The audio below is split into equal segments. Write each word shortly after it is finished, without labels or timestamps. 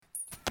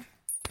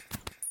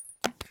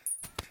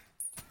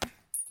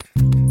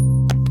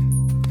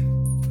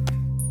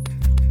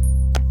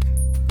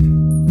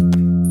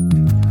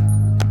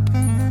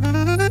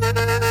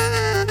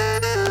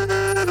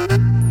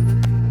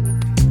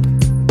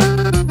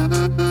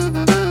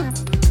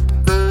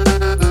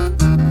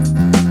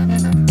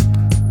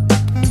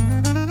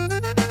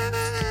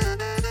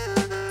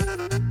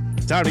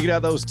Take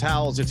out those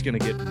towels. It's going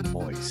to get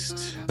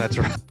moist. That's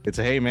right. It's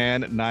a, hey,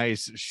 man,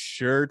 nice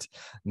shirt.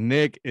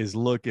 Nick is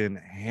looking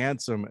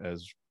handsome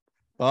as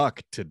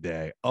fuck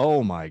today.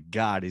 Oh, my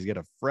God. He's got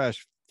a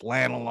fresh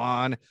flannel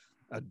on,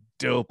 a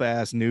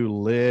dope-ass new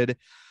lid.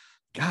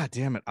 God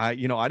damn it. I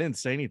didn't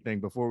say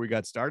anything before we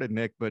got started,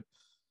 Nick, but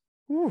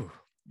whew,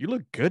 you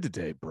look good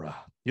today, bruh.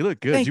 You look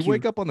good. Did you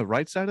wake up on the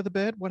right side of the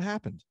bed? What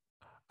happened?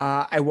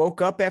 I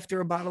woke up after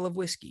a bottle of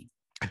whiskey.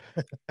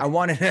 I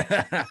wanted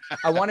to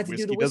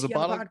do the whiskey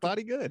on the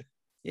body good.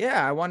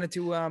 Yeah, I wanted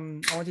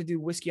to do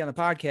whiskey on the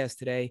podcast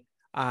today.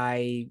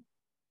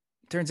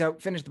 Turns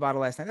out finished the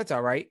bottle last night. That's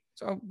all right.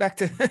 So back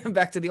to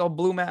the old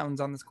Blue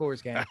Mountains on the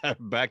Scores game.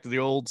 Back to the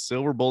old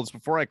Silver Bullets.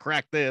 Before I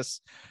crack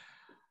this,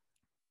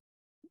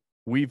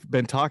 we've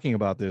been talking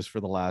about this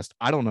for the last,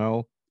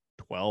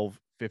 12,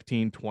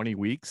 15, 20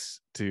 weeks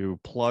to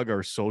plug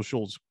our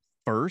socials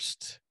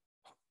first.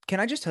 Can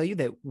I just tell you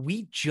that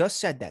we just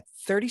said that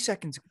 30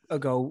 seconds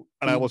ago?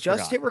 And I almost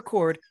just hit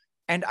record,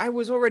 and I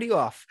was already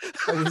off.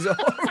 I was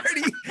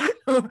already.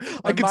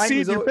 I could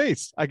see it in your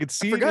face. I could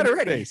see it in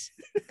your face.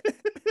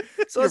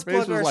 So let's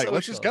plug our socials.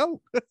 Let's just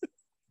go.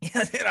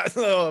 Yeah, I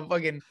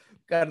fucking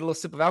got a little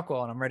sip of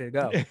alcohol, and I'm ready to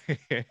go.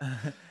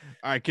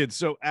 All right, kids.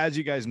 So as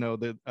you guys know,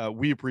 that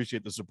we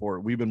appreciate the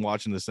support. We've been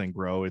watching this thing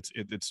grow. It's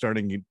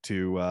starting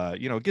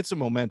to get some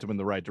momentum in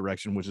the right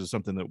direction, which is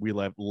something that we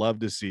love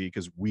to see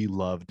because we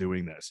love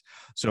doing this.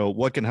 So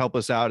what can help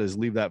us out is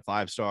leave that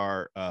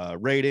 5-star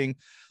rating,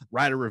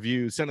 write a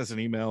review, send us an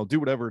email, do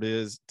whatever it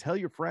is. Tell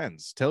your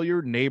friends, tell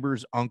your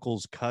neighbor's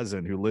uncle's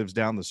cousin who lives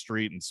down the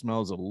street and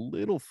smells a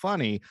little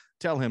funny.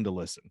 Tell him to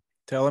listen.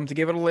 Tell him to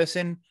give it a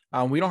listen.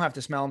 We don't have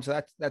to smell him,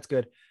 so that's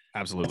good.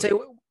 Absolutely. I'll tell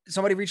you,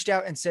 somebody reached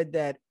out and said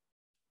that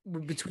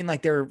between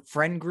like their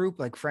friend group,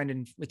 like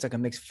it's like a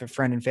mix of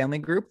friend and family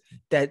group,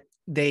 that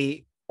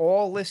they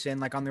all listen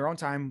like on their own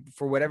time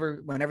for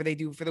whenever they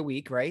do for the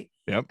week, right?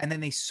 Yep. And then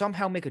they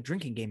somehow make a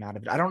drinking game out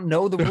of it. I don't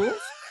know the rules.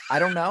 I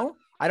don't know.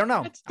 I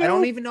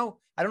don't even know.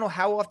 I don't know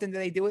how often do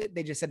they do it.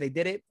 They just said they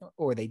did it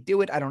or they do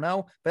it. I don't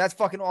know, but that's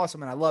fucking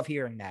awesome. And I love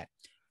hearing that.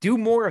 Do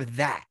more of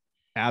that.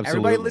 Absolutely.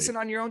 Everybody listen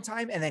on your own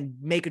time and then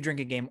make a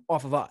drinking game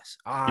off of us.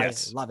 I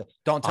love it.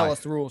 Don't tell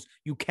us the rules.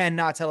 You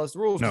cannot tell us the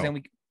rules because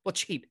then we'll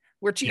cheat.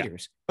 We're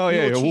cheaters. Yeah. Oh,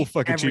 yeah. We'll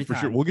fucking cheat for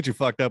sure. We'll get you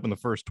fucked up in the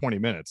first 20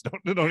 minutes.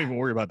 Don't even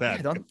worry about that.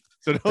 Yeah,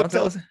 don't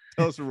tell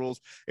us the rules.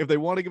 If they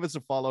want to give us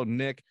a follow,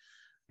 Nick,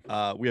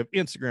 we have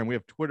Instagram, we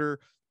have Twitter,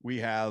 we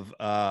have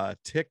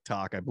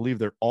TikTok. I believe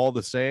they're all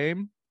the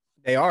same.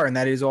 They are, and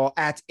that is all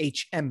at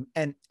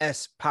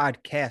HMNS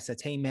Podcast.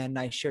 That's Hey Man,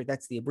 Nice Shirt.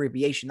 That's the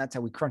abbreviation. That's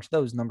how we crunch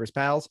those numbers,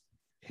 pals.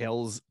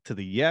 Hells to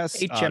the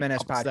yes.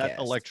 HMNS Podcast. That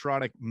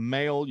electronic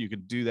mail. You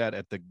could do that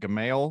at the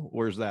Gmail.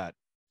 Where's that?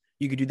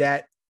 You could do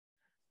that.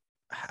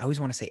 I always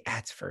want to say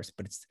ats first,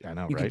 but it's you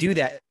right? could do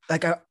that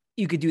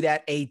you could do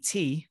that AT.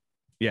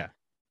 Yeah.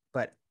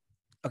 But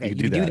okay, you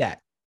could do that.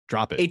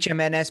 Drop it.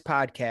 HMNS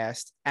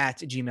Podcast at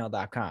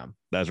gmail.com.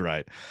 That's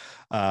right.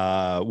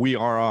 We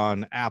are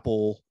on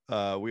Apple.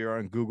 We are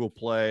on Google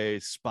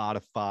Play,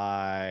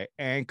 Spotify,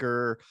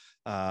 Anchor.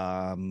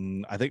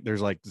 I think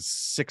there's like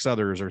 6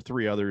 others or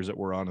 3 others that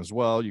we're on as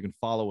well. You can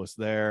follow us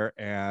there.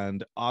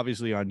 And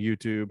obviously on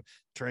YouTube,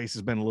 Trace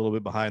has been a little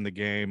bit behind the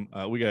game.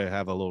 We got to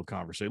have a little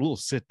conversation, a little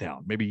sit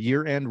down, maybe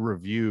year-end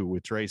review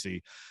with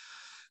Tracy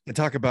and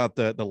talk about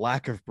the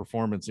lack of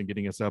performance in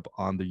getting us up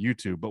on the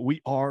YouTube. But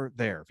we are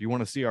there. If you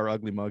want to see our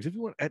ugly mugs, if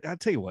you want, I'll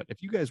tell you what,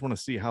 if you guys want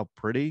to see how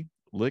pretty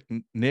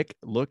Nick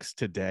looks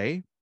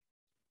today,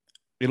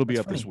 it'll be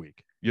up this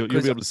week. You'll be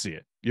able to see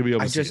it. You'll be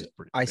able to see it.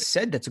 I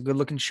said that's a good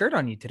looking shirt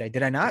on you today.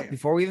 Did I not? Damn.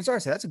 Before we even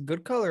started, I said that's a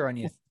good color on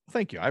you. Well,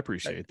 thank you. I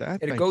appreciate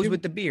that. It goes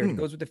with the beard. It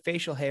goes with the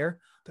facial hair.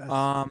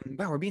 Wow,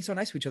 we're being so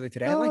nice to each other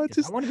today. I like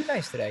this. I want to be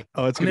nice today.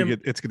 Oh, it's gonna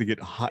get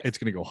high. It's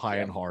gonna go high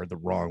and hard the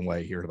wrong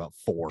way here in about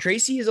 4.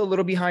 Tracy is a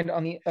little behind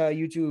on the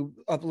YouTube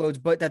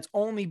uploads, but that's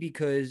only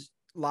because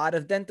a lot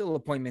of dental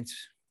appointments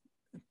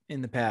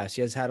in the past.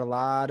 She has had a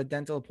lot of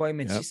dental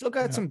appointments. She still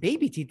got some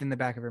baby teeth in the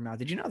back of her mouth.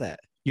 Did you know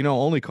that?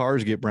 Only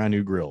cars get brand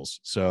new grills.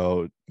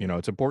 So,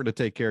 it's important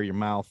to take care of your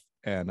mouth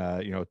and,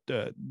 I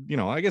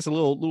guess a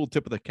little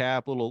tip of the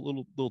cap,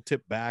 little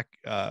tip back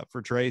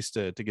for Trace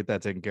to get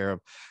that taken care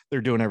of. They're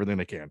doing everything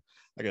they can.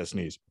 I got to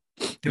sneeze.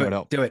 Do it.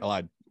 I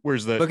lied.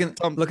 Where's the look in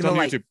the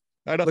light? YouTube.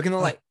 Look in the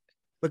light.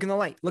 Look in the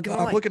light. Look in the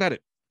light. I'm looking at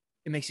it.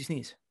 It makes you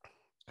sneeze.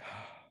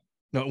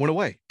 No, it went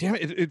away. Damn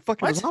it. It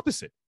fucking was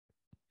opposite.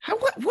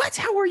 What?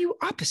 How are you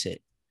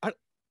opposite? Fuck.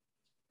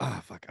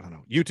 I don't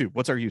know. YouTube.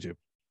 What's our YouTube?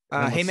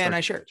 Hey Man,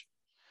 Nice Shirt.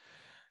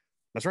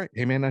 That's right.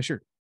 Hey Man, Nice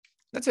Shirt.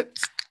 That's it.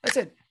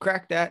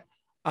 Crack that.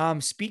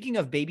 Speaking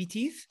of baby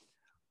teeth,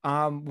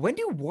 when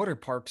do water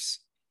parks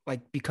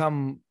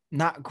become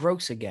not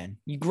gross again?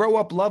 You grow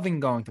up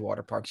loving going to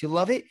water parks. You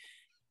love it.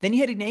 Then you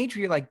hit an age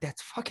where you're like,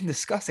 that's fucking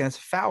disgusting. That's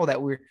foul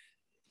that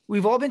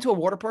we've all been to a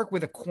water park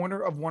where the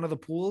corner of one of the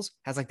pools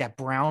has like that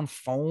brown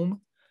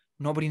foam.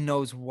 Nobody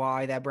knows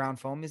why that brown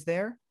foam is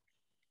there.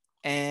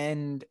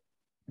 And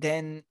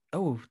then,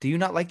 do you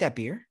not like that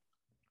beer?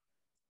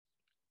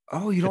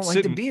 Oh, you don't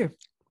like the beer.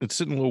 It's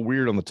sitting a little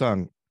weird on the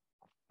tongue.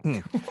 Hmm.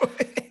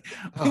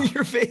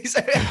 Your face.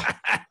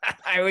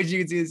 I wish you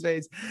could see his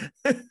face.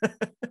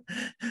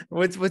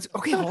 What's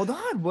okay? Hold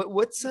on.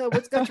 What's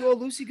got you all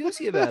loosey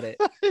goosey about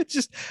it?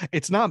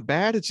 It's not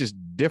bad. It's just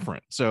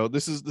different. So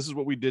this is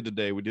what we did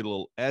today. We did a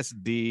little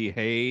SD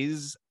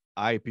Haze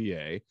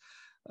IPA,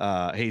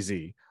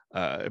 hazy.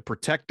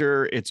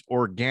 Protector. It's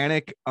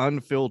organic,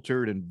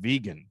 unfiltered, and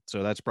vegan.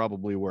 So that's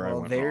probably where I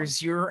went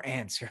there's wrong. your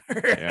answer.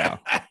 Yeah.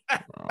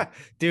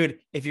 Dude,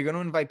 if you're going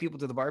to invite people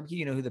to the barbecue,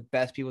 you know who the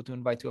best people to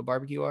invite to a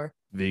barbecue are?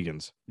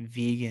 Vegans.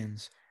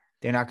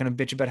 They're not going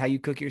to bitch about how you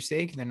cook your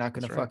steak, and they're not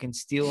going to fucking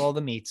steal all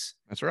the meats.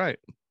 That's right.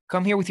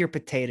 Come here with your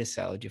potato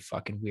salad, you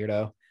fucking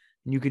weirdo.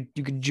 And you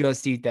could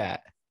just eat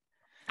that.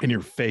 And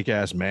your fake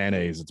ass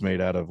mayonnaise. It's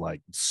made out of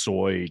like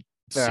soy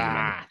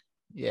semen.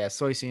 Yeah,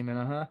 soy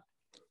semen.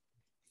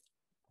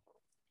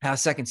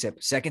 How's second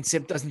sip? Second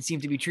sip doesn't seem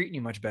to be treating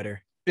you much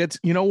better. It's,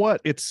 you know what?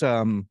 It's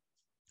the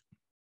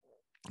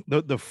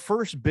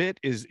first bit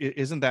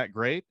isn't that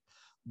great.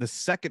 The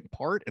second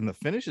part and the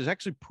finish is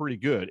actually pretty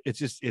good.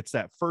 It's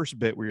that first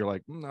bit where you're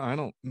like,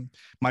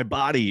 my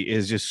body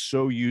is just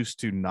so used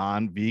to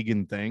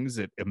non-vegan things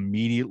that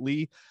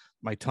immediately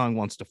my tongue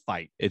wants to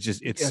fight.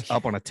 It's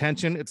up on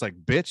attention. It's like,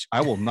 bitch,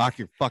 I will knock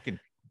your fucking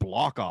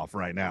block off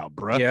right now,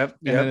 bruh. Yep.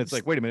 And then it's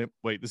like, wait a minute,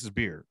 this is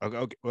beer.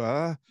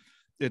 Okay.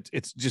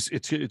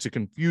 It's a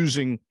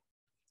confusing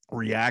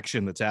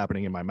reaction that's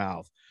happening in my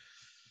mouth.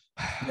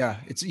 Yeah,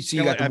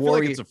 you got I feel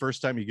like it's the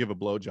first time you give a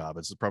blowjob.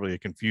 It's probably a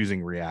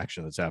confusing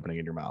reaction that's happening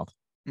in your mouth.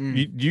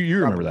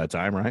 You remember that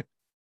time, right?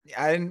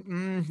 I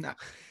didn't. No,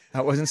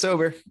 I wasn't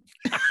sober.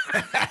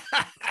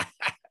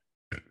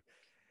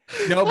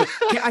 No, but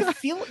I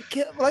feel.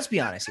 Let's be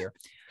honest here.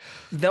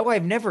 Though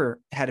I've never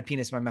had a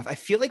penis in my mouth, I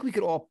feel like we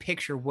could all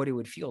picture what it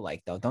would feel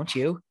like, though, don't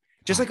you?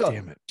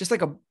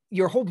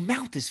 Your whole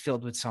mouth is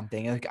filled with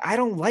something. Like, I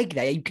don't like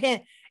that. You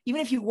can't,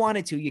 even if you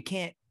wanted to, you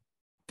can't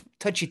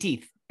touch your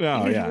teeth.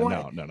 Oh yeah,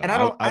 no. And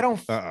I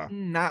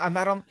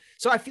don't.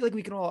 So I feel like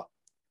we can all.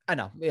 I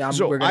know. Yeah,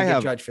 we're gonna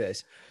get judged for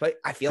this, but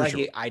I feel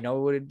like I know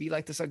what it'd be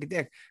like to suck a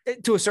dick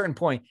to a certain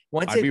point.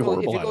 Once if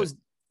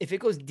it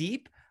goes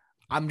deep,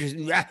 I'm just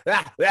like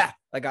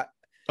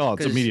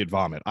it's immediate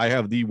vomit. I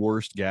have the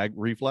worst gag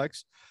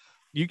reflex.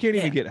 You can't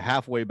even get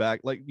halfway back.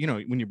 Like,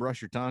 when you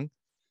brush your tongue.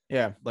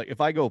 Yeah. Like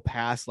if I go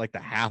past like the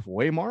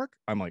halfway mark,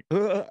 I'm like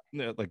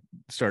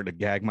starting to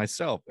gag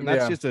myself. And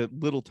that's just a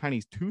little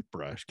tiny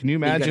toothbrush. Can you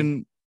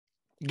imagine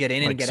get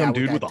in and get some out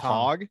dude with a tongue.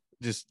 hog?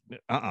 Just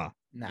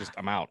just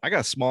I'm out. I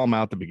got a small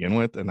mouth to begin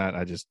with, and that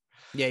I just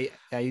you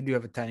do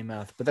have a tiny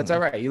mouth, but that's all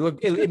right. You look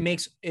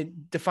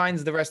it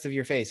defines the rest of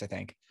your face, I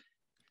think.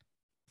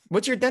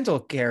 What's your dental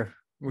care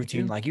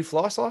routine like? You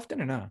floss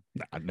often or no?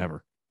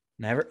 Never.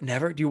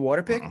 Do you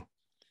water pick?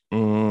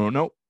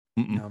 Nope.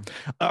 No.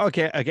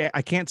 Okay.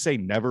 I can't say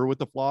never with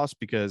the floss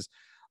because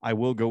I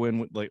will go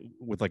in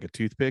with a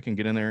toothpick and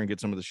get in there and get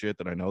some of the shit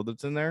that I know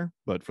that's in there.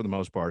 But for the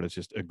most part, it's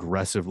just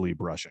aggressively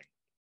brushing.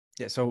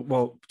 Yeah.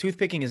 So,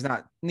 toothpicking is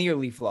not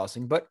nearly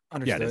flossing, but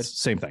understood. Yeah, it's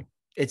same thing.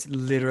 It's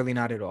literally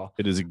not at all.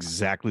 It is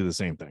exactly the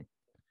same thing.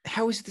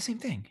 How is it the same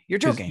thing? You're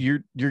joking.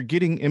 You're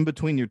getting in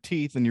between your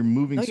teeth and you're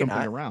moving something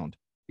around.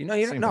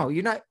 You're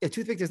not. A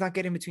toothpick does not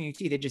get in between your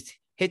teeth. It just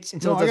hits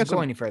until it doesn't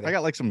go any further. I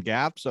got like some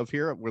gaps up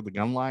here where the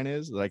gum line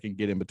is that I can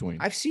get in between.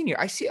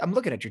 I'm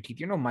looking at your teeth.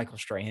 You're no Michael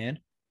Strahan.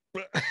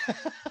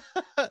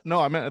 No,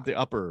 I meant at the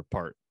upper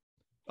part,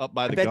 up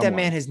by the gum line. I bet that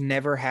man has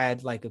never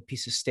had like a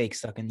piece of steak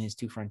stuck in his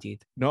two front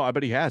teeth. No, I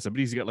bet he has. I bet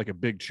he's got like a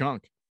big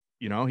chunk.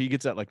 He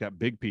gets that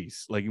big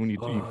piece. Like when you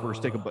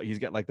first take he's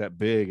got like that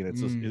big,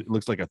 and it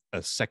looks like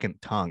a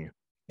second tongue.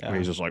 Yeah. Where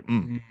he's just like,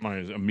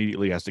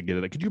 immediately has to get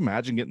it. Could you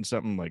imagine getting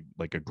something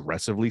like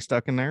aggressively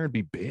stuck in there? It'd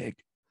be big.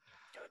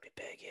 It would be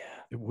big, yeah.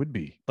 It would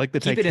be. Like the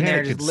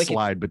Titanic could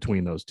slide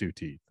between those two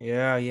teeth.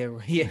 Yeah.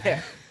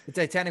 The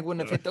Titanic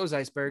wouldn't have hit those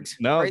icebergs.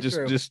 No,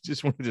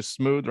 just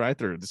smooth right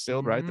through. Just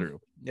sailed right through.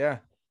 Yeah.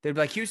 They'd be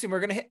like, Houston,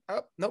 we're gonna hit.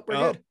 Oh, nope, we're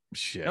good.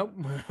 Shit. Nope,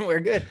 we're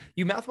good.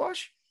 You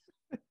mouthwash?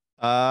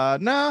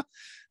 Nah,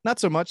 not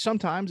so much.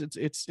 Sometimes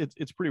it's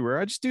pretty rare.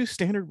 I just do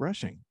standard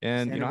brushing,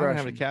 and I haven't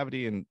had a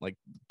cavity in like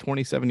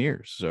 27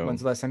 years. So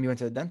when's the last time you went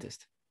to the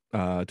dentist?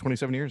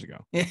 27 years ago.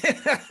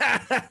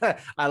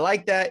 I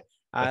like that.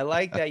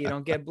 You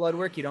don't get blood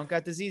work. You don't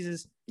got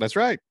diseases. That's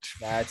right.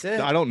 That's it.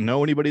 I don't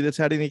know anybody that's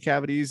had any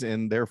cavities,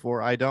 and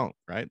therefore I don't.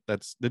 Right.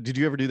 Did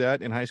you ever do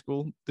that in high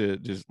school?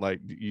 Just like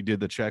you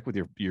did the check with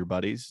your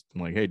buddies?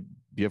 I'm like, hey, do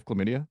you have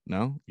chlamydia?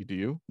 No. Do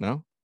you?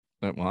 No.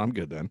 Well, I'm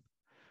good then.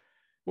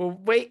 Well,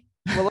 wait.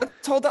 Well,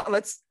 let's hold on.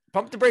 Let's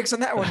pump the brakes on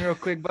that one real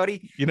quick,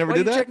 buddy. You never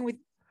did that? Why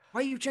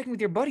are you checking with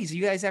your buddies? Are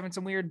you guys having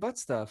some weird butt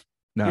stuff?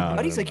 No, your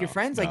buddies, no, like your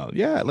friends, no.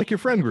 like like your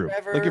friend group,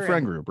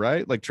 Trevor group,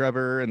 right? Like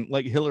Trevor and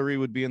like Hillary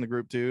would be in the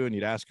group too, and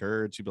you'd ask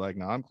her, and she'd be like,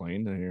 "No, I'm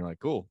clean," and you're like,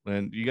 "Cool."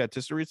 And you got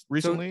tested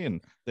recently,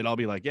 and they'd all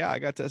be like, "Yeah, I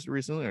got tested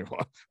recently." Like,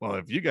 well,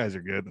 if you guys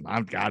are good, then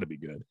I've got to be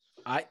good.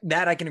 I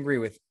can agree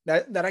with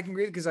that I can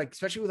agree because like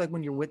especially with like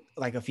when you're with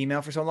like a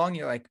female for so long,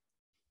 you're like,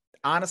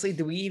 honestly,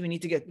 we don't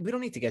need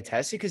to get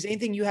tested because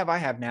anything you have, I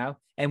have now,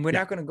 and we're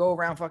not going to go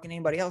around fucking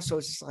anybody else. So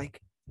it's just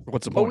like,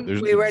 What's the But point?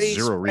 There's we already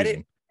zero spread reason.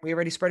 it. We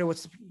already spread it.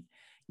 What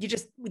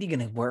are you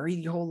gonna worry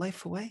your whole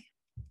life away?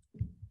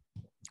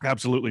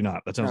 Absolutely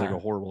not. That sounds like Nah. a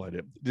horrible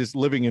idea. Just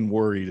living in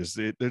worry there's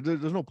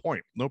no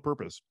point, no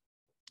purpose.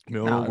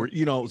 No.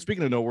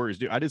 Speaking of no worries,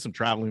 dude, I did some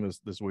traveling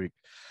this week,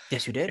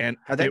 Yes, you did. and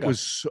How'd that it go?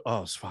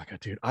 was fuck,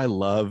 dude. I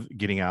love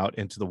getting out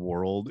into the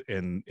world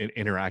and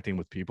interacting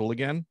with people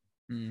again.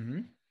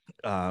 Mm-hmm.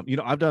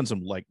 I've done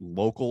some like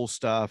local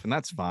stuff, and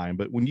that's fine.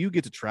 But when you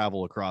get to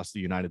travel across the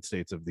United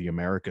States of the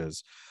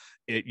Americas,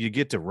 you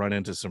get to run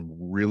into some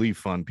really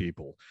fun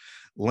people.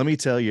 Let me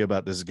tell you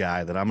about this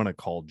guy that I'm going to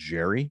call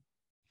Jerry.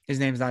 His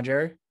name's not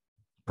Jerry.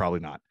 Probably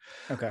not.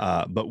 Okay.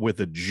 But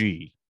with a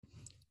G,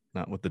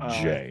 not with the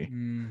J.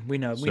 We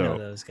know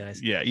those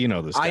guys. Yeah, you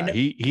know this I guy. know-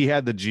 He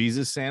had the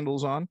Jesus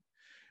sandals on,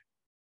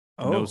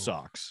 no Oh.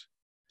 socks.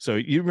 So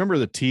you remember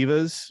the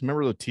Tevas?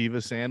 Remember the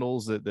Teva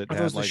sandals that Are had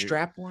those the like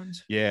strap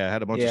ones? yeah,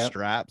 had a bunch of Yeah.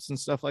 straps and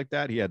stuff like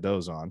that. He had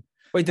those on.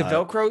 Wait, the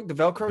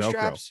Velcro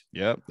straps?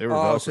 Yep, they were Oh,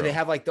 Velcro. so they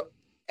have like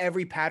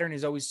every pattern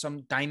is always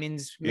some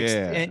diamonds mixed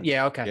Yeah. in.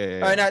 Yeah, okay. Yeah,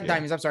 Not yeah.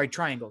 diamonds. I'm sorry,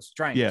 triangles.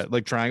 Yeah,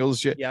 like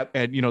triangles. Yep.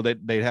 And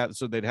they'd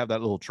have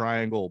that little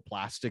triangle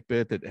plastic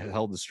bit that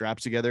held the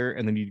straps together,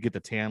 and then you'd get the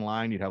tan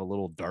line. You'd have a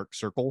little dark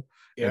circle,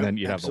 and then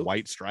you'd have the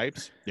white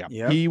stripes. Yeah,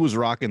 Yep. he was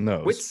rocking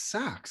those with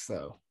socks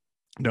though.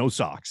 no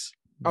socks.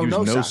 Oh, Used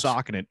no no socks.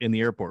 sock in the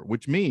airport,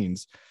 which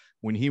means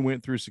when he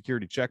went through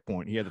security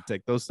checkpoint, he had to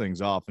take those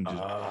things off and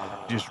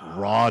just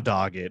raw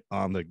dog it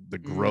on the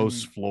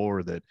gross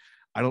floor that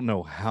I don't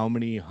know how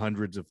many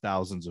hundreds of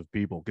thousands of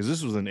people, because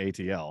this was in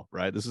ATL,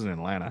 right? This is in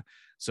Atlanta.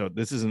 So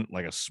this isn't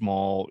like a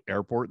small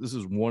airport. This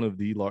is one of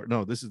the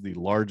this is the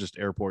largest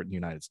airport in the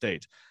United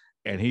States.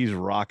 And he's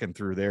rocking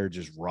through there,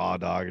 just raw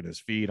dogging his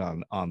feet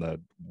on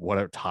the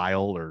whatever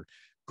tile or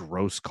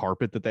gross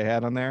carpet that they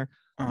had on there.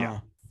 Yeah.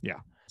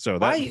 So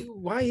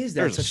why is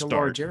that there's a such a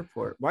large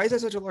airport? Why is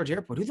that such a large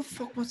airport? Who the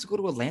fuck wants to go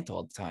to Atlanta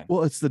all the time?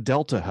 well, it's the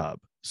Delta hub.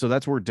 So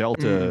that's where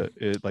Delta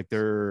like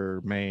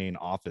their main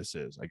office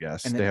is, I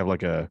guess. And they have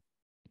like a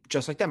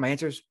just like that.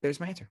 There's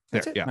my answer.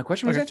 That's There, it. yeah. My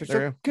question was Okay, answered.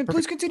 there So you go.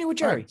 please continue with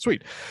All Jerry. right,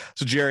 sweet.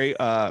 So Jerry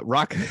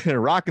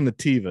rocking the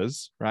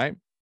Tevas, right?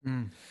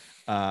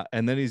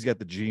 And then he's got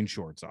the jean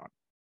shorts on.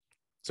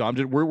 So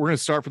we're gonna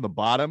start from the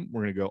bottom.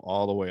 We're gonna go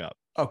all the way up.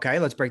 Okay,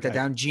 let's break that Okay.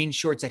 down. Jean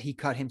shorts that he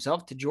cut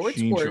himself to George,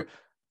 Jean or short-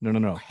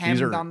 No.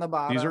 hemmed on the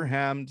bottom. These are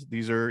hemmed.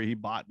 He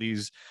bought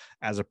these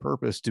as a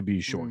purpose to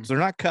be shorts. They're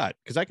not cut,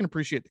 because I can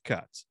appreciate the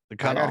cuts. The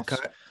I gotta cutoffs.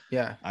 cut.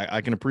 Yeah,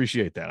 I can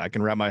appreciate that. I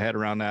can wrap my head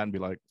around that and be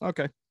like,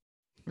 okay,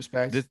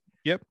 respect.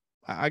 yep.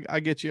 I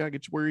get you. I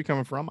get you where you're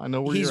coming from. I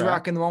know where He's you're at.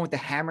 rocking the one with the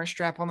hammer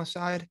strap on the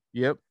side.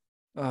 Yep.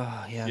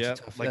 Oh yeah, Yeah,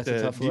 that's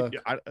a tough look.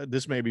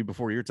 this may be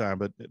before your time,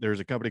 but there's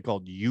a company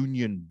called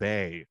Union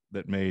Bay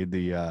that made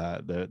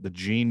the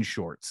jean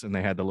shorts, and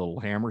they had the little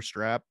hammer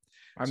strap.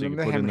 I so you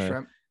remember could the put in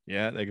hammer strap.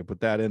 Yeah, they could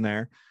put that in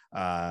there.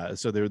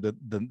 So they're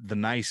the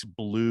nice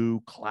blue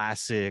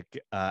classic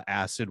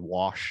acid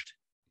washed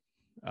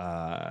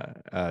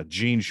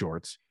jean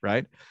shorts,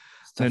 right?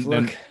 Tough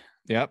look.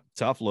 Yep,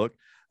 tough look.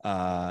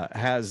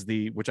 Has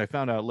which I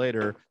found out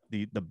later,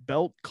 the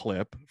belt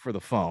clip for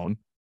the phone.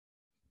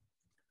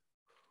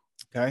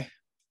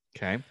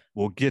 Okay,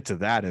 we'll get to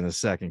that in a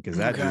second, because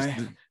that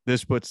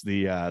this puts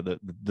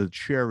the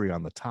cherry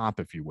on the top,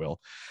 if you will.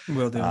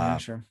 Will do. Yeah,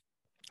 sure.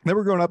 Then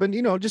we're going up,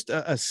 and just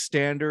a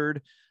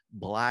standard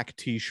black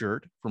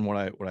T-shirt from what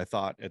I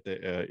thought at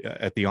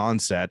the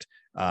onset.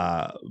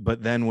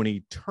 But then when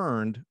he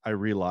turned, I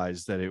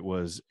realized that it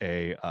was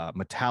a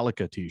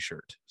Metallica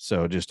T-shirt.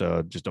 So just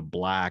a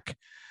black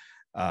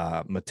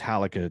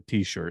Metallica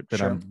T-shirt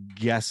that I'm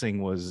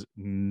guessing was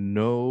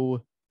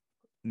no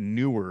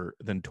newer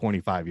than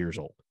 25 years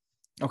old.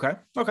 Okay.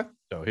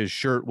 So his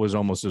shirt was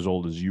almost as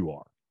old as you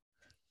are.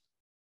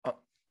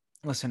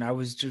 Listen, I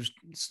was just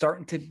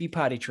starting to be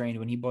potty trained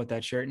when he bought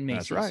that shirt in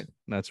Macy's.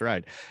 That's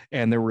right.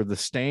 And there were the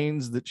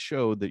stains that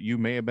showed that you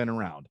may have been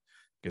around,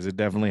 because it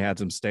definitely had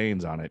some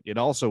stains on it. It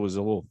also was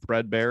a little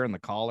threadbare in the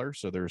collar,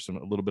 so there's a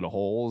little bit of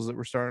holes that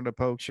were starting to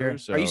poke through.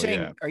 So, are you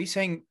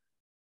saying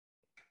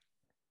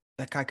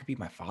that guy could be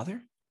my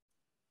father?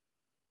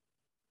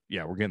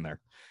 Yeah, we're getting there.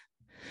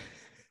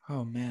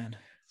 Oh man.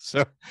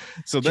 So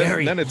then,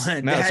 Jerry, then it's now.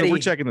 Daddy. So we're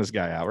checking this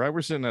guy out, right?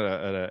 We're sitting at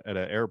an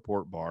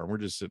airport bar, and we're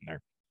just sitting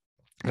there.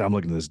 And I'm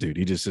looking at this dude.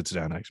 He just sits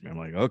down next to me. I'm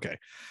like, okay.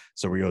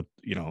 So we go,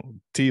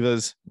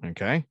 Tevas.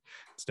 Okay,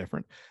 it's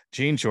different.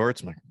 Jean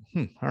shorts. I'm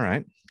like, all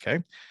right,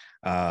 okay.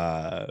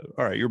 All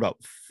right, you're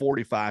about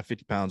 45,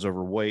 50 pounds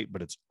overweight,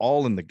 but it's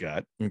all in the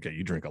gut. Okay,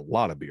 you drink a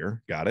lot of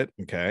beer. Got it.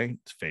 Okay,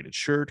 it's faded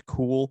shirt.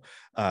 Cool.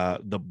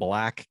 The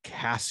black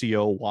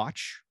Casio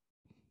watch.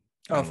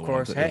 Of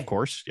course. Of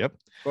course. Yep.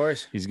 Of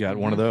course. He's got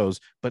one of those,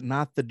 but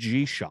not the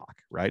G-Shock,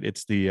 right?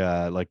 It's the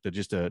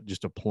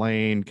just a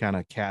plain kind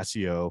of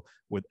Casio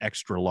with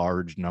extra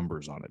large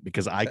numbers on it,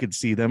 because I could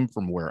see them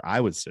from where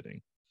I was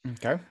sitting.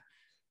 Okay.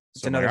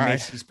 It's So another all right.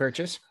 Macy's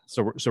purchase.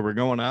 So we're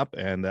going up,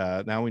 and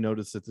now we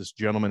notice that this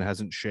gentleman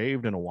hasn't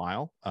shaved in a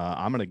while.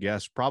 I'm going to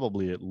guess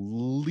probably at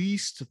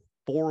least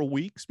 4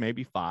 weeks,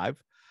 maybe 5.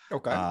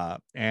 Okay.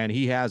 And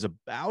he has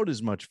about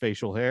as much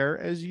facial hair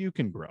as you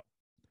can grow.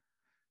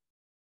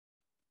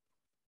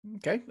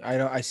 Okay.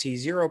 I see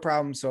zero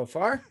problems so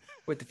far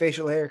with the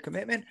facial hair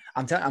commitment.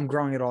 I'm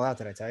growing it all out.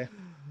 Did I tell you?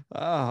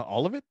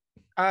 All of it?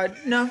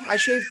 No, I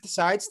shaved the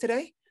sides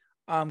today.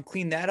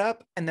 Clean that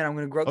up, and then I'm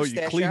gonna grow the Oh, you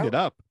stash cleaned it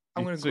out. up.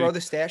 I'm gonna grow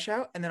the stash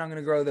out, and then I'm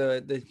gonna grow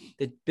the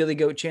Billy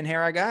Goat chin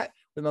hair I got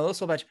with my little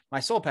soul patch. My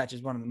soul patch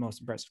is one of the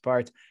most impressive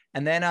parts.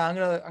 And then I'm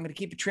gonna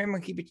keep it trim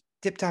and keep it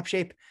tip top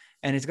shape,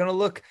 and it's gonna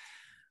look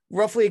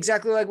roughly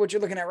exactly like what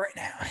you're looking at right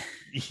now.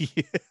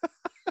 Yeah.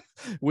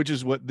 Which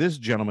is what this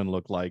gentleman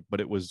looked like,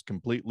 but it was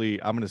completely,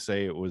 I'm going to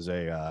say it was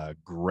a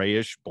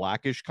grayish,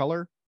 blackish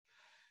color.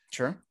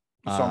 Sure.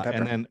 Salt and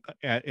pepper. And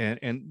then,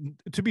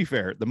 and to be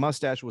fair, the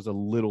mustache was a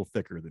little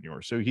thicker than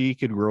yours. So he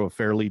could grow a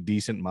fairly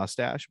decent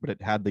mustache, but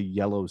it had the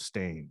yellow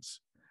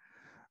stains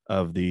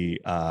of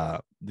the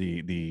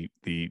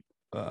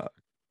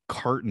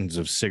cartons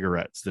of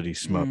cigarettes that he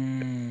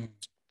smoked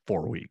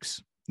 4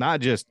 weeks. Not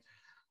just,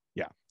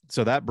 yeah.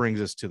 So that brings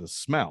us to the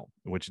smell,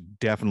 which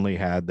definitely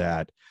had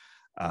that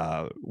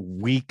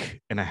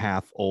week and a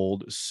half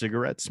old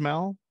cigarette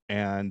smell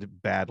and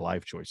bad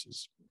life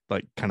choices,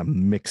 like kind of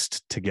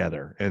mixed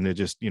together. And it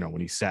just,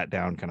 when he sat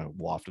down, kind of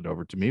wafted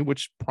over to me,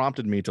 which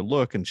prompted me to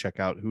look and check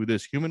out who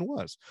this human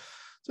was.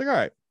 It's like, all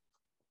right.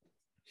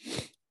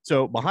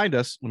 So behind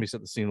us, let me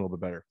set the scene a little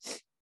bit better.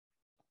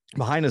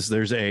 Behind us,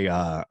 there's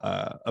a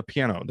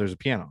piano. There's a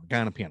guy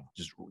on a piano,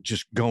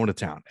 just going to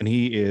town, and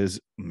he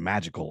is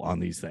magical on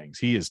these things.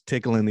 He is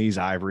tickling these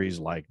ivories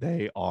like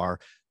they are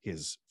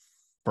his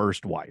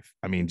first wife.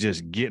 I mean,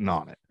 just getting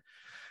on it,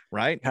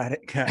 right? Got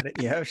it.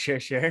 Yeah,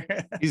 sure.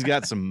 He's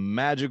got some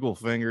magical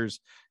fingers.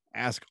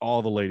 Ask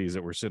all the ladies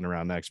that were sitting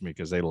around next to me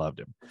because they loved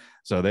him.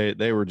 So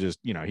they were just,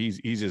 he's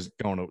just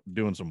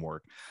doing some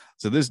work.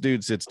 So this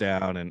dude sits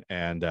down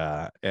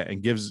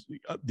and gives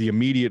the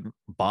immediate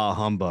bah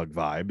humbug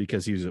vibe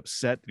because he was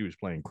upset that he was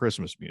playing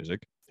Christmas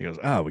music. He goes,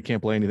 "Oh, we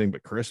can't play anything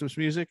but Christmas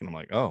music," and I'm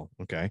like, "Oh,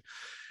 okay."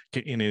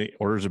 And he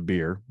orders a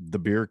beer. The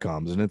beer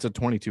comes, and it's a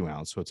 22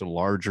 ounce, so it's a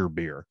larger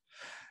beer.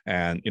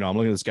 And I'm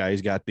looking at this guy.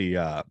 He's got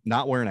the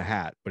not wearing a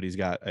hat, but he's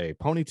got a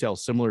ponytail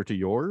similar to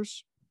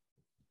yours.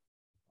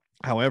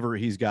 However,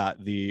 he's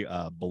got the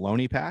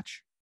baloney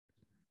patch.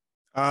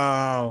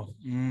 Oh,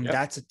 yep.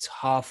 That's a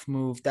tough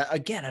move. That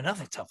again,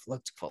 another tough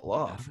look to pull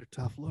off. Another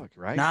tough look,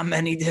 right? Not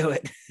many do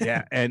it.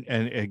 Yeah, and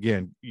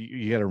again,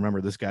 you got to remember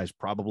this guy's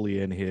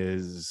probably in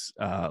his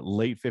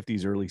late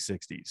 50s, early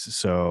 60s.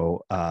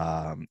 So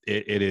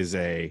it is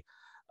a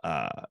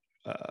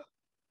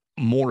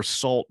more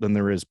salt than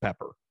there is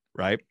pepper,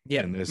 right?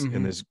 Yeah. In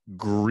this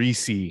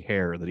greasy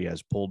hair that he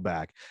has pulled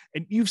back.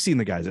 And you've seen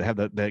the guys that have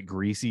that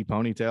greasy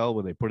ponytail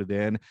where they put it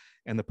in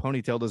and the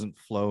ponytail doesn't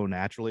flow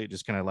naturally. It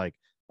just kind of like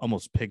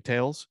almost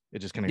pigtails. It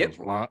just kind of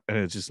goes, and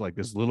it's just like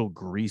this little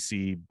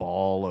greasy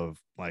ball of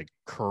like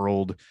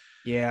curled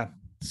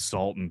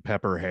salt and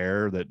pepper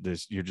hair that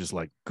you're just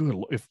like,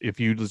 good. If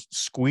you just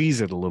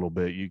squeeze it a little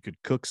bit, you could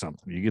cook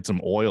something. You get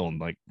some oil and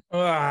like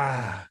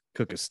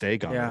cook a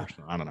steak on it or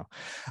something. I don't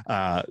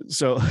know.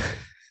 So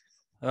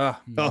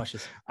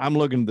I'm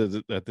looking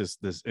at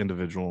this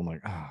individual. I'm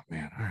like, oh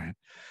man, all right.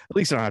 At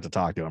least I don't have to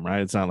talk to him,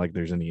 right? It's not like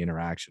there's any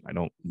interaction. I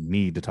don't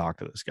need to talk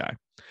to this guy.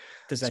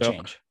 Does that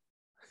change?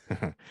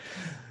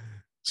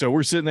 So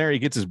we're sitting there. He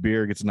gets his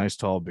beer, gets a nice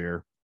tall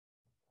beer,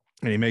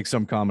 and he makes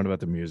some comment about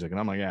the music. And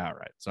I'm like, yeah, all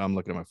right. So I'm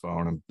looking at my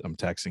phone. I'm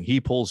texting. He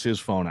pulls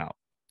his phone out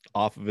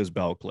off of his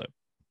belt clip,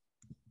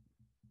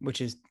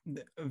 which is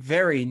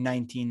very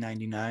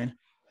 1999.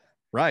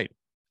 Right.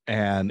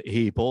 And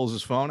he pulls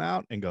his phone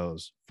out and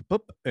goes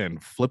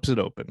and flips it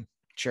open.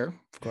 Sure,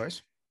 of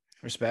course.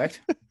 Respect.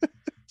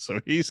 So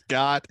he's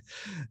got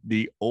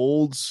the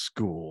old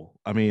school.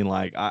 I mean,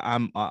 like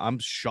I'm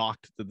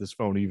shocked that this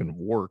phone even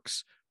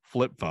works.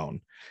 Flip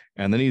phone,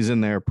 and then he's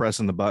in there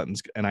pressing the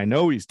buttons, and I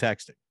know he's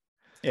texting.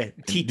 Yeah,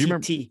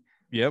 T.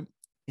 Yep.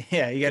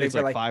 Yeah, you got to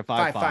go like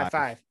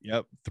 555.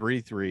 Yep,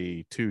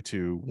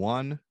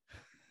 33221.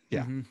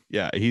 Yeah,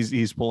 yeah.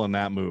 He's pulling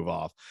that move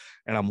off,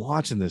 and I'm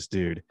watching this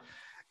dude,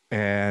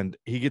 and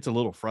he gets a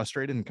little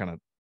frustrated and kind of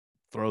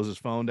throws his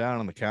phone down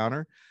on the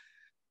counter.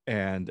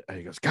 And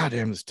he goes, "God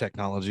damn this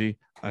technology!"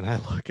 And I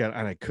look at it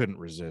and I couldn't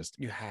resist.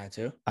 You had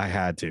to. I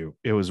had to.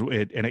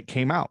 And it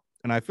came out.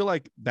 And I feel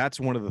like that's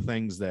one of the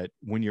things that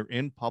when you're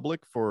in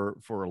public for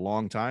a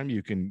long time,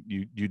 you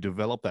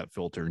develop that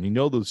filter, and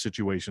those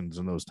situations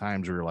and those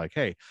times where you're like,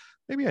 hey,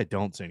 maybe I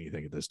don't say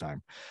anything at this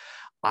time.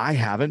 I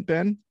haven't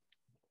been.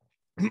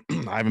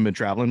 I haven't been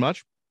traveling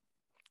much,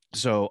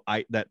 so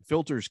that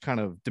filter's kind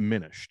of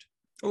diminished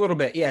a little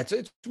bit. Yeah,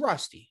 it's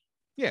rusty.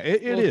 Yeah,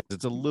 it is.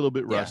 It's a little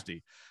bit rusty. Yeah.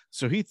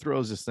 So he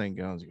throws this thing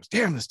down. He goes,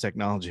 "Damn this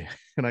technology!"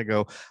 And I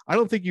go, "I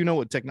don't think you know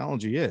what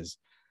technology is."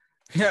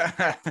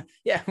 Yeah.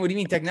 What do you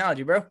mean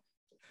technology, bro?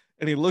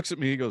 And he looks at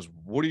me. He goes,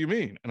 "What do you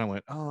mean?" And I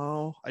went,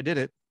 "Oh, I did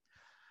it.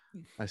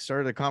 I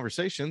started a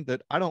conversation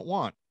that I don't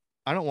want."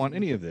 I don't want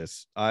any of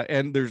this.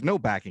 And there's no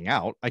backing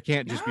out. I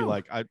can't just be No,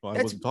 like, I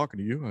wasn't talking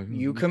to you.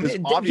 you Because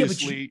committed. Yeah, but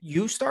obviously,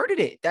 you started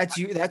it. That's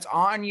you. That's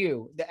on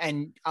you.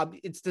 And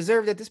it's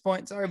deserved at this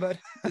point. Sorry, bud.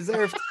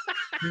 Deserved.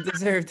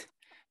 Deserved.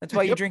 That's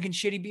why you're yep, drinking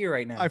shitty beer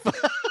right now.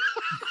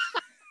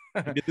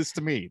 I did this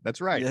to me.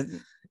 That's right. Yeah.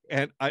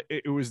 And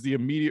it was the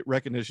immediate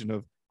recognition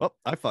of, oh,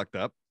 I fucked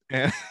up.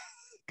 And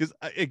because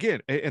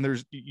again,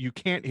 and you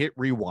can't hit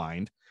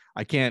rewind.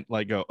 I can't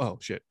like go, oh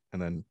shit,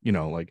 and then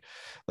like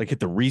hit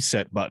the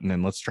reset button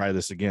and let's try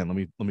this again.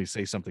 Let me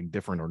say something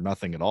different or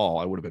nothing at all.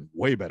 I would have been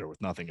way better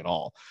with nothing at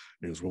all.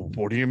 And he goes, well,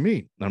 what do you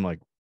mean? And I'm like,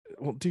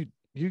 well, dude,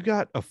 you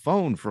got a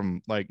phone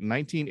from like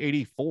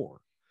 1984.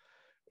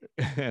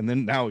 And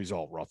then now he's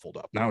all ruffled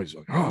up. Now he's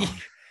like, oh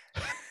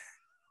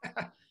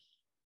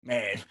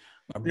man,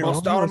 I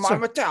bust out of my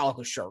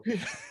Metallica shirt.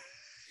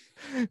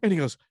 And he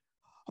goes,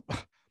 I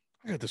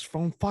got this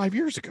phone 5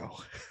 years ago.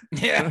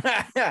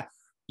 Yeah.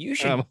 You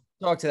should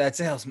talk to that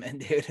salesman,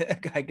 dude.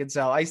 That guy could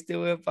sell ice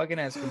to a fucking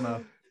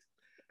Eskimo.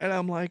 And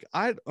I'm like,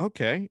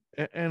 okay.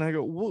 And I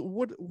go,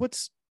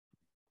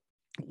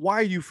 why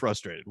are you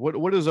frustrated?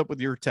 What is up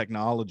with your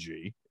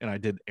technology? And I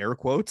did air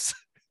quotes,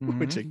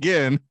 which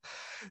again,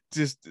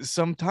 just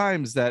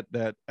sometimes that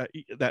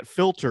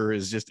filter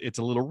is just, it's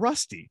a little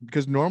rusty,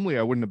 because normally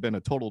I wouldn't have been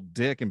a total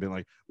dick and been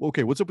like, well,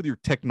 okay, what's up with your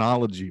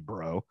technology,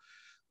 bro?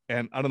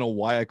 And I don't know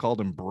why I called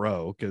him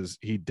bro, because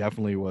he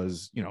definitely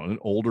was, an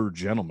older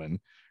gentleman.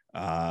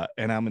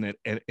 And I'm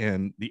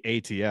in the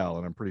ATL,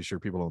 and I'm pretty sure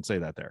people don't say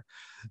that there.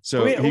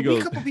 So he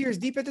goes, a couple beers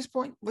deep at this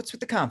point. What's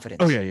with the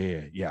confidence? Oh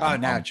yeah. Oh,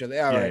 naturally.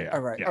 All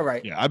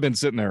right. Yeah, I've been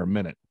sitting there a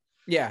minute.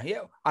 Yeah.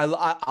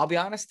 I'll be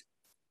honest.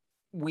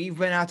 We've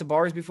been out to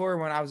bars before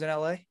when I was in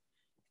LA,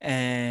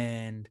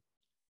 and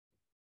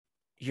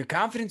your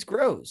confidence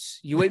grows.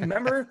 You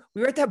remember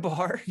we were at that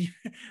bar.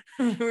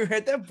 We were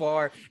at that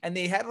bar, and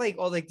they had like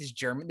all like this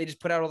German. They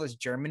just put out all this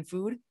German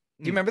food.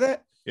 Do you remember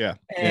that? Yeah.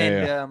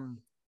 And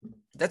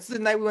that's the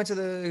night we went to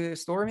the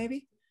store,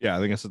 maybe. Yeah, I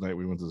think that's the night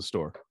we went to the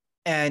store.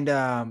 And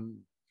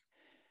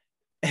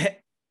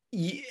it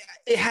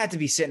had to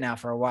be sitting out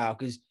for a while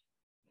because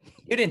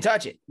you didn't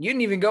touch it. You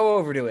didn't even go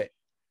over to it.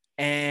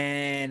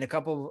 And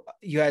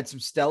you had some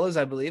Stellas,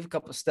 I believe. A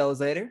couple of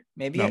Stellas later,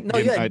 maybe. You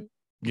had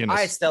Guinness.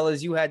 I had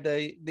Stellas. You had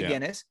the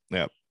Guinness.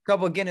 Yeah. A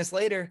couple of Guinness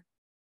later,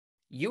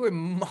 you were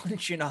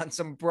munching on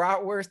some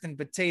bratwurst and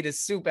potato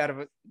soup out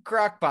of a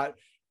crock pot,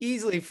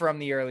 easily from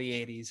the early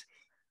 80s.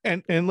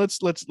 And let's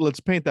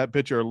paint that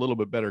picture a little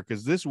bit better,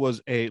 because this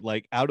was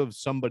like out of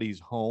somebody's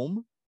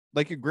home,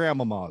 like a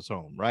grandmama's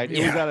home, right?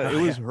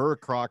 It was her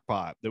crock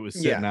pot that was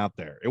sitting out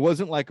there. It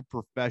wasn't like a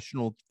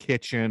professional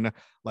kitchen,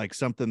 like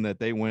something that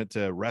they went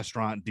to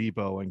Restaurant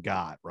Depot and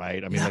got,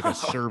 right? I mean, like a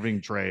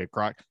serving tray, a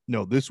crock.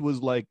 No, this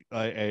was like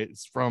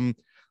it's from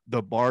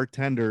the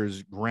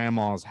bartender's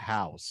grandma's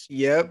house.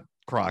 Yep.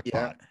 Crock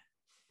pot.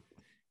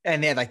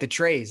 And they had like the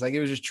trays, like it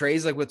was just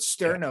trays like with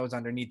sternos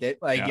underneath it,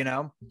 like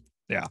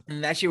Yeah.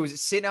 And that shit was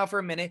sitting out for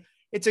a minute.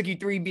 It took you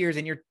 3 beers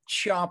and you're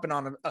chomping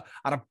on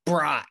a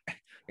brat.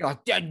 You're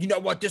like, Dad, you know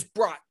what? This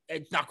brat,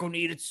 it's not going to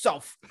eat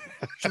itself.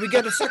 Should we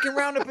get a second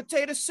round of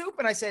potato soup?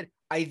 And I said,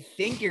 I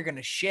think you're going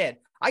to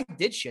shit. I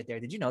did shit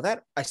there. Did you know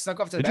that? I snuck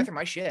off to the bathroom.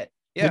 I shit.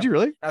 Yeah. Did you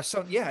really?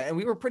 So yeah. And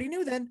we were pretty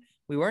new then.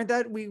 We weren't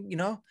that,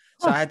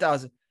 so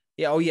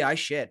I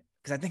shit.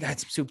 Cause I think I had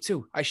some soup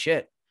too. I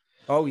shit.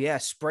 Oh yeah.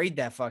 Sprayed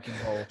that fucking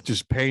bowl.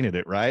 Just painted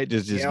it, right?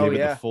 Just gave it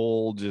the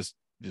full, just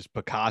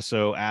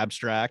Picasso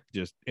abstract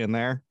just in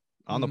there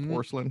on the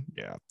porcelain.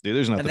 Yeah. Dude,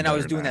 there's nothing. And then I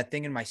was doing that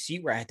thing in my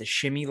seat where I had to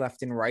shimmy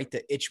left and right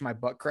to itch my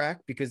butt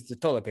crack because the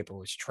toilet paper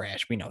was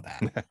trash. We know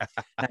that.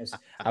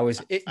 I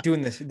was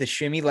doing the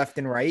shimmy left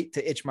and right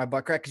to itch my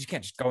butt crack because you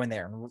can't just go in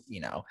there and,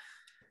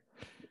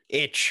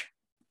 itch.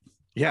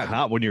 Yeah.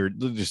 Not when you're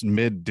just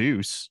mid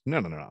deuce. No.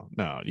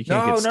 You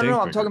can't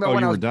No. I'm talking about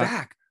when I was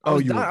back. I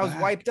was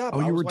wiped up. Oh,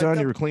 you were done.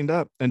 You were cleaned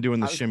up and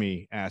doing the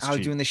shimmy ass. I was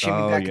doing the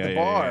shimmy back at the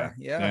bar.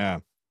 Yeah.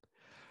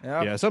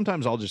 Yeah,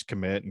 sometimes I'll just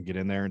commit and get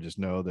in there and just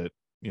know that,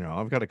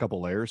 I've got a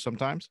couple layers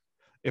sometimes.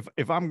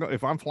 If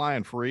I'm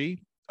flying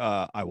free,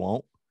 I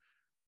won't.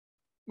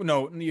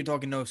 No, you're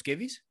talking no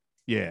skivvies?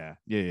 Yeah.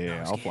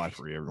 I'll fly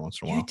free every once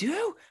in a while. You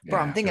do? Bro,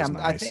 I'm thinking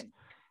nice.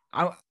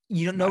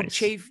 No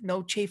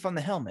chafe on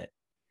the helmet.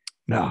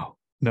 No.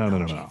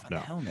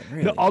 Helmet,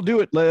 really? No, I'll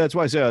do it. That's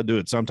why I say I'll do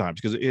it sometimes,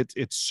 because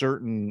it's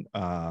certain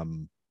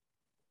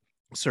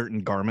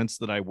garments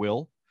that I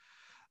will.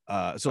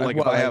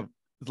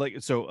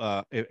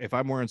 If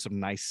I'm wearing some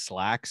nice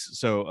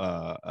slacks,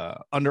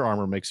 Under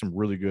Armour makes some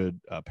really good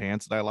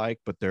pants that I like,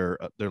 but they're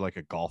like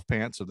a golf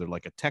pant, so they're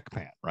like a tech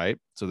pant, right?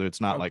 So that it's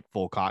not like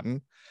full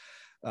cotton.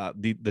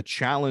 The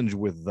challenge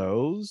with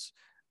those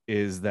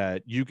is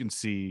that you can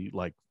see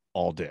like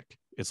all dick.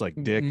 It's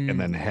like dick and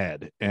then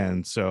head.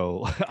 And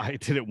so I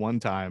did it one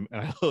time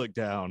and I looked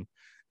down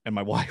and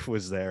my wife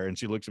was there and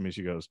she looks at me,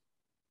 she goes,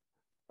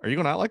 "Are you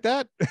going out like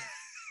that?"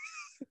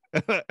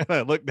 And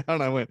I looked down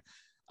and I went,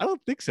 "I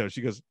don't think so."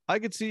 She goes, "I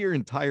could see your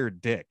entire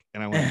dick."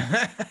 And I went,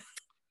 "All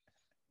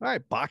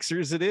right,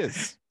 boxers it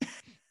is."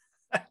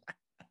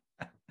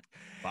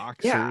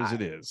 Boxers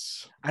it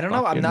is. I don't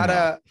know. I'm Fucking not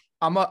hell.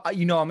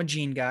 I'm a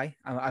jean guy.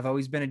 I've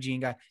always been a jean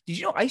guy. Did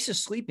you know I used to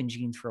sleep in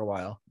jeans for a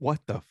while? What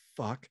the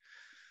fuck?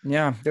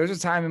 Yeah, there was a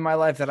time in my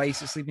life that I used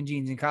to sleep in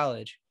jeans in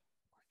college.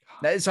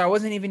 So I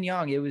wasn't even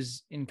young. It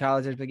was in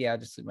college. I was like, yeah, I'll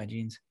just sleep in my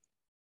jeans.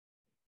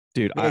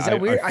 Dude, Is that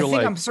weird? I feel think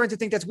like I'm starting to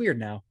think that's weird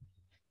now.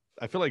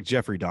 I feel like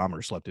Jeffrey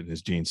Dahmer slept in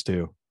his jeans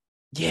too.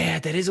 Yeah,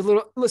 that is a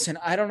little. Listen,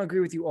 I don't agree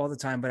with you all the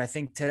time, but I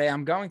think today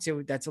I'm going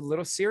to. That's a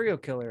little serial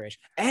killer-ish,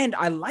 and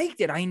I liked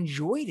it. I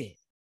enjoyed it.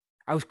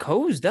 I was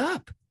cozied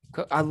up.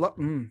 I love.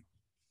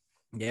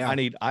 Yeah.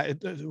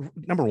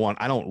 Number one,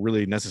 I don't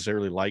really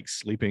necessarily like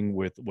sleeping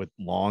with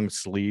long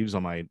sleeves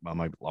on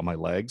my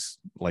legs.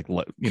 Like,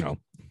 you know,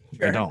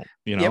 Sure. I don't,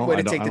 you know, Yeah, way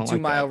to take the like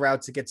 2-mile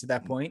route to get to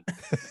that point.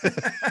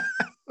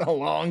 The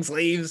long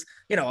sleeves,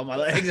 on my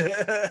legs.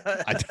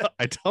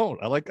 I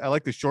don't. I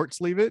like to short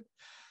sleeve it,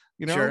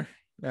 you know. Sure.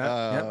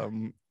 Yeah.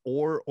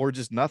 Or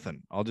just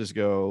nothing. I'll just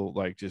go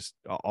like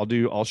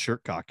I'll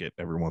shirt cock it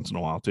every once in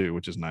a while too,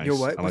 which is nice. You're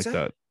what? I like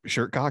that?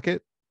 Shirt cock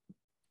it.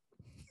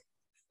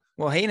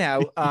 Well, hey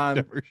now,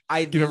 I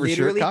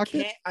literally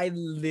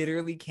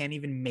can't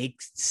even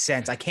make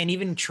sense. I can't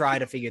even try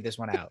to figure this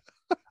one out.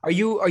 Are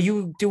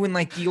you doing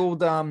like the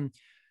old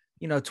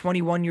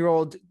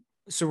 21-year-old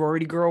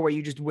sorority girl where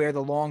you just wear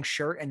the long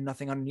shirt and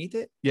nothing underneath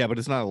it? Yeah, but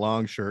it's not a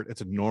long shirt.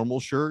 It's a normal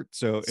shirt.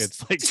 So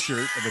it's like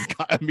shirt and then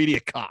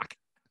immediate cock.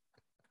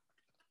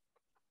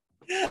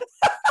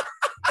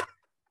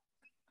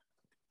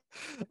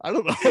 I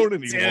don't own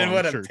any Dude, long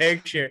what shirts. A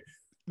picture.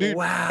 Dude.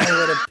 Wow,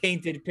 what a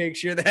painted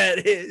picture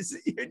that is.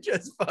 You're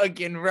just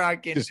fucking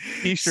rocking just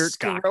t-shirt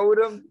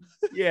scrotum.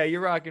 Yeah,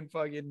 you're rocking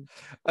fucking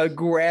a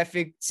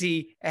graphic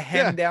tee, a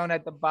hem down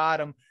at the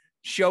bottom,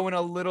 showing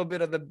a little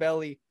bit of the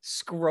belly,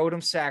 scrotum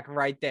sack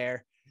right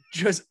there.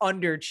 Just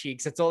under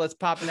cheeks. That's all that's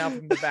popping out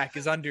from the back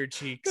is under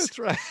cheeks. That's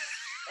right.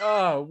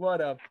 Oh,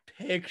 what a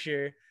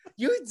picture.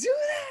 You do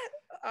that?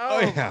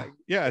 Oh yeah.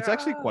 Yeah, it's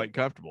actually quite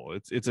comfortable.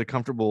 It's a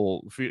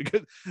comfortable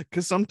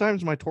because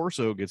sometimes my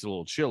torso gets a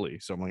little chilly.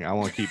 So I'm like, I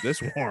want to keep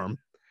this warm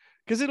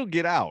because it'll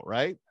get out,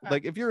 right?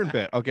 Like if you're in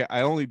bed, okay,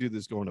 I only do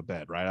this going to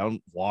bed, right?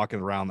 I'm walking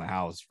around the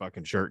house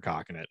fucking shirt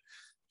cocking it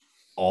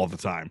all the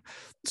time.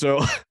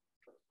 So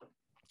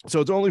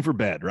it's only for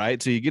bed,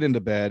 right? So you get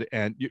into bed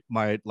and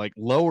my like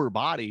lower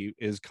body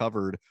is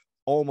covered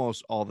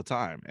almost all the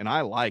time. And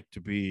I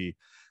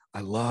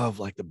love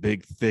like the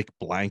big thick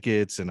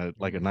blankets and a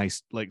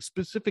nice, like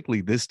specifically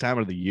this time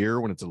of the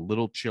year when it's a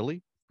little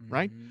chilly,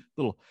 right?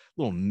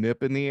 Little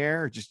nip in the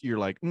air. Just you're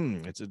like,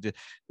 the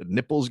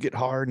nipples get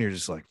hard and you're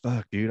just like,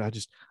 fuck, dude.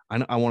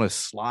 I want to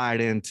slide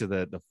into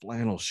the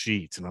flannel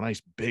sheets and a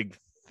nice big,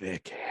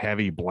 thick,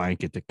 heavy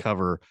blanket to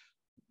cover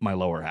my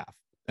lower half.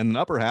 And the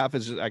upper half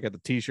is just, I got the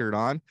t-shirt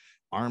on,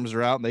 arms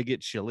are out and they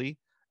get chilly.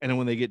 And then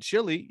when they get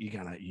chilly,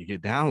 you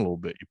get down a little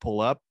bit, you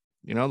pull up,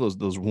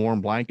 those warm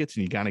blankets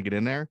and you kind of get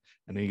in there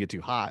and then you get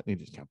too hot and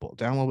you just kind of pull it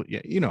down a little bit. Yeah.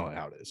 You know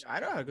how it is.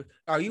 I don't know.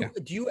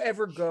 Do you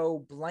ever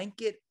go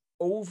blanket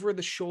over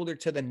the shoulder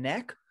to the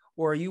neck,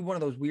 or are you one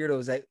of those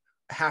weirdos that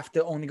have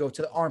to only go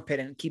to the armpit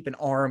and keep an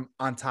arm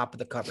on top of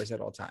the covers at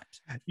all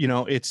times?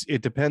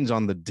 It depends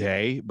on the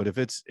day, but if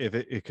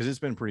because it's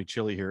been pretty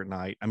chilly here at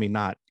night. I mean,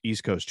 not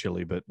East Coast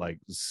chilly, but like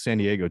San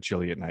Diego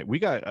chilly at night. We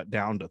got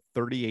down to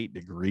 38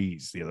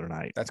 degrees the other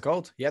night. That's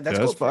cold. Yeah, that's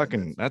cold.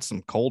 That's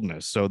some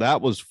coldness. So that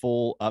was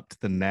full up to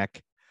the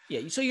neck.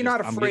 Yeah, so you're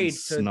not afraid to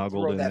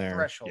snuggled throw in that there.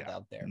 threshold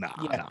out there. Nah,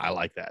 I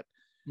like that.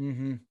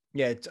 Mm-hmm.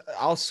 Yeah,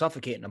 I'll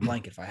suffocate in a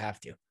blanket if I have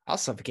to. I'll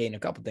suffocate in a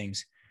couple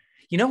things.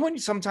 When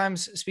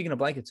sometimes, speaking of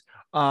blankets,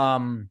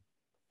 when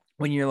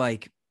you're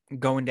like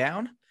going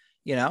down,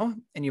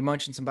 and you're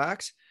munching some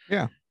box,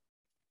 yeah,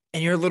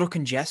 and you're a little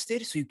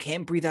congested, so you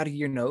can't breathe out of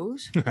your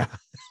nose.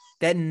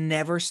 That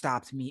never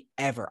stopped me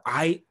ever.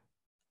 I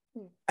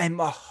am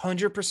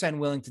 100%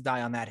 willing to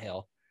die on that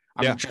hill.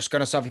 I'm just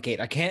gonna suffocate.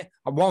 I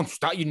won't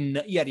stop you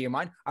out of your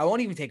mind. I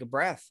won't even take a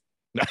breath.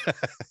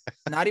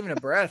 Not even a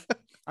breath.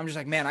 I'm just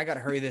like, man, I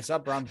gotta hurry this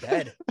up or I'm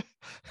dead.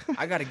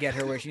 I got to get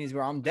her where she needs to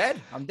be. I'm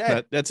dead.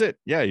 That's it.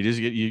 Yeah. You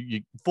just get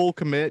you full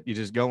commit. You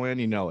just go in,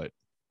 it.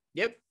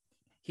 Yep.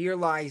 Here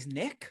lies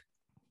Nick,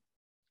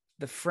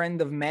 the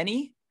friend of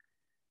many,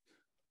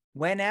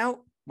 went out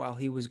while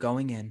he was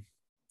going in.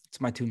 It's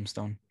my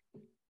tombstone.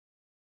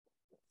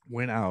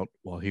 Went out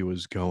while he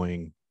was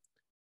going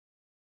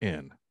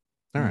in.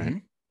 All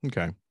right.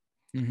 Okay.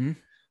 Mm-hmm.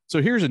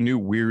 So here's a new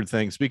weird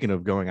thing. Speaking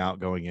of going out,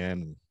 going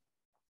in,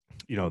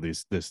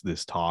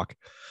 this talk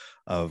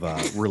of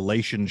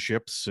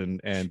relationships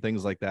and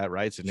things like that,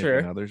 right?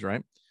 Significant others,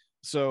 right?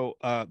 So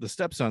the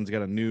stepson's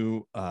got a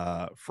new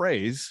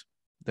phrase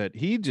that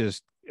he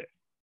just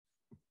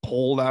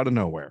pulled out of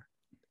nowhere,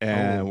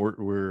 and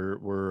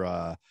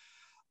we're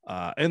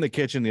in the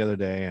kitchen the other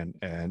day,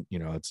 and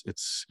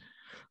it's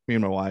me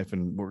and my wife,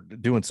 and we're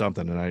doing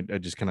something, and I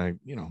just kind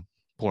of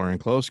pull her in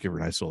close, give her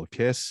a nice little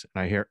kiss,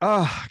 and I hear,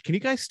 can you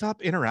guys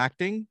stop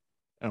interacting?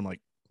 And I'm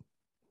like,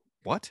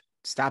 what?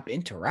 Stop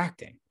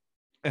interacting?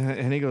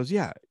 And he goes,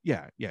 yeah.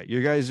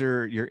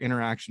 Your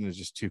interaction is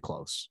just too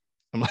close.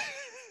 I'm like,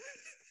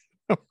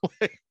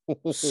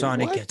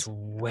 Son, it What? gets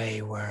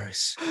way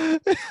worse.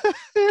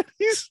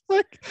 He's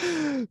like,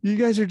 you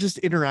guys are just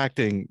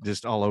interacting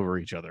just all over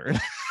each other.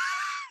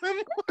 I'm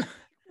like,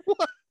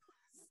 what?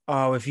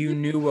 Oh, if you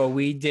knew what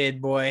we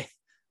did, boy,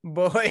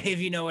 if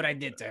you know what I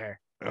did to her.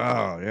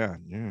 Oh yeah,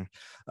 yeah.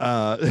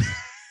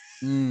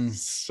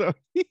 So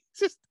he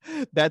just,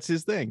 that's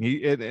his thing.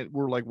 And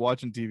we're like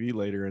watching TV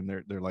later,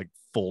 and they're like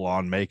full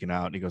on making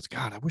out, and he goes,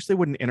 God, I wish they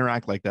wouldn't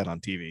interact like that on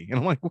TV. And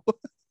I'm like, what?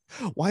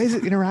 Why is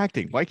it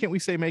interacting? Why can't we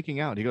say making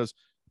out? He goes,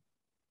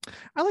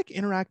 I like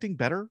interacting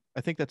better.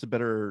 I think that's a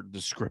better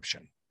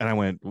description. And I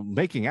went, well,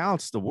 making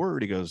out's the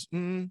word. He goes,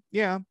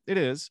 yeah, it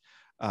is.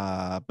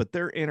 But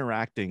they're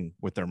interacting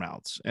with their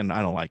mouths, and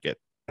I don't like it.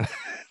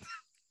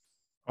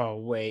 Oh,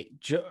 wait.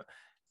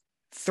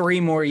 3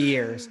 more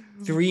years.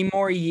 3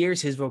 more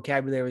years, his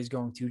vocabulary is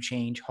going to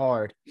change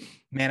hard.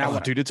 Man, I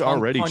want dude, it's tongue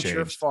already punch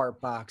your changed. fart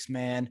box,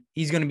 man.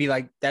 He's going to be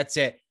like, that's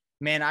it.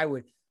 Man, I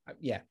would.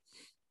 Yeah.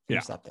 Yeah.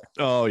 Stop there.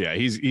 Oh yeah,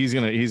 he's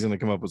gonna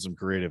come up with some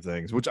creative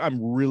things, which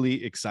I'm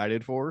really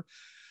excited for.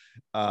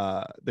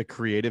 The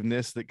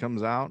creativeness that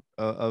comes out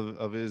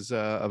of his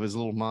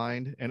little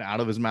mind and out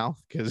of his mouth,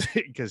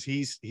 because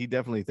he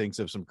definitely thinks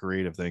of some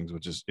creative things,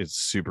 which is, it's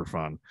super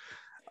fun.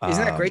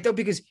 Isn't that great though?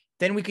 Because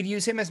then we could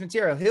use him as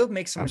material. He'll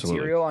make some Absolutely.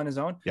 material on his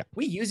own. Yeah.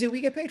 We use it.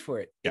 We get paid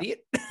for it. Yeah.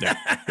 Idiot.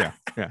 Yeah.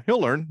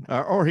 He'll learn,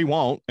 or he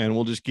won't, and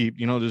we'll just keep,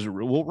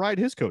 we'll ride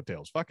his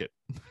coattails. Fuck it.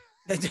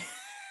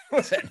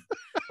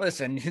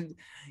 Listen.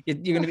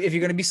 You're gonna, if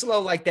you're gonna be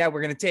slow like that,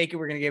 we're gonna take it.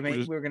 We're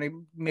gonna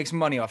make some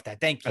money off that.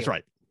 Thank you. That's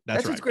right.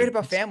 That's what's great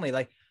about family.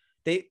 Like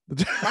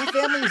my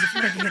family is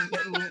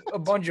a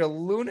bunch of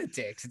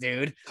lunatics,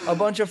 dude. A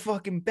bunch of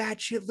fucking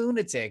batshit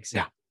lunatics.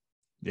 Yeah.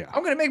 Yeah.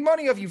 I'm gonna make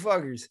money off you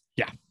fuckers.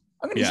 Yeah.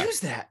 I'm gonna use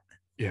that.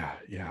 Yeah.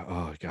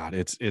 Oh God,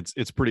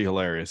 it's pretty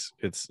hilarious.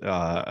 It's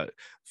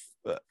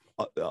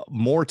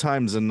more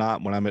times than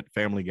not, when I'm at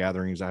family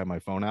gatherings, I have my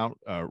phone out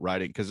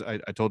writing, because I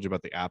told you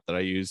about the app that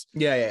I use.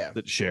 Yeah.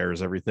 That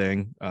shares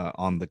everything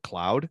on the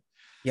cloud.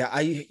 Yeah,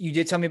 you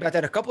did tell me about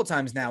that a couple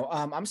times now.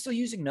 I'm still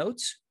using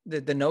Notes,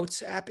 the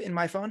Notes app in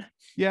my phone.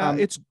 Yeah,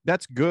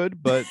 that's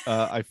good, but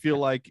I feel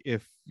like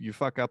if you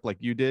fuck up like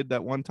you did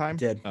that one time,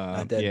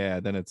 I did. Yeah,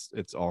 then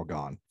it's all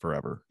gone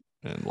forever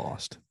and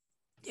lost.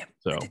 Yeah.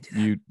 So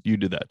you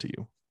did that to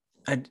you.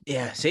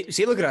 Yeah.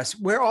 See, look at us.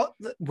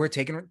 We're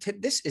taking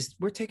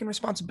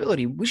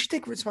responsibility. We should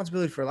take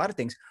responsibility for a lot of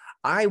things.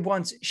 I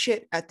once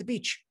shit at the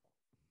beach.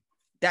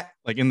 That,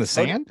 like in the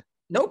sand?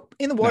 Nope,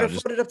 in the water,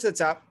 floated up to the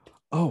top.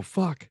 Oh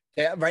fuck.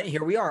 Yeah, right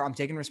here we are. I'm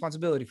taking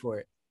responsibility for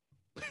it.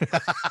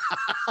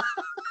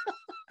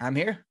 I'm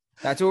here.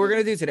 That's what we're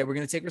gonna do today. We're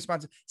gonna take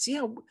responsibility. See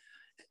how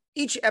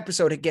each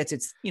episode it gets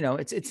its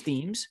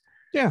themes.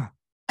 Yeah.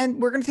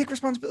 And we're gonna take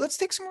responsibility. Let's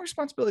take some more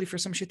responsibility for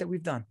some shit that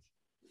we've done.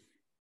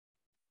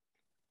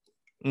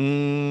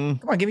 Come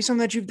on, give me something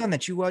that you've done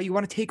that you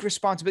want to take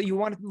responsibility. You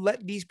want to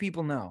let these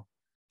people know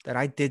that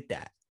I did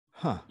that.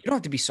 Huh. You don't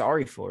have to be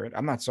sorry for it.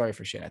 I'm not sorry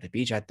for shit at the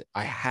beach.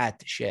 I had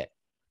to shit.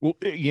 Well,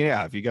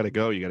 yeah, if you got to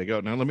go, you got to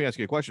go. Now, let me ask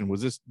you a question.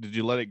 Did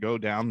you let it go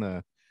down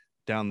the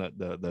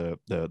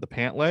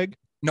pant leg?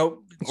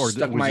 Nope. Or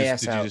stuck my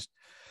ass out.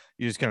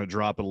 You just kind of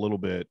drop it a little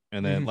bit,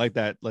 and then like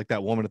that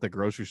woman at the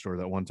grocery store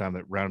that one time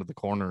that rounded the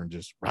corner and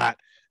just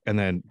and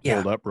then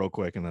pulled up real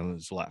quick and then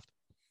just left.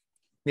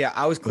 Yeah,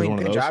 I was clean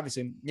pinch,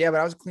 obviously. Yeah, but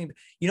I was clean.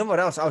 You know what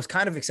else? I was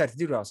kind of excited to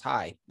do it. I was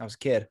high. I was a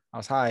kid. I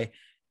was high,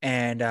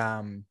 and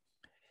I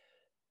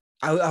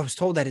was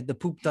told that the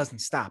poop doesn't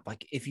stop.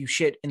 Like if you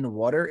shit in the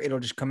water, it'll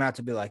just come out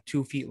to be like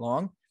 2 feet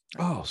long.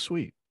 Oh,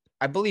 sweet.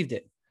 I believed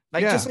it.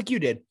 Just like you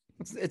did.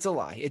 It's a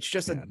lie. It's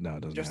just no,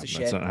 it doesn't just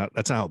happen. a shit.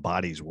 That's not how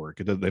bodies work.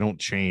 They don't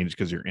change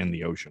because you're in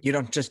the ocean. You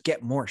don't just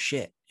get more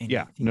shit.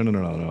 No.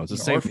 It's the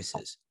same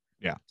orifices.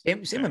 Yeah.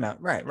 Same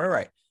amount.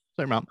 Right.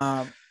 Same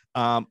amount.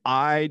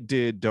 I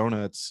did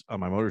donuts on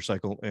my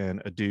motorcycle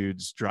in a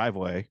dude's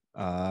driveway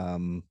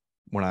when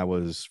I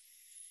was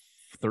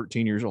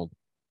 13 years old.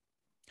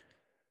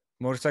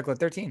 Motorcycle at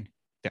 13.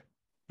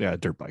 Yeah,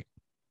 dirt bike.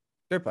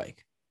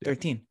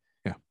 13.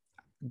 Yeah.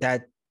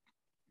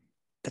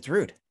 That's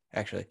rude,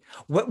 actually.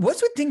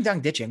 What's with ding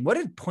dong ditching? What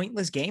a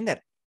pointless game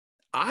that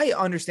I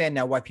understand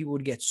now why people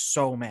would get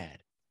so mad.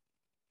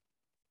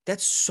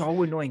 That's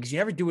so annoying because you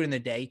never do it in the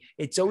day.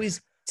 It's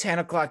always 10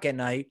 o'clock at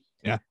night.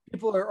 Yeah.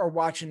 People are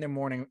watching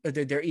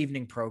their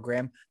evening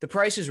program. The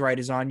Price is Right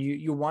is on.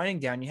 You're winding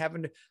down. You're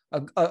having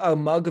a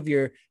mug of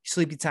your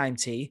sleepy time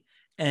tea.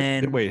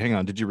 And wait, hang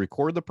on. Did you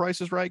record The Price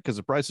is Right? Because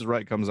The Price is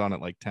Right comes on at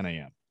like 10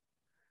 a.m.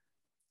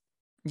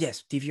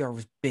 Yes, DVR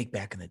was big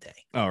back in the day.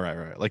 Oh,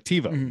 right. Like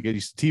TiVo. Mm-hmm. You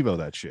used to TiVo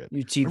that shit.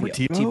 Remember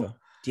TiVo?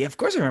 Yeah, of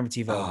course I remember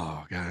TiVo.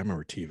 Oh God, I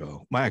remember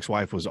TiVo. My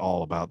ex-wife was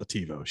all about the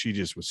TiVo. She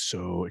just was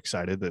so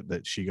excited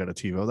that she got a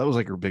TiVo. That was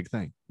like her big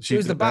thing. She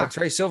was the box,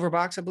 right? Silver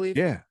box, I believe.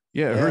 Yeah.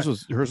 Hers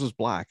was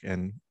black,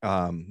 and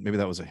maybe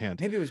that was a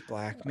hint. Maybe it was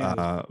black.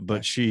 But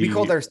black. We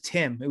called ours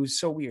Tim. It was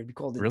so weird. We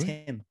called it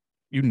Tim.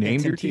 You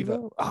named your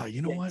TiVo? Oh,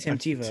 you know what? Tim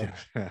TiVo.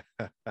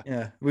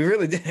 Yeah, we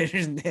really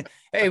did.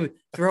 Hey,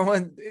 throw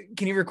one.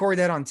 Can you record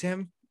that on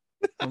Tim?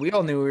 And we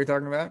all knew what we were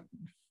talking about.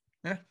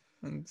 Yeah.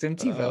 Tim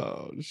Tebow.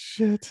 Oh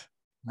shit.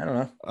 I don't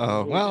know.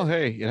 Oh well,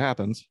 hey, it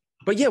happens.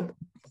 But yeah,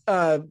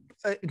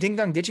 ding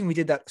dong ditching. We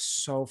did that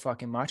so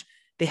fucking much.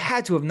 They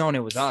had to have known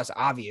it was us.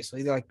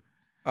 Obviously, they're like,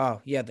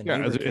 oh yeah, the Yeah.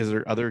 neighbor. Is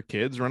there other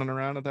kids running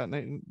around at that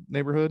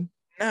neighborhood?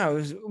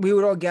 No, we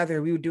would all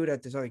gather. We would do it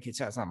at this other kid's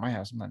house. It's not my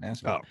house. I'm not an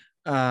asshole.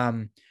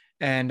 Oh.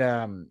 And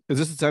Is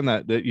this the time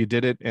that you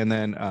did it and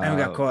then and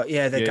we got caught?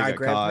 Yeah, the guy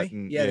grabbed me.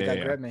 And, Yeah, the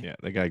guy grabbed me. Yeah,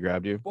 the guy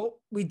grabbed you. Well,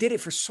 we did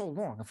it for so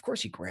long. Of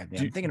course, he grabbed me.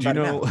 I'm thinking do about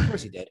you it know- now. Of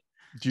course, he did.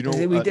 Do you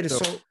know We did it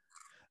so.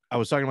 I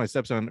was talking to my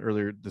stepson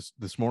earlier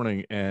this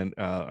morning, and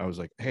I was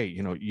like, "Hey,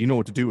 you know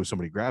what to do if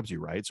somebody grabs you,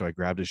 right?" So I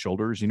grabbed his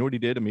shoulders. You know what he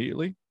did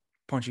immediately?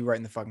 Punch you right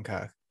in the fucking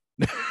cock.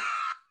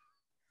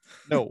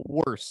 No,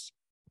 worse.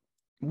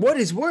 What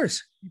is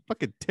worse? He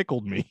fucking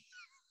tickled me.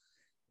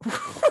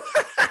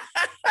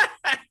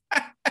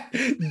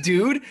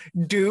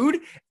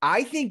 dude,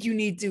 I think you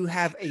need to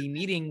have a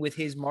meeting with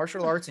his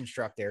martial arts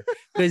instructor,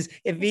 because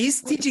if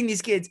he's teaching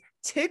these kids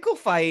tickle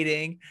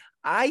fighting,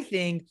 I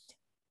think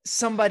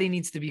somebody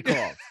needs to be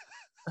called.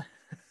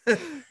 I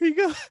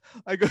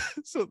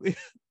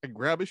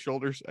grab his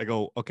shoulders. I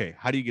go, okay,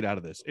 how do you get out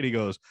of this? And he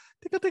goes,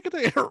 tickle,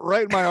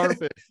 right in my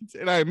armpit.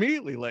 And I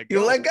immediately let go.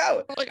 You let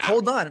go. Like,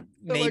 hold on.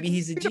 like, Maybe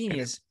he's a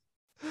genius.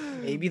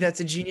 Maybe that's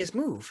a genius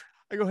move.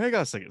 I go, hang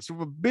on a second. So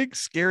if a big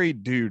scary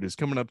dude is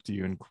coming up to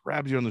you and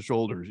grabs you on the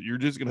shoulders, you're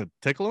just gonna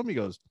tickle him? He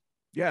goes,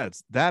 yeah,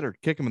 it's that or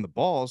kick him in the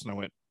balls. And I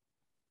went,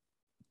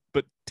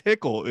 but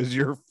tickle is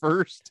your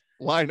first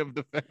line of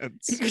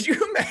defense. Could you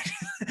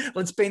imagine?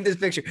 Let's paint this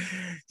picture.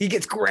 He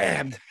gets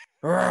grabbed.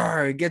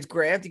 He gets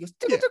grabbed. He goes,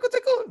 tickle, tickle,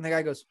 tickle. And the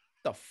guy goes,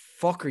 the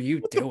fuck are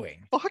you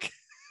doing? Fuck.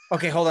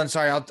 Okay, hold on.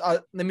 Sorry. I'll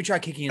let me try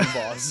kicking in the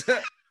balls.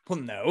 Well,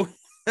 no.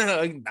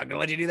 I'm not gonna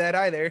let you do that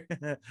either.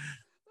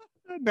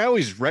 Now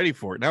he's ready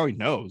for it. Now he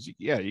knows.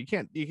 Yeah, you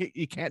can't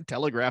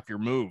telegraph your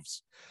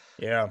moves.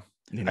 Yeah.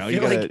 You know, I'll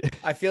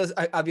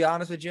be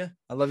honest with you.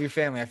 I love your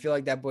family. I feel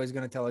like that boy's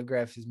gonna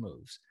telegraph his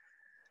moves.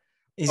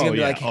 He's gonna be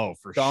like,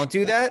 for don't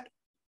do that,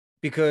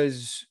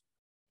 because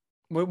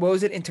what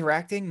was it?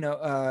 Interacting?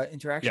 No,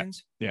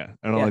 interactions. Yeah,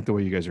 I don't like the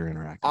way you guys are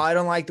interacting. I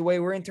don't like the way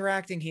we're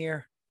interacting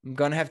here. I'm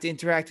gonna have to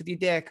interact with your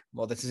dick.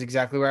 Well, this is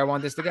exactly where I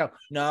want this to go.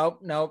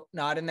 Nope,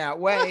 not in that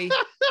way.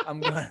 I'm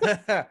gonna,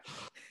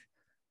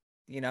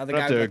 the guy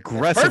have to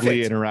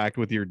aggressively interact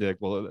with your dick.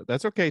 Well,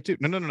 that's okay too.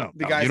 No.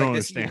 The guy's you don't like,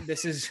 understand.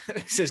 this is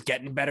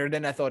getting better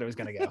than I thought it was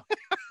gonna go.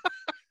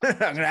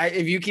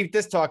 If you keep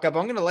this talk up,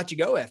 I'm gonna let you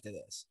go after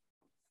this.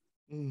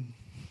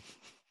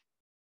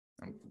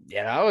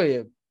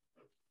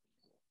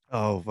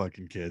 Oh,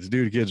 fucking kids,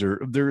 dude!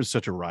 There is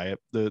such a riot.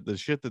 The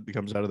shit that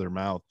comes out of their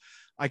mouth,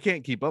 I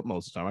can't keep up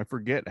most of the time. I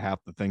forget half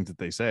the things that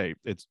they say.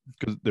 It's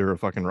because they're a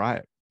fucking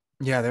riot.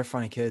 Yeah, they're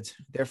funny kids.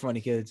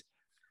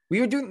 We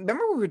were doing.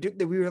 Remember we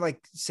were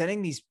like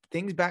sending these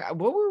things back.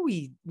 What were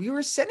we? We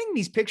were sending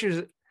these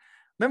pictures.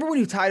 Remember when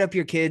you tied up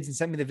your kids and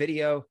sent me the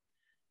video?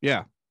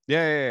 Yeah.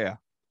 Yeah.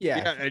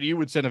 And you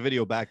would send a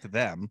video back to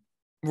them.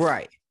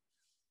 Right.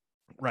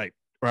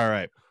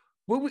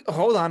 Well,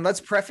 hold on. Let's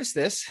preface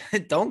this.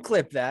 Don't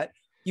clip that.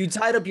 You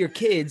tied up your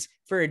kids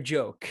for a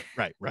joke.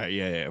 Right.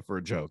 Yeah. For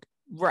a joke.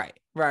 Right.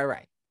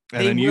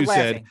 And then you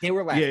said they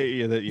were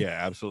laughing. Yeah,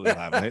 absolutely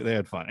laughing. They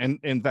had fun. And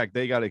in fact,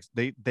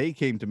 they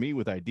came to me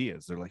with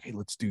ideas. They're like, hey,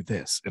 let's do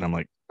this. And I'm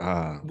like,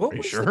 are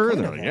you sure?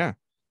 They're like, yeah.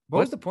 What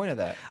was the point of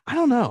that? I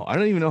don't know. I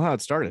don't even know how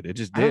it started. It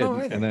just did.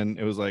 And then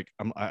it was like,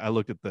 I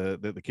looked at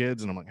the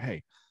kids and I'm like,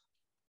 hey,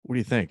 what do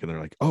you think? And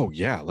they're like, oh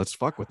yeah, let's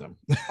fuck with them.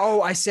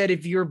 Oh, I said,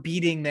 if you're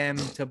beating them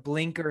to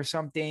blink or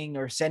something,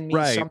 or send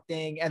me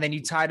something, and then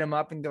you tied them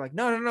up and they're like,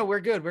 no,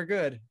 we're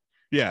good.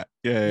 Yeah.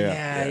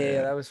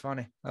 That was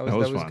funny. That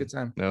was a good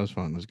time. That was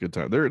fun. It was a good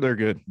time. They're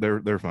good.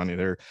 They're funny.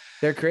 They're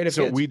creative.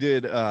 So kids. we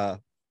did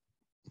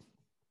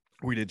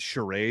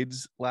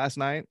charades last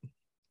night.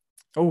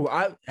 Oh,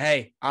 I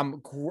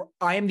am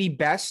the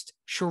best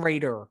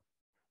charader.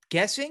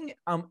 Guessing,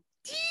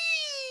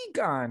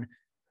 gone.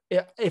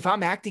 If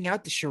I'm acting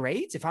out the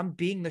charades, if I'm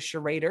being the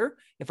charader,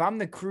 if I'm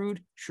the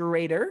crude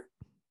shader,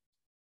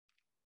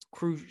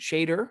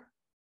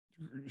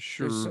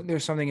 sure,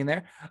 there's something in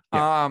there.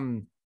 Yeah.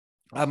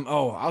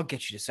 I'll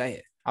get you to say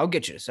it.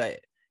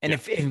 And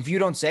if you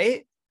don't say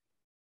it,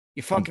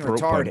 you're fucking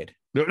retarded.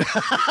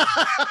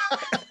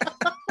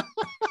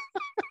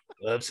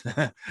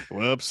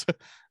 Whoops.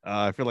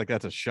 I feel like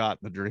that's a shot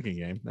in the drinking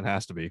game. It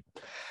has to be.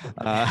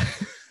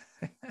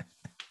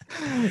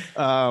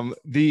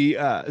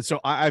 So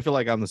I feel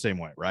like I'm the same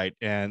way, right?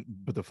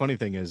 But the funny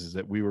thing is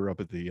that we were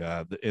up at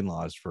the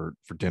in-laws for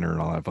dinner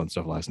and all that fun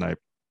stuff last night.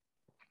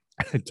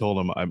 I told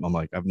him, I'm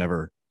like, I've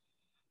never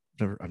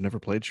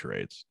played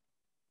charades.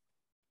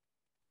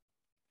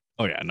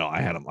 Oh yeah, no,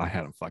 I had him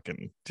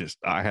fucking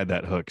I had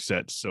that hook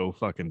set so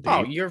fucking deep.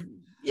 Oh,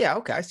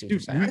 okay. I see what you're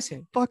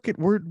saying.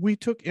 We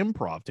took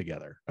improv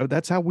together.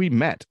 That's how we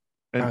met.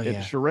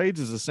 And charades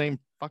is the same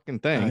fucking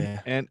thing. Oh, yeah.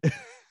 And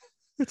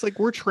it's like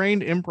we're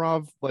trained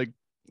improv, like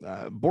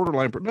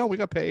borderline. No, we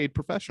got paid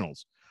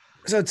professionals.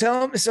 So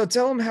tell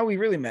him how we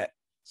really met.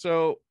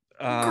 So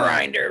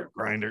Grinder.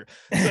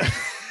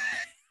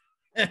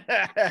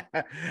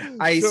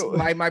 So-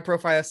 my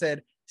profile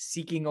said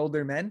seeking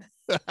older men.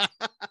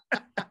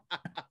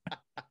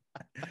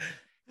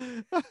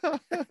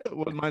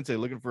 What mine say?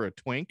 Looking for a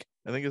twink,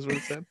 I think is what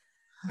it said.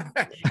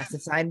 Has to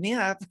sign me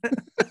up.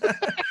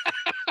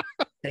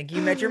 Think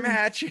you met your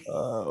match.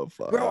 Oh,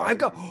 fuck. Bro, I've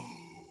got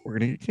We're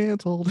gonna get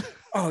canceled.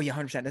 oh yeah,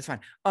 100%. That's fine.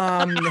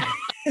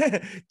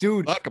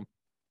 Dude, Fuck 'em.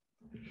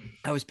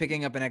 I was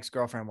picking up an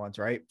ex-girlfriend once,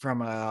 right?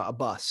 From a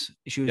bus.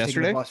 She was taking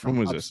Yesterday? the bus from When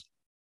was ups- this?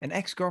 An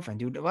ex-girlfriend,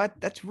 dude. What?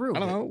 That's rude. I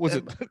don't know. Was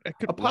it? It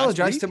could- last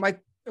apologize to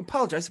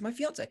week? my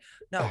fiance.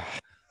 No.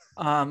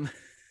 Um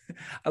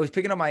I was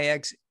picking up my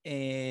ex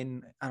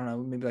in, I don't know,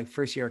 maybe like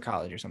first year of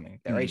college or something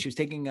like that, right? Mhm. She was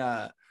taking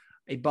a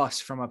bus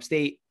from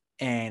upstate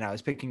and I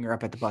was picking her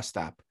up at the bus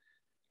stop.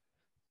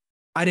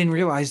 I didn't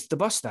realize the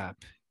bus stop.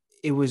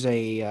 It was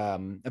a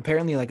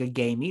apparently like a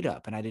gay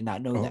meetup, and I did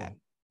not know that.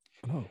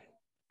 Oh.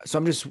 So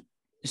I'm just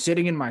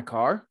sitting in my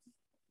car.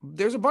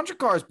 There's a bunch of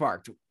cars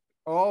parked.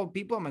 All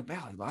people. I'm like,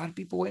 wow, a lot of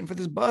people waiting for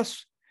this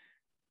bus.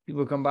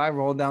 People come by,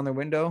 roll down their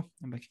window.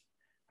 I'm like,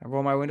 I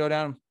roll my window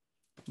down.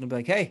 And they'll be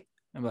like, hey.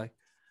 I'm like,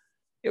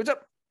 hey, what's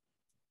up?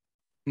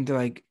 And they're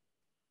like,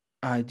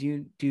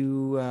 do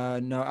you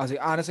know? I was like,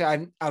 honestly,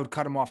 I would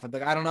cut them off. I'd be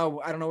like, I don't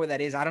know where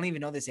that is. I don't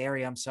even know this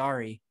area. I'm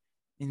sorry.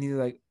 And they're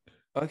like,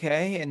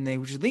 okay. And they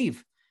would just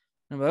leave.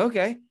 And I'm like,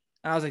 okay.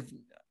 And I was like,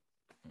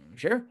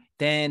 sure.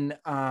 Then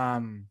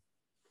I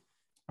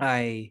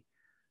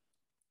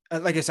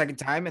like a second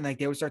time, and like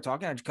they would start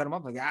talking. I just cut them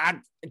off. Like, I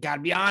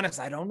gotta be honest,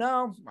 I don't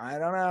know.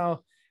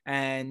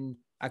 And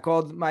I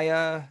called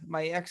my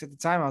my ex at the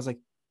time. I was like,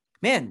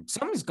 man,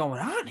 something's going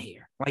on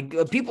here.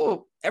 Like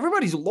people,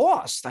 everybody's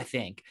lost, I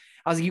think.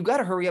 I was like, you got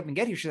to hurry up and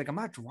get here. She's like, I'm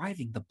not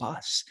driving the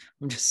bus.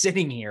 I'm just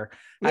sitting here.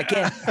 I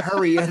can't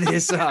hurry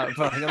this up.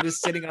 Like, I'm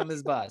just sitting on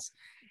this bus.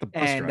 The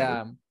bus And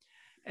driver.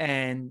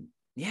 and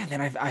yeah, then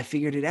I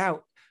figured it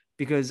out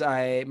because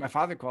my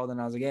father called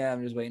and I was like, yeah,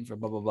 I'm just waiting for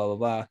blah blah blah blah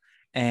blah.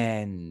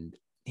 And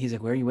he's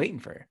like, where are you waiting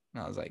for?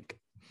 And I was like,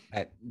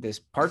 at this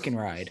parking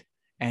ride.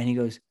 And he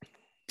goes,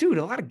 dude,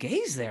 a lot of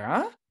gays there,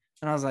 huh?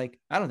 And I was like,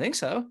 I don't think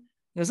so.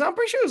 He goes, I'm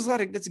pretty sure there's a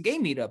lot of, it's a gay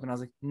meetup. And I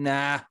was like,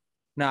 nah,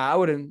 I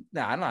wouldn't.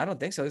 Nah, I don't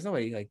think so. There's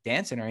nobody like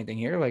dancing or anything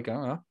here. Like, I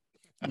don't know.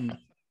 And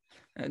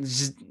I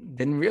just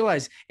didn't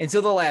realize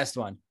until the last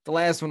one. The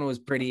last one was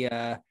pretty.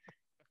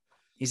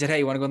 He said, hey,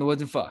 you want to go in the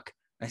woods and fuck?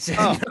 I said,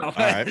 Oh, no. all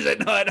right. I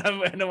said, no, I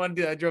don't want to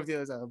do that. I drove to the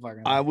other side of the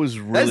parking lot. I was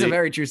That's a really,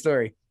 very true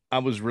story. I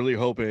was really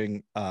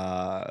hoping,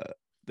 and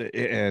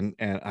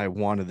I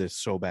wanted this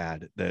so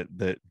bad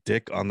that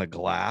Dick on the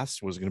glass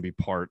was going to be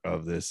part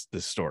of this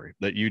story.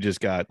 That you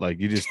just got like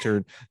you're just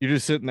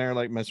sitting there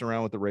like messing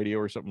around with the radio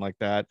or something like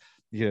that.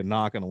 You get a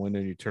knock on the window,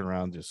 and you turn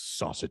around, just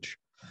sausage.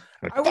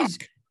 Like,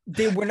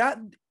 They're not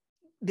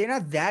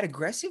that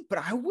aggressive, but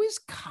I was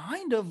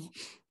kind of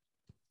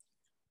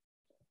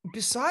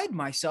beside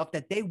myself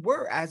that they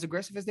were as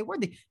aggressive as they were.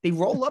 They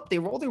roll up, they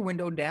roll their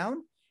window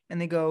down, and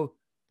they go,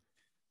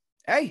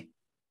 hey,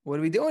 what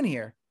are we doing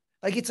here?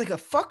 Like, it's like a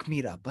fuck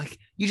meetup. Like,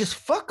 you just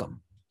fuck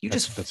them.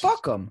 That's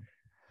fuck them.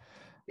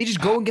 They just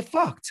go and get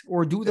fucked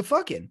or do the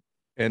fucking.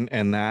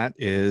 And that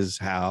is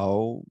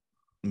how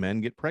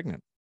men get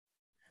pregnant.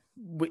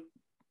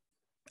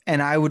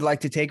 And I would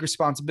like to take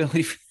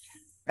responsibility.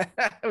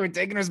 We're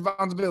taking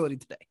responsibility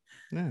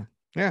today.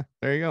 Yeah.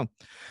 There you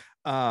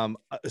go.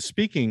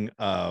 Speaking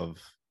of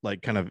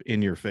like kind of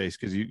in your face,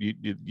 because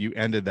you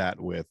ended that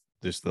with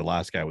just the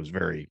last guy was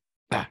very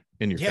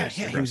in your face.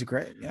 Yeah, he was a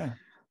great. Yeah.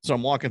 So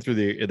I'm walking through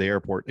the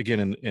airport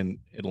again in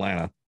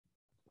Atlanta,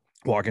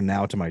 walking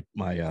now to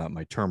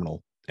my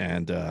terminal,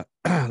 and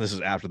this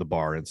is after the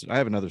bar incident. I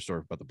have another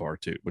story about the bar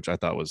too, which I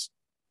thought was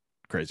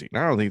crazy.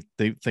 And I don't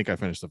think I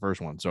finished the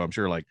first one, so I'm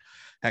sure like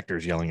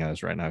Hector's yelling at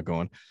us right now,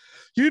 going,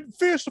 "You didn't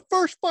finish the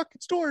first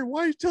fucking story.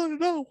 Why are you telling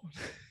another one?"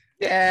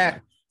 Yeah.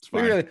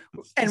 We're going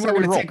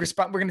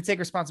to take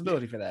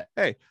responsibility for that.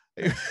 Hey,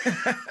 we're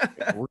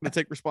going to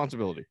take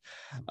responsibility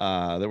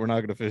that we're not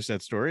going to finish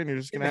that story, and you're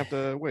just going to have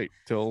to wait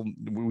till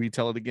we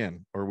tell it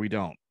again, or we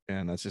don't.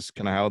 And that's just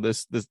kind of how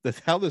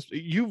this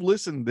you've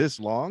listened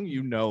this long,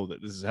 you know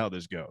that this is how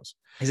this goes.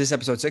 Is this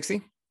episode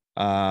 60?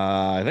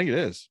 I think it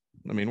is.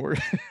 I mean, we're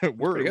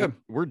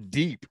we're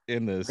deep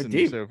in this. So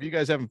if you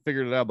guys haven't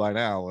figured it out by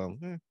now, well,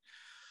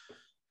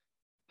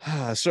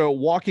 so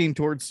walking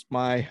towards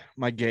my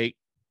gate,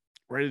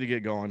 ready to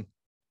get going.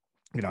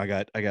 You know, I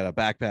got a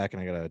backpack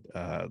and I got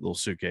a little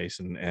suitcase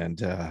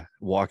and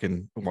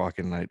walking.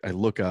 I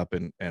look up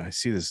and I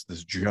see this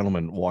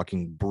gentleman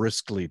walking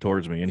briskly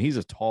towards me, and he's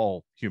a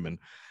tall human.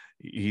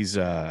 He's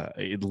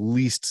at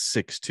least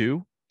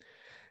 6'2",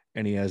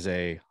 and he has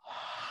a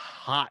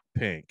hot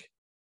pink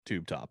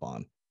tube top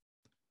on.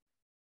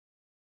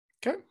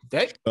 Okay.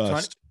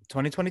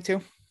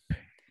 2022.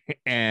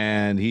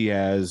 And he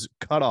has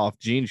cut off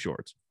jean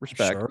shorts.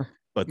 Respect. Sure.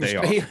 But they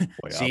are way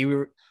see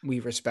up. We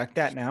respect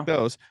that now.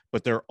 Those,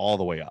 but they're all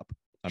the way up.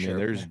 I mean,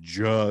 there's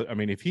just, I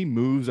mean, if he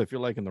moves, I feel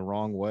like in the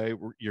wrong way,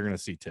 you're going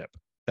to see tip.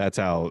 That's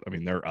how, I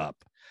mean, they're up.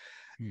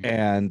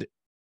 And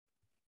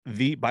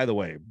By the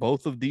way,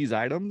 both of these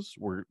items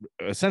were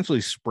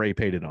essentially spray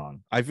painted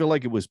on. I feel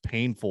like it was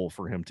painful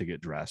for him to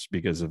get dressed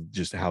because of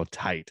just how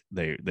tight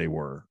they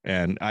were.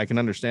 And I can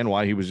understand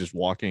why he was just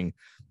walking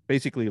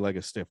basically like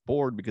a stiff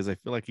board, because I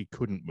feel like he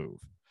couldn't move.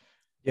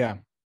 Yeah.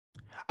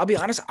 I'll be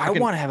honest, I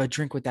want to have a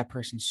drink with that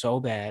person so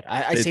bad.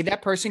 I say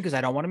that person because I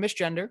don't want to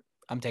misgender.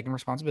 I'm taking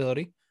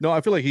responsibility. No,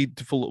 I feel like he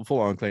full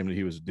on claimed that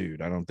he was a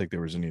dude. I don't think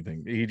there was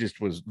anything. He just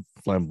was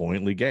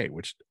flamboyantly gay,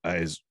 which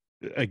is,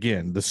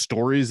 again, the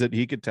stories that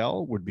he could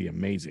tell would be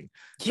amazing.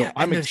 Yeah, so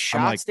and the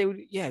shots they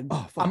would. Yeah,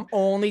 oh, I'm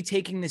only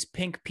taking this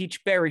pink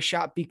peach berry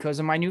shot because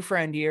of my new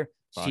friend here.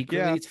 Secretly,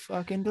 yeah. it's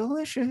fucking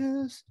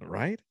delicious,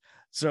 right?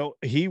 So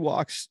he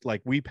walks,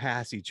 like, we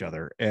pass each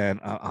other, and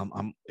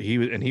he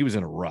was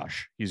in a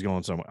rush. He's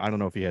going somewhere. I don't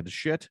know if he had to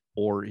shit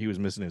or he was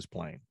missing his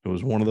plane. It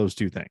was one of those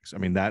two things. I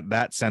mean,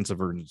 that sense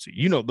of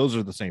urgency, those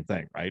are the same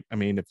thing, right? I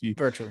mean, if you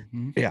virtually,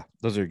 yeah,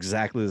 those are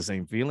exactly the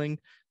same feeling,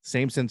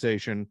 same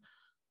sensation.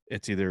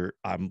 It's either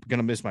I'm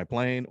gonna miss my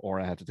plane or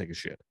I have to take a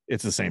shit.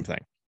 It's the same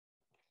thing.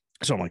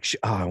 So I'm like,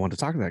 I want to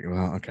talk to that guy.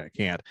 Well, okay, I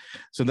can't.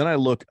 So then I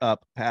look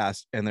up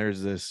past, and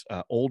there's this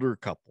older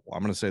couple.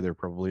 I'm going to say they're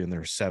probably in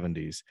their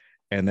 70s,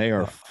 and they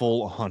are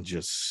full on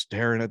just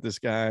staring at this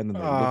guy, and then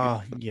they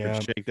look at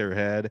and shake their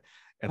head.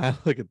 And I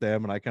look at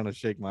them, and I kind of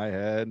shake my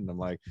head, and I'm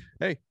like,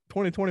 hey,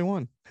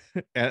 2021,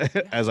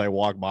 as I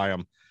walk by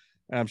them.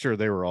 And I'm sure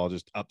they were all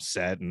just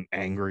upset and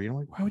angry. I'm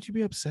like, why would you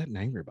be upset and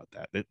angry about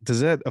that? Does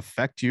that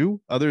affect you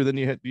other than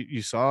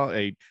you saw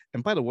and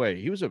by the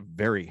way, he was a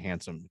very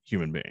handsome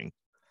human being.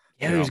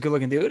 Yeah, he was a good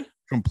looking dude.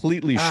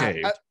 Completely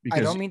shaved. I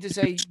don't mean to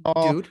say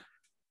dude.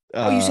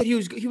 You said he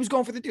was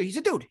going for the dude. He's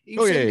a dude.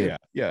 Yeah.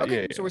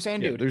 Okay, so we're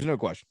saying dude. There's no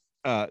question.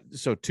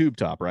 So tube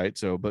top, right?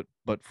 So but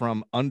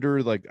from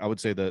under, like, I would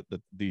say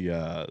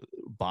the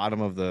bottom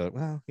of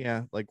the,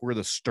 like where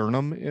the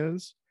sternum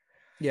is.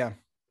 Yeah.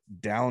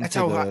 Down That's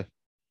to how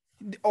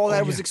all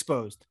that was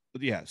exposed.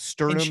 Yeah,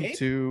 sternum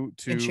to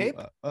in shape?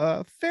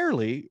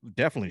 Fairly,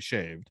 definitely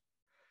shaved.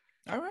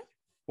 All right.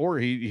 Or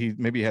he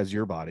maybe has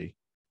your body.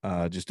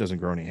 Just doesn't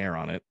grow any hair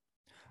on it,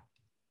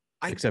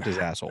 except his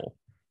asshole.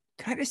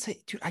 Can I just say,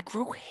 dude, I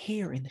grow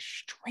hair in the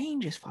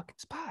strangest fucking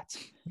spots.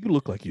 You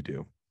look like you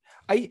do.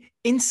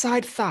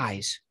 Inside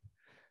thighs,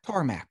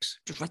 Tarmax,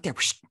 just right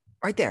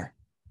there,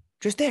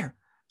 just there.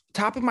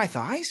 Top of my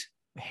thighs,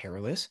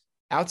 hairless.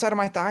 Outside of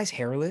my thighs,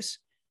 hairless.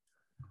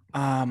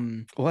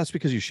 Well, that's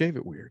because you shave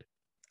it weird.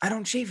 I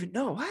don't shave it.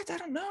 No, what? I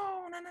don't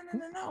know.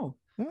 No.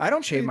 I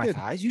don't shave my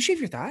thighs. You shave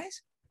your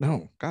thighs?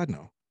 No, God,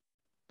 no.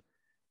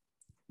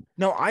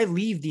 No, I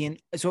leave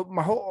so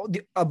my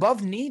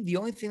above knee, the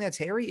only thing that's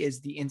hairy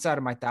is the inside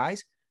of my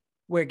thighs,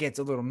 where it gets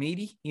a little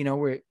meaty,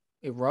 where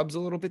it rubs a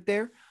little bit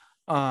there.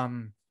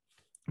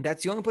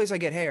 That's the only place I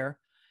get hair.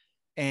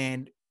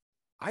 And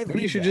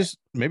maybe you should just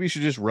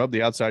rub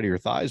the outside of your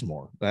thighs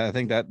more. I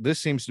think that this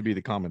seems to be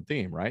the common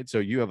theme, right? So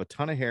you have a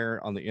ton of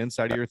hair on the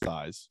inside of your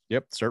thighs.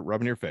 Yep. Start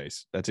rubbing your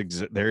face.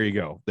 There you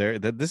go.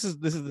 This is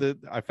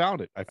I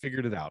found it. I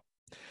figured it out.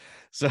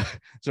 So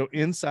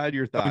inside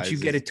your thighs. Don't you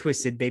get it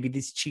twisted, baby.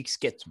 These cheeks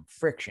get some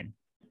friction.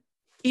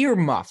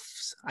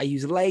 Earmuffs. I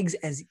use legs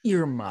as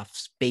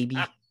earmuffs, baby.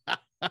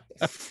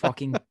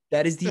 Fucking,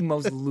 that is the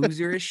most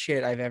loserish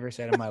shit I've ever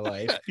said in my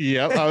life.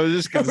 Yep, I was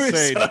just gonna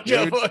say, such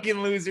a fucking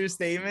loser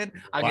statement.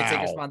 I can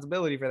take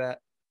responsibility for that.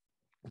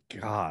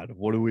 God,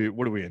 what are we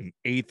in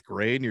 8th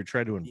grade and you're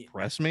trying to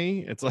impress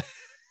me? It's like,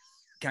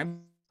 can I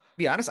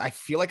be honest? I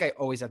feel like I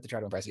always have to try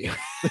to impress you.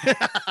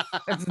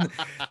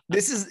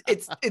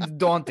 It's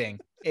daunting.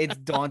 It's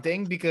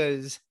daunting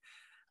because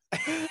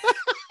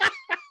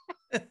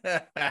it's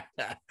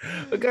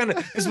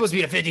supposed to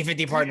be a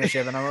 50-50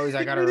 partnership, and I'm always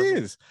like, it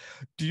is.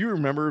 Do you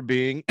remember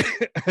being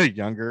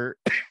younger?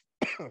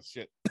 Oh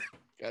shit.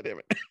 God damn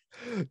it.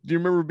 Do you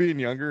remember being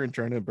younger and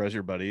trying to impress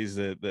your buddies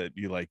that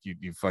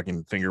you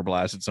fucking finger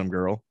blasted some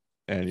girl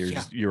and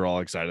you're all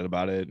excited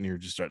about it, and you're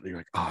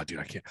like, oh dude,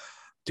 I can't.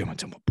 Do you want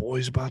to tell my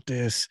boys about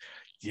this?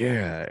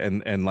 Yeah.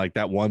 And like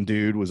that one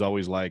dude was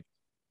always like,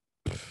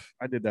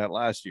 I did that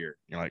last year.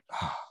 You're like,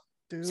 oh,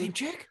 dude. Same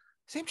chick?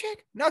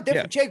 No,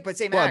 different chick, but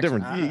same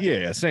action. Different.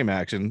 Yeah, same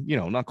action.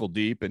 Knuckle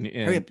deep and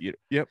yep.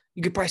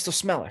 You could probably still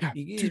smell it.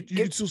 You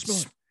can still smell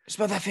it.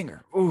 Smell that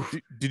finger. Ooh.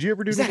 Did you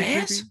ever do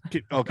anything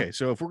creepy? Okay,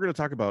 so if we're going to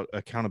talk about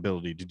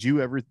accountability, did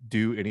you ever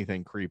do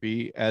anything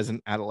creepy as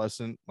an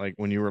adolescent, like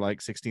when you were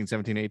like 16,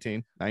 17,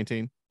 18,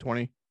 19,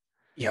 20?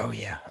 Oh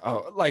yeah.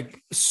 Oh,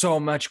 like so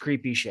much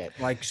creepy shit.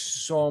 Like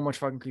so much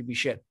fucking creepy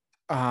shit.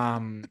 Are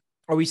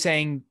we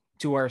saying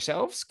to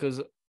ourselves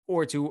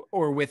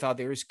or with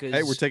others? Because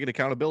hey, we're taking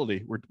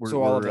accountability.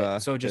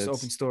 So just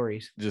open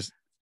stories. Just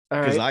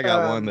because I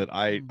got one that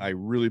I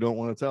really don't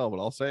want to tell, but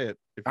I'll say it.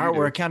 All right,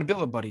 we're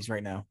accountability buddies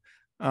right now.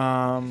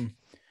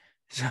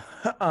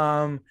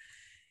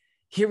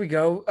 Here we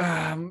go.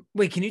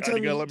 Wait, can you tell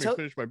me? Let me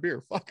finish my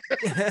beer. Fuck.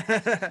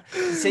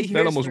 Say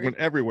that almost went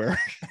everywhere.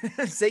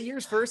 Say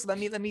yours first. Let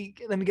me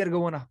get a good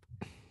one up.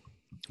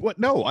 What?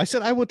 No, I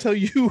said I will tell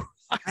you.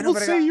 I know,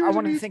 but I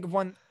want to think of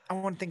one. I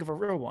want to think of a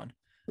real one.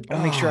 I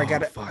want to make sure I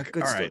got a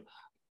good story.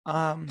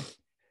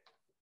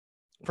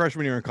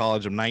 freshman year in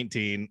college. I'm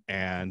 19,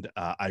 and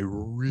I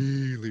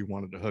really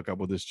wanted to hook up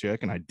with this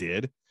chick, and I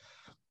did.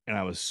 And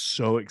I was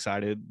so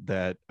excited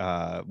that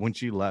when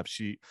she left,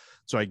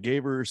 so I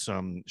gave her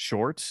some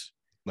shorts.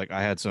 Like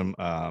I had some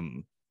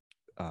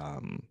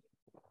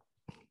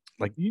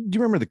like, do you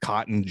remember the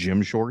cotton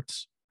gym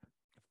shorts?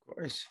 Of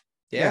course.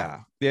 Yeah.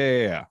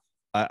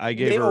 I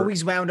gave They her.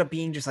 always wound up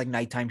being just like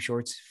nighttime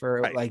shorts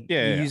for like you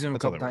use them a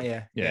That's all couple they were.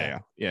 times. Yeah.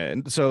 Yeah.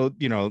 And so,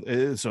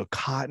 so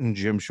cotton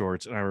gym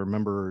shorts. And I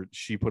remember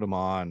she put them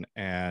on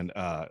and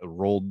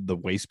rolled the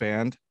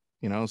waistband,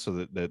 so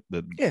that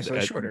So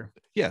they're shorter.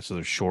 Yeah, so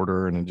they're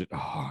shorter and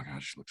oh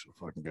gosh, she looks so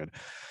fucking good.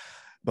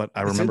 But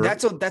I So remember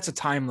that's a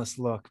timeless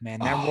look, man.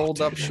 That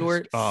rolled up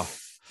short.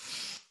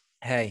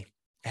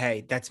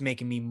 Hey, that's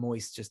making me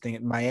moist just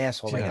thinking my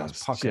asshole right now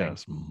is puckering.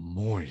 Just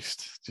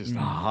moist, just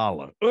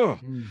holla.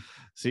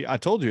 See, I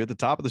told you at the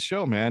top of the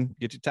show, man,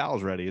 get your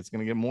towels ready. It's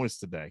gonna get moist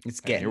today.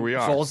 It's getting here we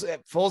are,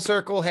 full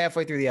circle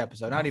halfway through the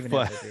episode. Not even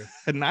halfway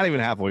through. Not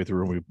even halfway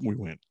through.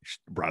 We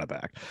brought it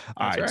back.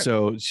 All right.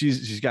 So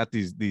she's got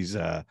these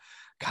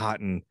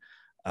cotton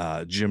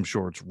gym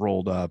shorts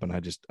rolled up, and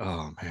I just,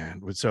 oh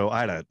man. So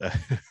I had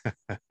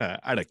I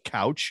had a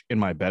couch in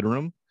my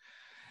bedroom.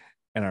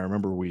 And I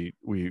remember we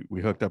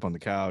hooked up on the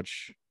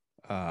couch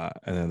and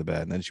then the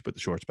bed, and then she put the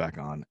shorts back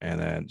on, and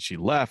then she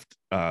left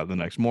the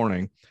next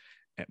morning,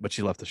 but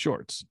she left the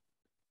shorts.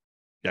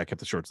 Yeah, I kept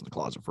the shorts in the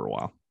closet for a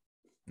while.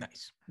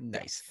 Nice.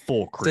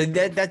 Full creep.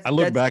 So I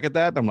look back at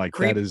that, I'm like,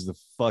 that is the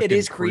fucking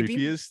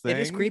creepiest thing. It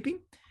is creepy.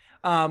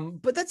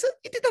 But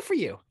you did that for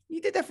you.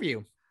 You did that for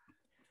you.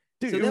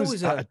 Dude, so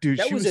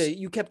that was a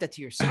you kept that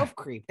to yourself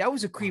creep. That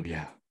was a creep.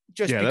 Yeah.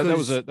 Just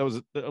because that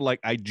was like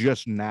I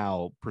just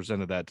now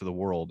presented that to the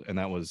world, and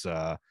that was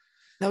a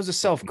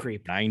self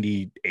creep.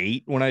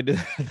 98 when I did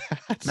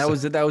that.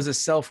 That was a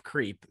self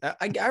creep.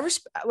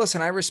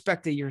 I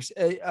respected your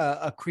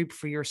a creep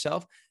for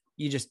yourself.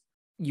 You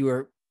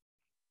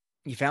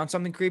found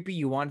something creepy.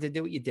 You wanted to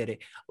do it. You did it.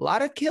 A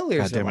lot of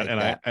killers. God damn it.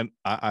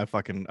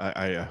 Like and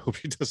I hope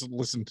he doesn't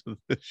listen to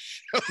this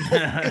show.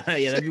 Yeah,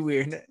 that'd be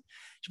weird.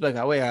 She'd be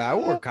like, oh, wait, I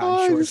wore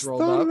cotton shorts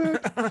rolled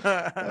up.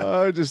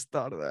 I just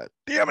thought of that.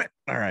 Damn it.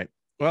 All right.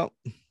 Well.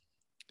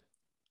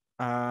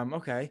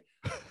 Okay.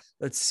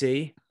 Let's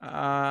see.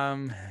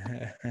 Can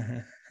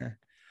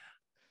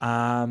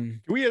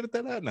we edit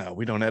that out? No,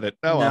 we don't edit.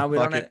 Oh, no, we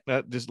don't edit.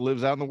 That just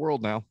lives out in the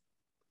world now.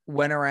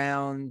 Went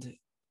around.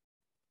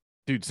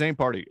 Dude, same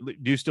party.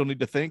 Do you still need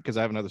to think? Because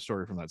I have another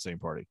story from that same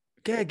party.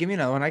 Okay, give me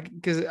another one.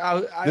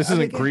 This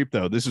isn't creep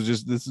though. This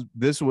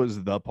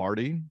was the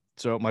party.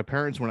 So my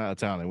parents went out of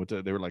town.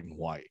 They were like in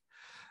Hawaii.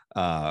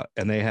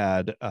 And they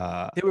had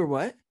they were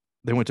what?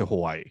 They went to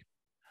Hawaii.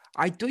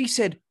 I thought you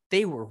said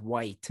they were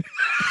white.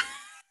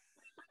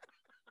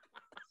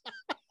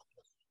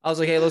 I was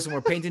like, hey, listen,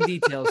 we're painting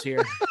details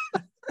here.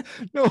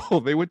 No,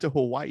 they went to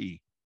Hawaii.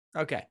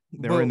 Okay.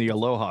 They were in the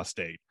Aloha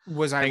state.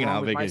 Was I hanging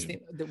out with vacation?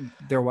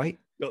 They're white?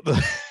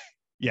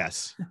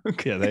 Yes.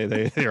 Okay.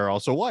 Yeah, they are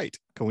also white,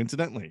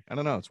 coincidentally. I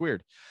don't know. It's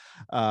weird.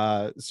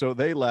 So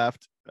they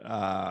left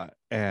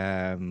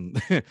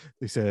and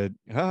they said,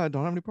 I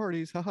don't have any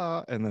parties.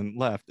 Haha. And then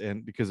left.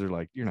 And because they're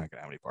like, you're not going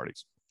to have any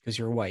parties. Because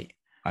you're white.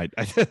 I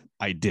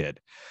did.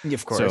 Yeah,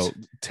 of course. So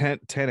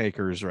 10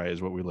 acres, right,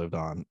 is what we lived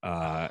on.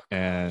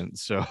 And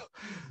so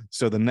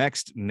the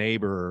next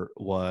neighbor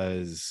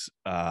was,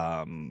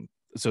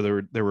 so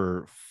there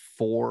were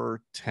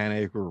 4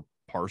 10-acre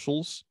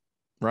parcels,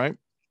 right?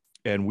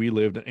 And we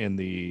lived in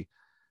there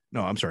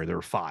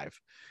were 5.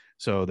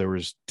 So there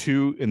was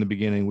 2 in the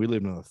beginning. We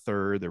lived in the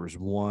third. There was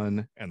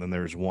 1, and then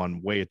there's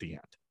 1 way at the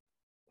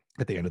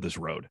end of this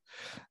road.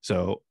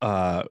 So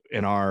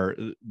in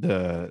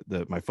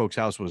my folks'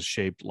 house was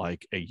shaped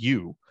like a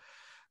U,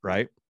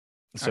 right?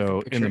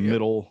 So in the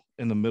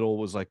middle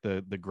was like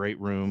the great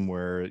room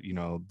where,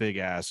 big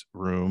ass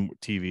room,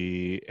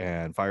 TV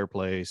and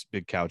fireplace,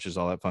 big couches,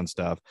 all that fun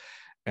stuff.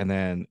 And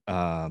then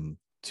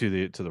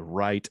to the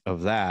right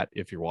of that,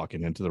 if you're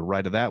walking into the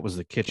right of that, was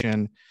the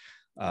kitchen,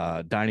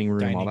 dining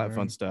room, all that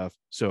fun stuff.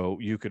 So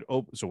you could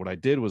so what I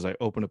did was I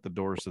opened up the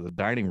doors to the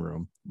dining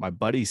room. My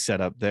buddy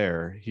set up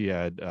there. He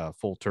had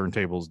full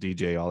turntables,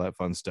 DJ, all that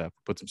fun stuff,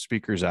 put some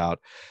speakers out,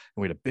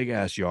 and we had a big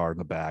ass yard in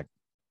the back.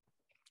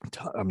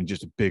 I mean,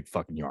 just a big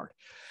fucking yard.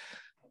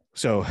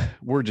 So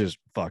we're just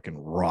fucking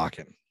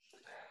rocking.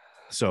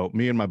 So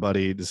me and my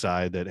buddy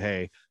decide that,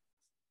 hey,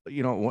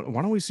 why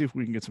don't we see if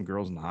we can get some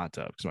girls in the hot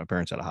tub? Because my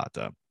parents had a hot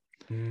tub.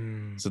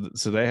 So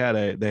they had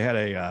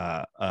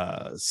a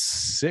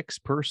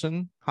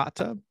 6-person hot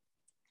tub.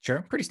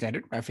 Sure, pretty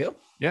standard, I feel.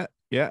 Yeah.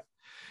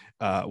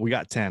 We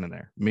got 10 in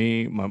there.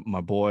 Me,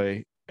 my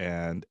boy,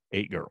 and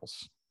 8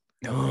 girls.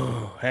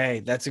 Oh,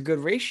 hey, that's a good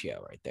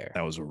ratio right there.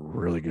 That was a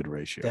really good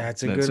ratio.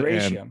 That's a good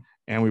ratio.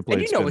 And we played.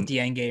 And you know what the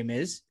end game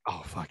is?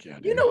 Oh fuck yeah!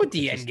 Dude. You know what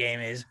the end game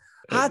is?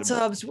 Hot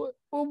tubs.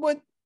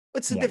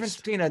 What's the difference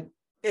between a?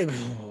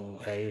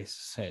 Hey,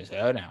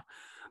 so now,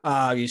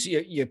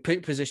 you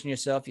position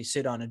yourself. You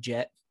sit on a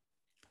jet.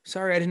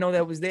 Sorry, I didn't know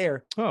that was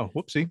there. Oh,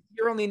 whoopsie!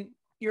 You're only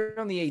you're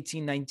only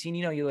 18, 19.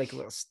 You like a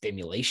little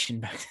stimulation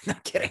back then.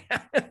 Not kidding.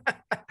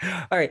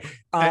 All right.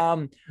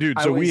 Dude,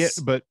 I so was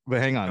but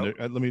hang on. Nope.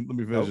 Let me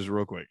finish Nope. this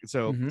real quick.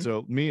 So Mhm.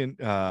 so me and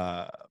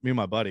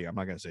my buddy, I'm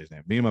not gonna say his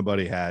name. Me and my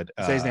buddy had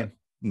Say his name.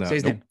 no, Say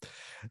his nope. name.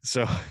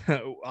 So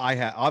I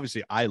had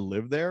obviously I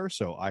lived there,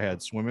 so I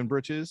had swimming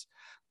britches,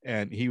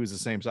 and he was the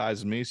same size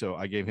as me, so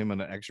I gave him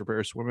an extra pair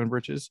of swimming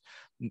britches.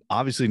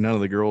 Obviously, none of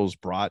the girls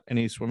brought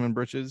any swimming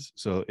britches,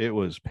 so it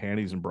was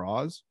panties and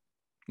bras,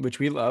 Which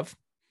we love.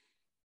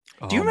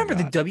 Do you oh my remember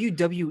the god,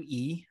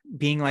 WWE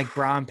being like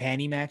bra and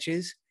panty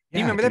matches? Do you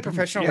yeah, remember that dude,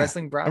 professional yeah,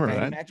 wrestling bra I and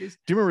remember panty that. matches?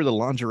 Do you remember the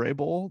lingerie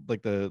bowl,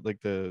 like the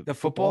The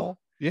football?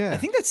 I Yeah,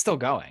 think that's still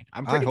going.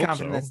 I'm I pretty hope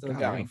confident so. that's still God, I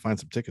gotta going. find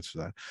some tickets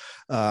for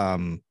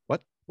that.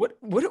 What?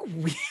 What are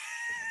we?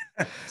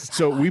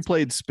 So we Silence.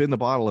 played spin the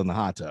bottle in the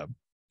hot tub,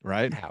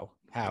 right? How?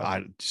 How?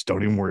 I just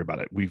don't even worry about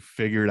it. We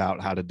figured out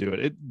how to do it.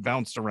 It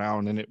bounced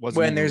around and it wasn't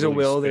When even there's a really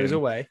will, there's a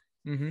spin. way.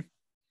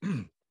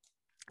 Mm-hmm.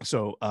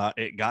 So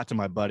it got to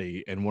my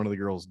buddy, and one of the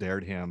girls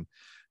dared him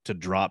to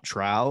drop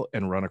trowel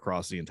and run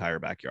across the entire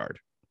backyard.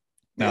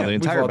 Now, Yeah, the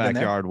we've entire all been there.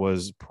 backyard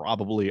was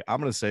probably, I'm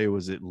going to say it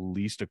was at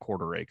least a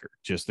quarter acre,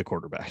 just the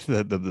quarterback,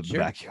 the Sure.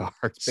 backyard.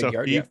 Big So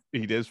yard, he, yeah.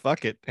 he does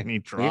fuck it and he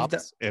We've done.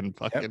 drops and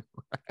fucking. Yep.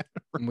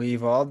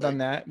 We've all done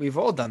that. We've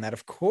all done that,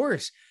 of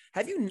course.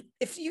 Have you?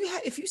 If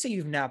you say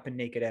you've not been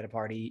naked at a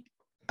party,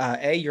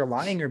 A, you're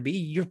lying, or B,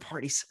 your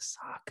parties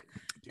suck.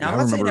 Dude, Now, I'm I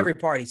not saying remember,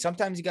 every party.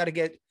 Sometimes you got to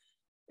get it.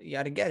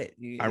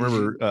 I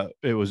remember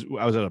I was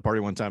at a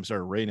party one time,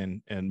 started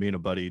raining, and me and a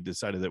buddy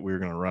decided that we were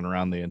going to run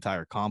around the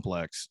entire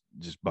complex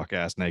just buck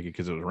ass naked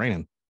because it was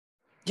raining.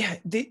 Yeah,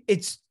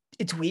 it's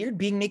weird.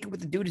 Being naked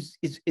with a dude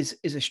is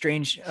a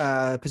strange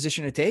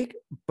position to take,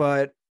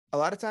 but a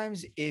lot of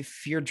times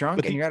if you're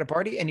drunk and you're at a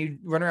party and you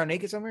run around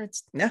naked somewhere,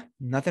 it's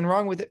nothing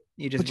wrong with it.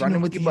 You're just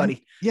running with your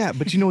buddy. Yeah,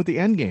 but you know what the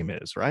end game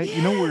is, right?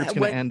 You know where it's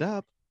going to end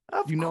up.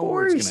 Of You know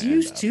where it's course, going to end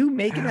used up. to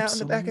making out in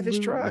the back of his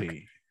truck.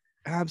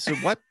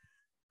 Absolutely. What?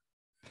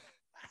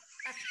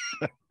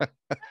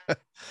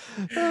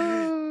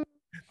 All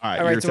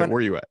right, so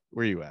where you at?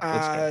 Where you at?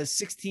 Let's go.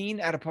 16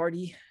 at a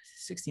party.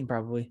 16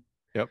 probably.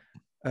 Yep.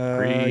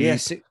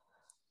 Yes. Did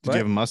you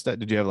have a mustache?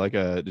 Did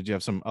you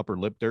have some upper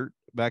lip dirt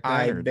back then?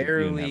 I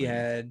barely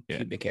had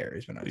pubic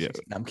hairs when I was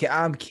 16.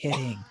 I'm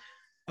kidding.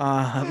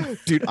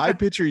 Dude, I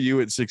picture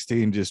you at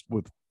 16 just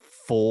with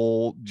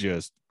full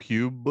just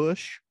pube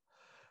bush,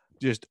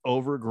 just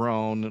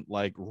overgrown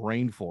like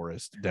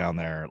rainforest down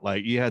there.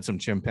 Like you had some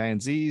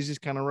chimpanzees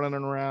just kind of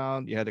running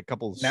around. You had a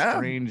couple of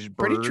strange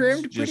birds, pretty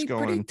trimmed, just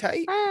going pretty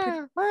tight.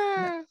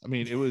 I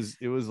mean, it was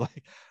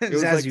like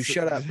Zazu,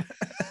 shut up.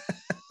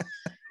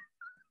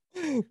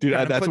 Dude,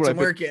 that's what I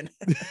work in.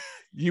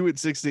 You at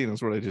 16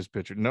 is what I just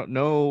pictured.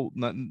 No,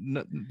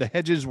 the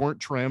hedges weren't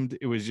trimmed.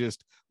 It was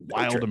just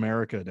wild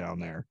America down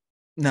there.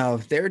 No,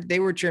 they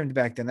were trimmed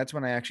back then. That's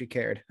when I actually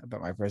cared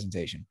about my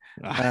presentation.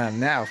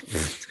 Now,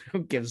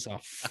 who gives a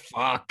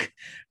fuck? Are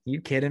you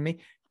kidding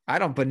me? I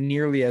don't put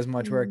nearly as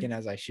much work in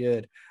as I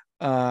should.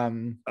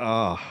 To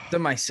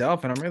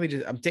myself, and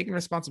I'm taking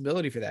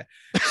responsibility for that.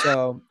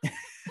 So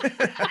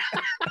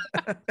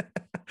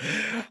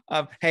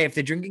hey, if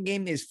the drinking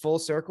game is full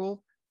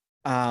circle,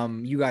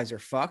 you guys are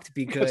fucked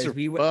because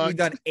we've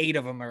done 8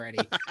 of them already.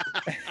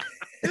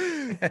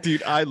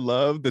 Dude, I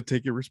love the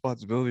taking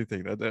responsibility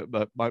thing.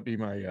 That might be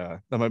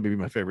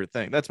my favorite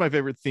thing. That's my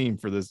favorite theme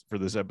for this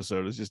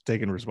episode is just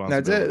taking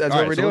responsibility. That's it. That's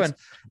what we're doing.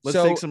 Let's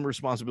take some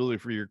responsibility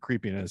for your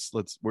creepiness.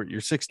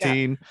 You're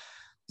 16.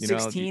 Yeah.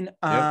 16.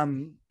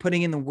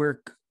 Putting in the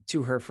work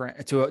to her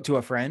friend to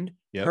a friend.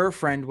 Yep. Her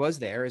friend was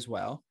there as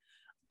well.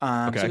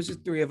 So it was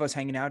just 3 of us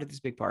hanging out at this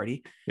big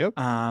party. Yep.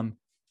 I'm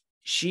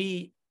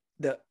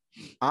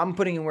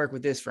putting in work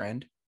with this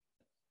friend.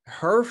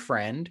 Her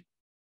friend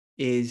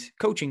is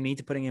coaching me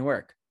to putting in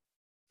work.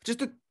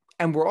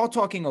 And we're all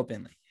talking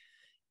openly.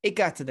 It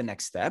got to the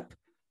next step.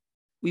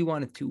 We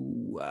wanted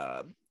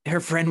to, her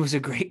friend was a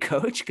great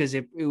coach because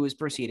it was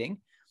proceeding.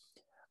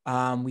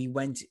 We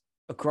went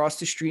across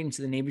the street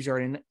into the neighbor's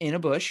yard in a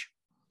bush.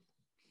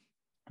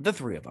 The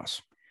 3 of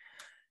us.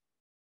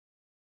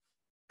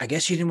 I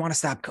guess she didn't want to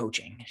stop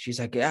coaching. She's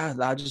like, yeah,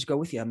 I'll just go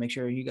with you. I'll make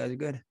sure you guys are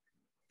good.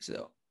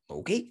 So,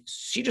 okay.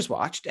 She just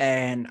watched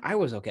and I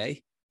was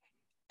okay.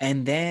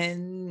 And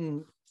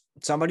then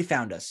somebody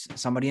found us.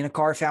 Somebody in a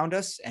car found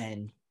us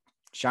and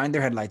shined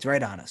their headlights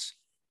right on us.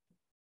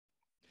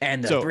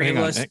 And the 3 of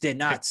us did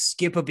not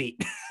skip a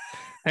beat.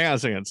 Hang on a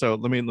second. So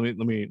let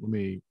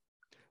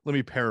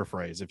me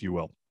paraphrase, if you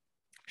will.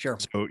 Sure.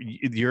 So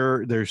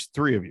there's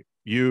 3 of you,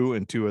 you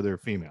and 2 other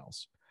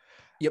females.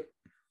 Yep.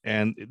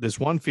 And this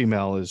one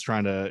female is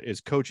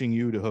coaching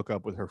you to hook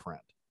up with her friend.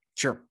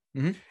 Sure.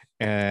 Mm-hmm.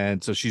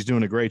 And so she's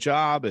doing a great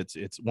job.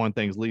 It's one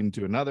thing's leading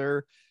to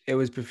another. It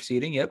was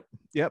proceeding.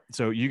 Yep.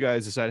 So you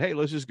guys decide, hey,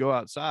 let's just go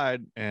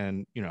outside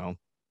and,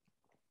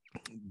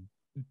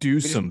 do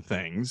some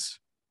things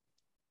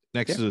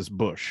next to this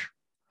bush.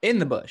 In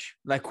the bush,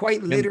 like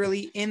quite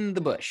literally in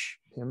the bush.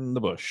 In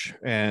the bush.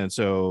 And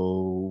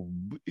so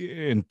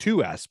in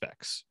 2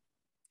 aspects,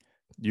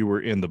 you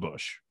were in the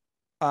bush.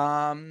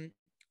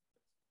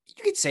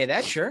 You could say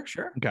that. Sure.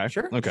 Okay.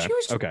 Sure. Okay. She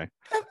was Okay.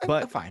 a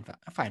But fine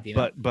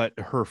female. but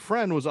her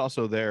friend was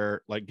also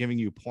there, like giving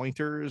you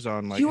pointers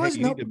on like, She hey, was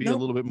you need to be a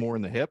little bit more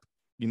in the hip.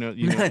 You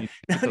need to hit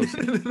those hips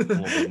a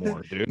little bit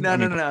more, dude. No.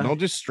 Don't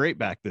just straight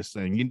back this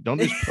thing. You don't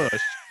just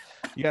push.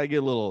 You gotta get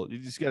a little.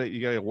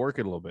 You gotta work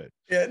it a little bit.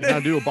 Yeah. You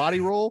gotta do a body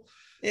roll.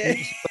 Yeah.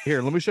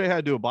 Here, let me show you how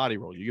to do a body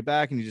roll. You get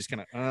back and you just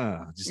kind of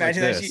just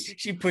Imagine like that this.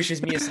 she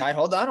pushes me aside.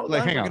 Hold on.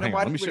 Like, hang We're on, gonna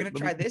hang on. we're gonna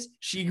try this.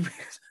 She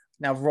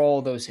now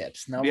roll those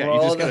hips. Now Yeah,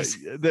 roll you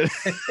those.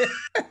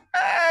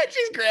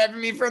 She's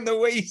grabbing me from the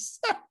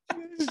waist.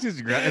 and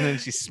then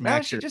she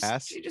smacks your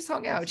ass. She just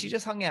hung out. She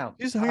just hung out.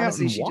 She just hung out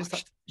and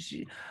watched.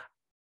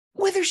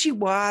 Whether she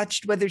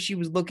watched, whether she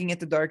was looking at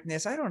the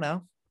darkness, I don't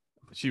know.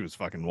 She was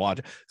fucking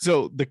watching.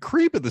 So the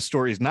creep of the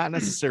story is not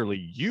necessarily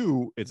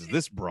you, it's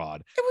this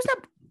broad. It was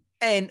not.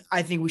 And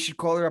I think we should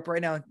call her up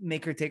right now and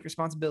make her take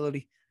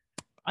responsibility.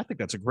 I think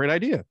that's a great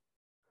idea.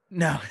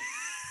 No.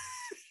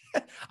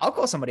 I'll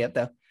call somebody up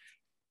though.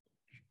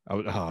 I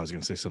was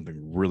going to say something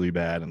really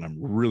bad, and I'm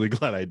really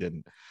glad I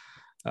didn't.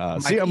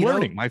 See, I'm you know-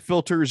 learning. My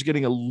filter is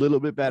getting a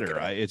little bit better.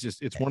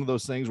 It's one of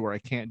those things where I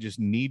can't just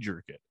knee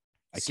jerk it.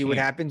 See what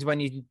happens when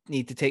you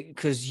need to take,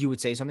 because you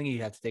would say something,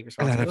 you have to take And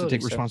responsibility. I have to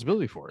take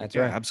responsibility for it. That's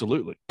Yeah, right.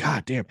 absolutely.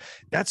 God damn.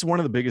 That's one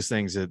of the biggest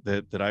things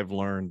that I've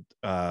learned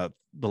the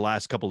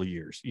last couple of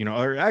years,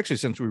 or actually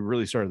since we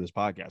really started this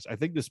podcast. I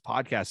think this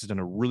podcast has done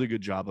a really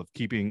good job of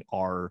keeping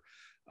our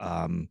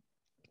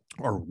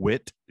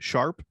wit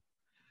sharp.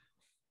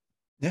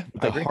 Yeah.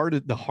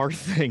 The hard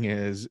thing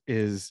is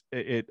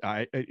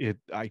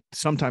I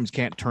sometimes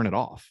can't turn it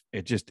off.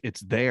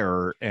 It's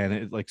there, and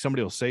it, like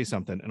somebody will say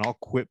something and I'll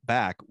quit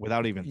back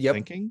without even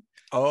thinking.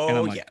 Oh, And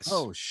I'm like, yes.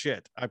 oh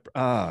shit.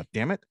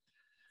 Damn it.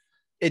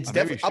 It's Maybe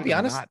I definitely, I'll be should have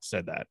honest. not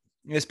said that.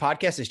 This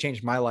podcast has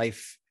changed my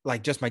life,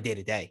 like just my day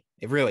to day.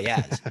 It really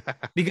has.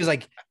 Because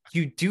like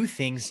you do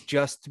things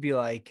just to be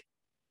like,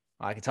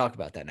 oh, I can talk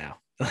about that now.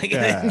 Like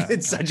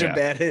it's such a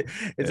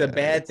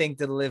bad thing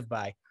to live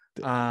by.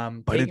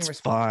 But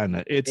it's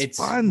fun. It's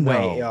fun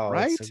though,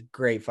 right? It's a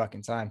great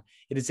fucking time.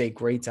 It is a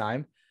great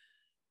time.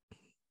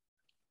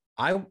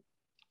 I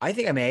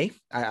think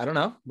I don't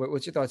know.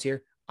 What's your thoughts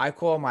here? I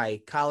call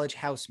my college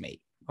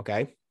housemate.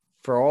 Okay.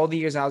 For all the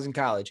years I was in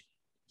college,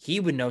 he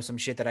would know some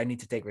shit that I need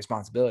to take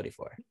responsibility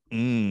for.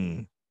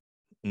 Should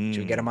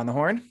we get him on the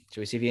horn?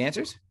 Should we see if he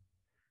answers?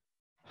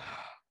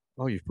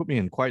 Oh, you've put me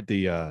in quite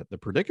the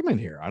predicament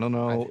here. I don't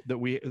know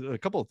a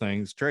couple of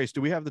things. Trace, do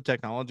we have the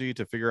technology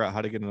to figure out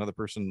how to get another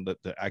person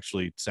to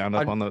actually sound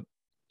up on the?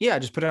 Yeah,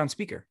 just put it on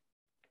speaker.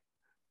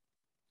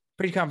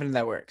 Pretty confident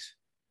that works.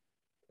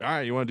 All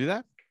right, you want to do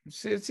that?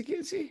 See.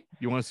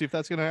 You want to see if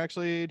that's going to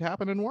actually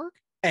happen and work?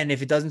 And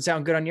if it doesn't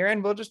sound good on your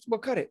end, we'll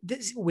cut it.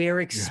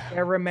 We're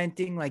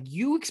experimenting like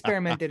you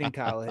experimented in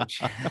college.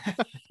 I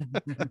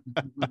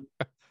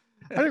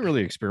didn't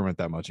really experiment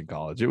that much in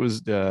college. It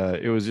was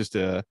just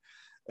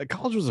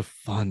college was a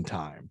fun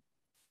time.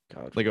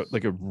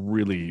 Like a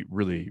really,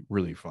 really,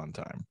 really fun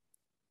time.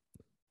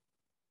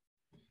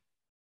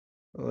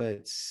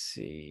 Let's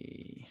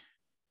see.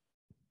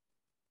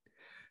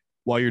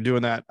 While you're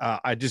doing that,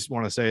 I just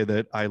want to say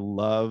that I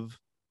love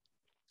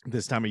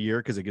this time of year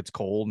because it gets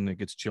cold and it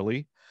gets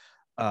chilly.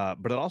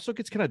 But it also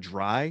gets kind of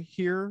dry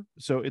here.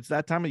 So it's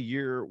that time of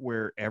year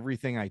where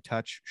everything I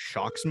touch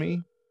shocks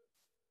me.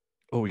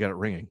 Oh, we got it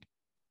ringing.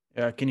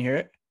 Can you hear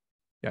it?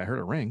 Yeah, I heard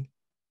it ring.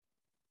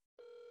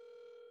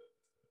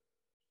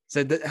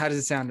 So how does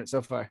it sound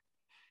so far?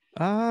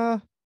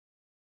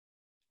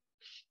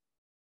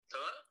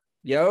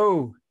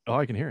 Yo. Oh,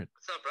 I can hear it.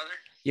 What's up, brother?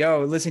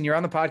 Yo, listen, you're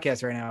on the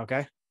podcast right now,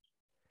 okay?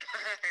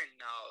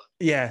 No.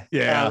 Yeah.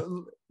 Yeah.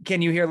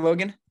 Can you hear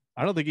Logan?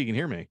 I don't think he can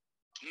hear me.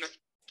 No.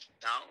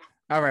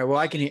 All right. Well,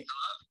 I can hear.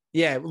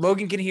 Yeah,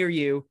 Logan can hear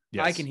you.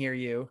 Yes. I can hear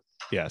you.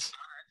 Yes.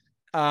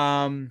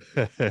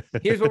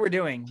 Here's what we're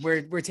doing.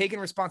 We're taking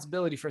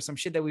responsibility for some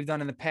shit that we've done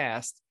in the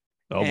past.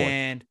 Oh boy.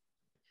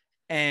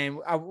 And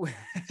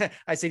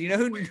I said, you know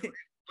who? Wait, what'd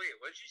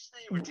you say?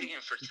 We're taking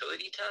a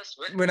fertility test?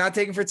 What? We're not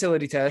taking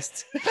fertility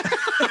tests.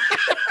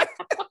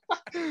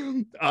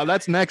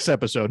 That's next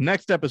episode.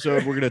 Next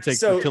episode, we're gonna take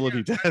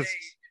fertility tests.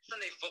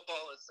 Sunday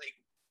football. It's like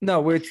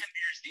No, we're 10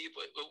 beers deep.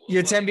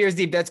 you're 10 beers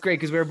deep. That's great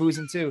because we're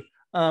boozing too.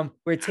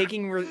 We're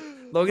taking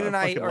Logan and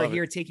I are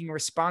here taking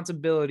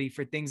responsibility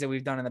for things that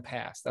we've done in the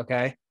past.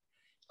 Okay.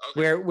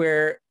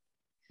 We're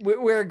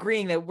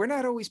agreeing that we're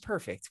not always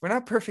perfect. We're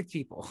not perfect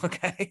people.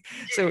 Okay.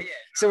 So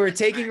we're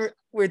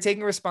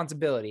taking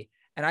responsibility.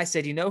 And I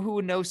said, you know who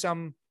would know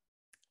some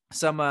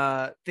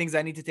things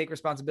I need to take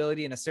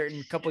responsibility in a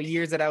certain couple of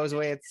years that I was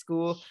away at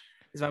school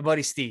is my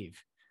buddy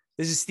Steve.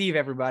 This is Steve,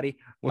 everybody.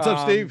 What's up,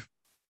 Steve?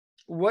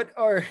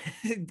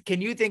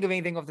 Can you think of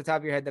anything off the top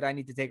of your head that I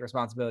need to take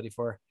responsibility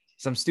for?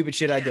 Some stupid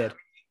shit I did.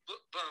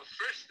 But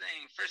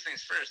first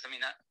things first. I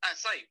mean, I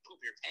saw you poop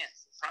your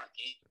pants in front of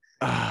me.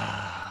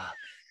 Ah,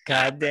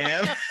 God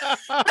damn.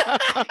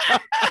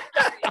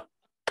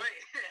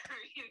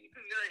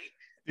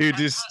 Dude,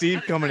 just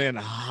Steve coming in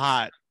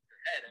hot.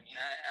 I mean,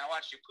 I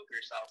watched you poop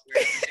yourself. We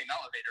were in the same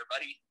elevator,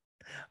 buddy.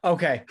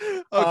 Okay.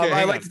 Okay, I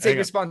hang like on, to take hang on.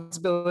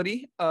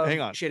 responsibility of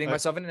Hang on. shitting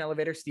myself in an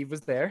elevator. Steve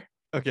was there.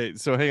 Okay,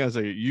 so hang on a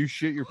second. You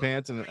shit your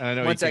pants, and I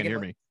know One you can't hear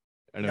second. me.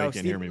 I know No, you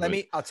can't hear Steve,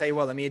 me. I'll tell you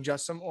what, let me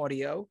adjust some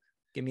audio.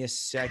 Give me a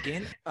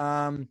second.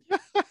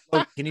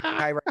 Look, can you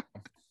hi right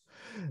now?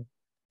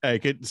 Hey,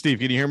 Steve,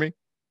 can you hear me?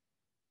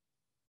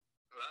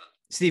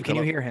 Steve, can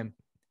Hello? you hear him?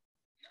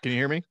 Can you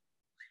hear me? Really,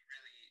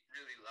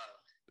 really low.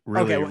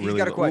 Really, Okay, well, he's really.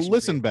 got a question for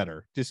Listen you.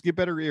 better. Just get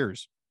better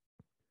ears.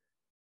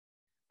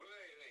 Wait.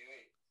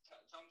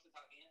 Tell him to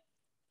talk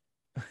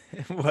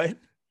again. What?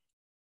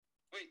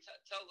 Wait,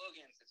 tell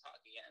Logan to talk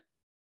again.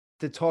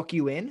 To talk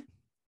you in?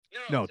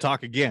 No,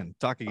 talk again.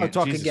 Talk again.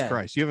 talk Jesus again.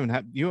 Christ, you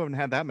haven't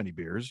had that many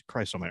beers.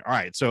 Christ almighty. All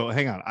right, so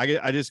hang on. I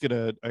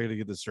gotta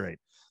get this straight.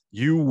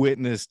 You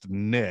witnessed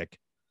Nick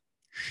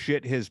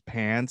shit his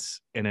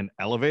pants in an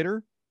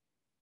elevator.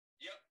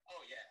 Yep.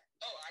 Oh yeah.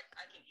 Oh, I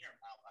can hear him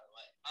now. By the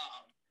way.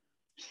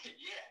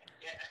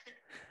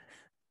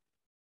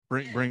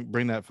 Yeah.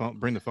 Bring that phone.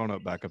 Bring the phone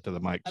up back up to the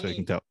mic so you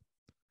can tell.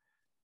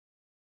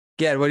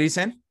 Yeah, what are you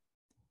saying?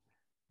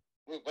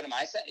 What am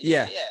I saying?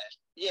 Yeah.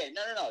 Yeah.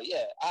 No.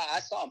 Yeah. I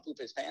saw him poop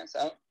his pants.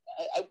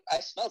 I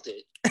smelt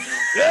it.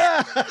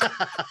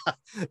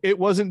 It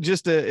wasn't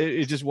just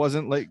it just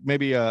wasn't like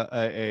maybe an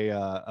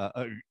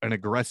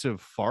aggressive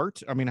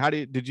fart. I mean,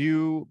 did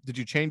you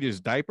change his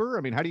diaper?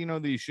 I mean, how do you know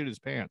that he shit his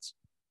pants?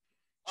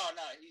 Oh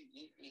no,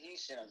 he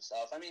shit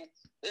himself. I mean,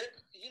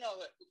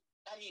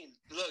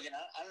 Logan,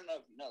 I don't know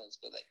if you know this,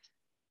 but like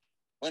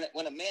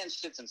when a man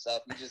shits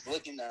himself, you just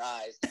look in their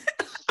eyes.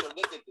 Just look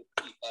at the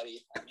feet,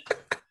 buddy. I mean,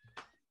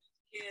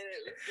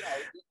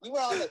 we were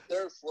on the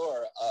third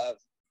floor of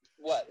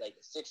like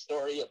a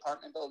 6-story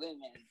apartment building,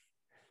 and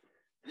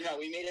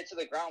we made it to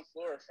the ground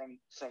floor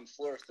from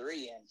floor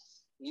 3, and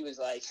he was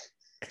like,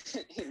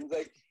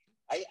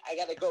 I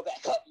gotta go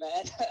back up, man.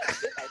 I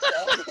shit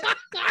myself. And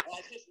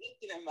I just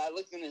looked at him. I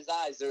looked in his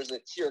eyes. There was a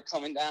tear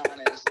coming down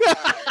his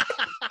eye.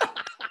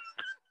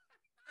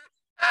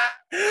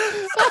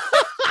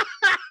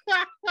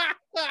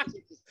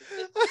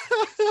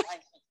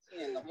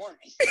 In the morning.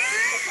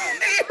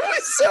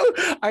 So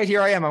all right,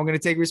 here I am. I'm going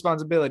to take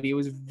responsibility. It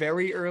was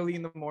very early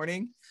in the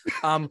morning.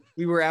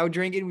 We were out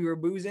drinking, we were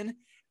boozing,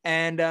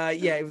 and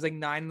it was like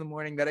 9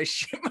 a.m. that I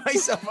shit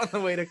myself on the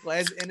way to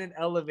class in an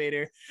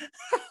elevator.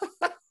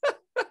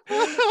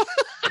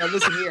 Now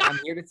listen here, I'm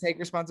here to take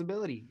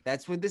responsibility.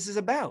 That's what this is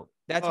about.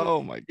 This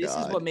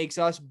is what makes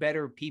us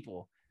better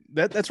people.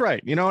 That's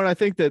right. And I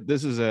think that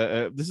this is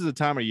a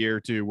time of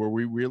year too where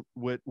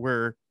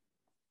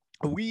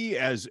we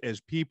as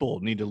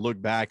people need to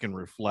look back and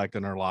reflect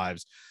on our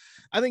lives.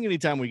 I think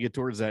anytime we get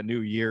towards that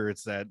new year,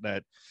 it's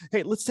that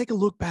hey, let's take a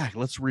look back.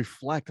 Let's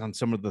reflect on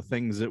some of the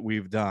things that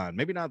we've done.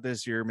 Maybe not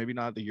this year, maybe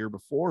not the year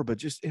before, but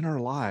just in our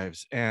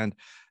lives. And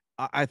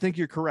I think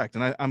you're correct.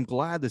 And I'm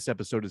glad this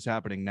episode is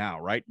happening now,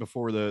 right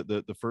before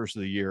the first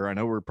of the year. I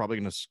know we're probably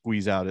going to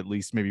squeeze out at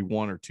least maybe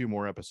 1 or 2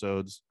 more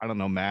episodes. I don't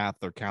know math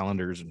or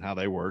calendars and how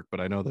they work, but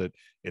I know that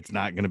it's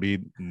not going to be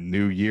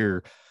New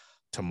Year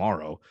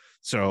tomorrow.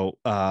 So,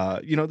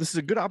 this is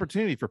a good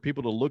opportunity for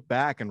people to look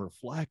back and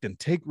reflect and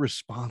take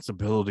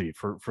responsibility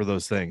for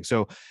those things.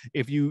 So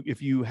if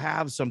you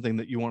have something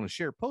that you want to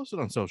share, post it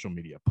on social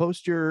media,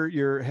 post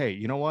your, hey,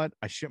 you know what?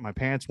 I shit my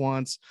pants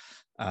once,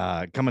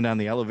 coming down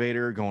the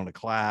elevator, going to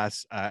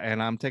class,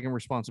 and I'm taking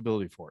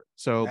responsibility for it.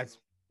 So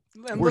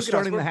we're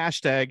starting the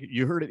hashtag.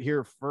 You heard it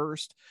here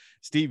first.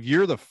 Steve,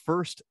 you're the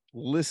first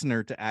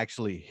listener to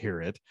actually hear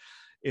it.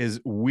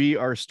 We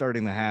are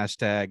starting the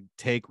hashtag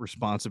take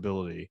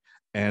responsibility,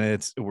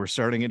 and we're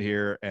starting it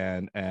here,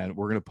 and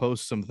we're going to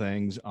post some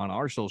things on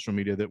our social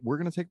media that we're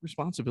going to take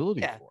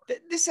responsibility for.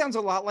 This sounds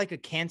a lot like a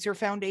cancer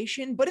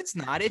foundation, but it's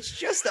not. It's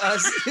just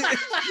us.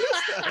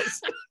 It's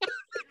just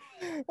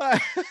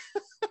us.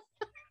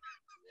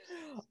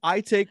 I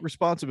take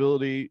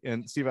responsibility,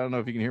 and Steve, I don't know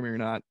if you can hear me or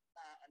not.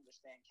 I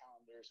understand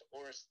calendars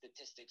or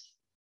statistics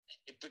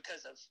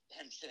because of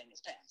him shitting his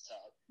pants. So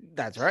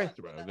that's right.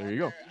 There you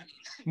go.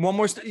 One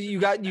more. You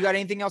got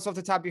anything else off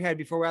the top of your head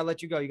before I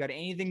let you go? You got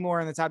anything more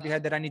on the top of your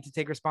head that I need to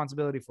take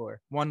responsibility for?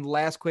 One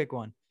last quick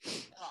one.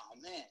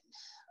 Oh man,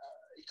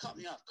 you caught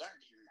me off guard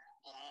here.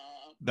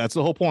 That's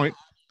the whole point.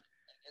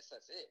 I guess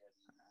that's it.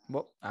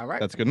 Well, all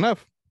right. That's good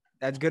enough.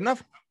 That's good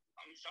enough.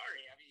 I'm sorry.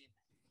 I mean,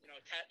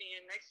 tap me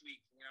in next week.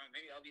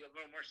 Maybe I'll be a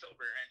little more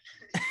sober.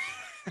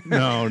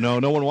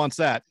 No one wants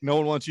that. No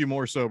one wants you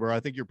more sober.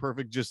 I think you're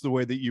perfect just the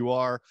way that you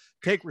are.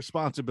 Take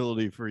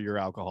responsibility for your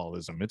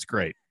alcoholism. It's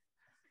great.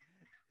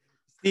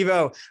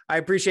 Steve-O, I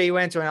appreciate you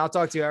answering. I'll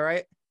talk to you. All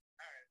right.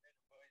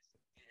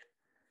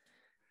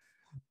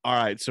 All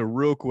right. So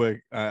real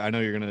quick, I know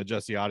you're going to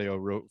adjust the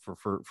audio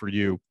for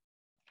you.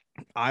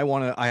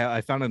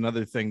 I found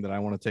another thing that I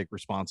want to take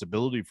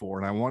responsibility for,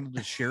 and I wanted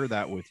to share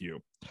that with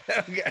you.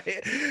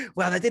 Okay.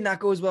 Wow, that did not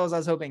go as well as I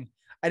was hoping.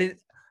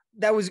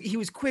 He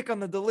was quick on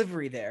the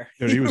delivery there.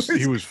 Dude,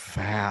 he was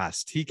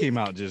fast. He came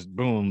out just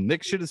boom.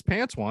 Nick shit his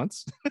pants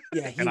once.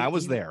 Yeah, and I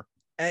was there.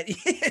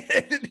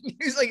 He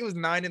was like, it was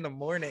 9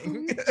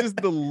 a.m. Just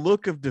the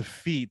look of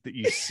defeat that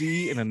you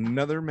see in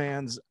another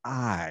man's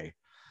eye.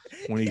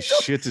 when he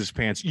shits his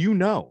pants. You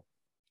know,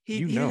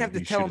 he didn't have to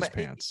he tell shit him. his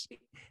pants.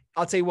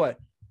 I'll tell you what.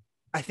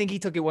 I think he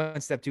took it one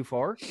step too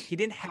far. He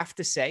didn't have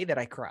to say that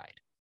I cried.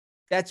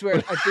 That's where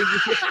I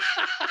think.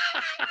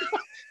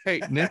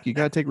 Hey, Nick, you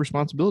got to take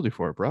responsibility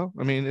for it, bro.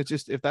 I mean, it's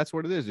just, if that's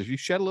what it is, if you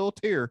shed a little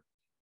tear,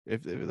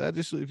 if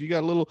you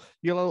got a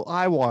little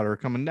eye water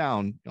coming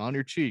down on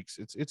your cheeks,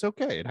 it's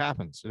okay. It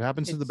happens. It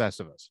happens to the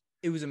best of us.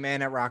 It was a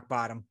man at rock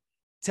bottom.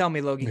 Tell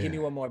me, Logan, give me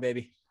one more,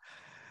 baby.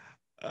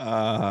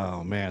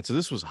 Oh man. So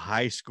this was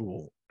high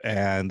school.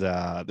 And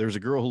there was a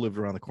girl who lived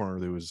around the corner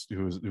who was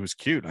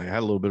cute. I had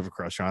a little bit of a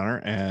crush on her.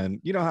 And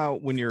you know how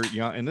when you're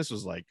young, and this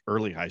was like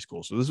early high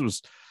school. So this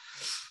was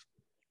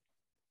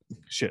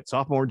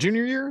sophomore,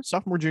 junior year,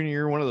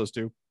 one of those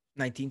two.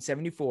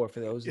 1974 for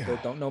those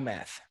that don't know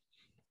math.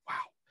 Wow.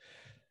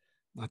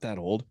 Not that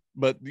old.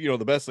 But you know,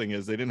 the best thing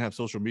is they didn't have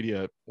social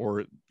media,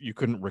 or you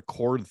couldn't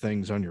record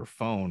things on your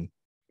phone,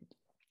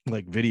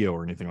 like video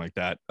or anything like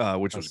that,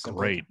 which was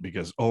great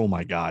because, oh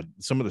my God,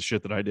 some of the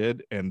shit that I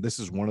did. And this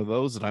is one of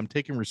those that I'm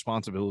taking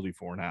responsibility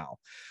for now.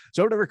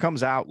 So whatever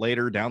comes out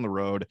later down the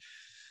road,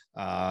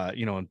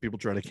 you know, and people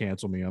try to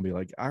cancel me, I'll be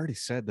like, I already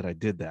said that I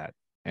did that.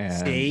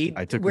 And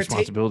I took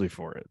responsibility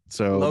for it.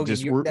 So Logan,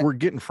 we're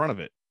getting in front of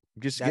it.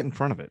 Just get in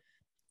front of it.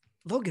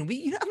 Logan,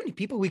 you know how many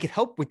people we could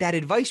help with that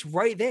advice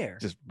right there?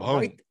 Just boom.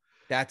 Right?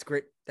 That's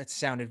great. That's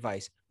sound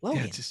advice.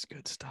 Logan. Yeah, just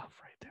good stuff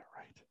right there.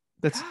 Right.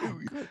 That's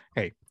good.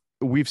 Hey,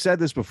 we've said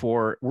this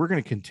before. We're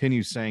going to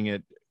continue saying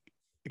it.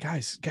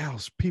 Guys,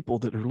 gals, people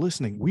that are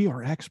listening, we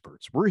are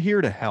experts. We're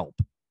here to help.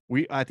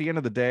 We, at the end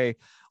of the day,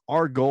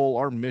 our goal,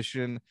 our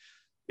mission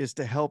is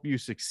to help you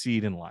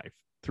succeed in life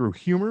through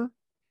humor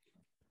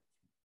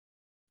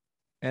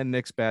and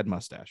Nick's bad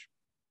mustache.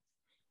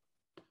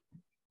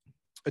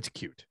 It's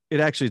cute.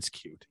 It's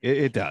cute.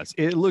 It does.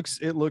 It's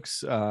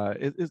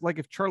like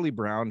if Charlie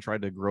Brown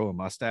tried to grow a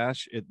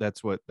mustache.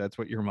 That's what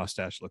your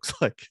mustache looks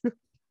like.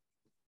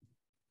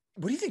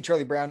 What do you think,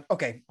 Charlie Brown?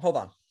 Okay, hold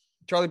on.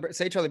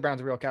 Say Charlie Brown's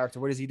a real character.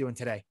 What is he doing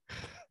today?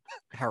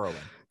 Heroin.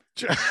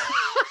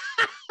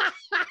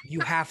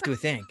 You have to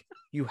think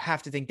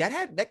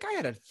that guy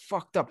had a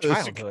fucked up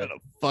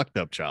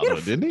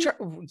childhood. Didn't he?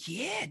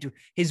 Yeah, dude.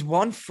 His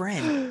one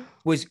friend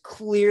was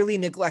clearly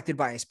neglected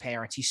by his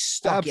parents. He's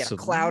stuck. He had a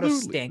cloud of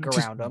stink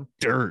around him.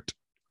 Dirt.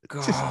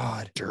 God,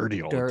 just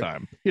dirty all the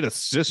time. He had a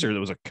sister that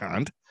was a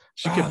cunt.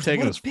 She kept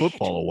taking his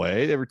football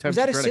away every time. Was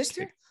that his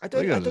sister? I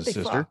thought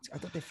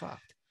they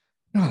fucked.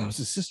 No, it was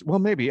his sister. Well,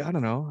 maybe, I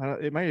don't know.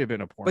 It might have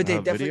been a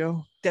Pornhub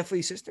video.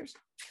 Definitely sisters.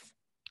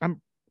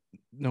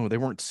 No, they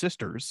weren't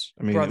sisters.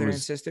 I mean, brother and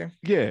sister.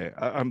 Yeah,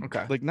 I'm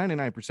okay. Like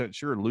 99%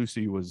 sure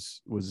Lucy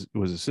was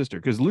a sister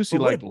because Lucy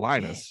liked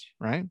Linus,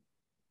 right?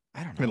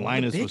 I don't know. And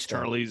Linus was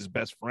Charlie's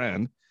best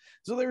friend,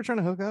 so they were trying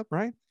to hook up,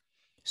 right?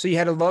 So you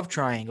had a love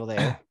triangle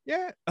there.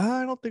 Yeah,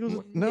 I don't think it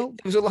was. No,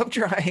 it was a love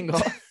triangle.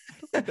 I don't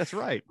think that's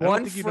right.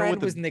 One friend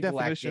was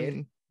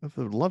neglected. Of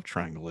the love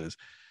triangle is.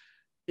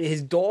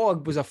 His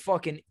dog was a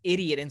fucking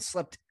idiot and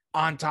slept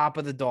on top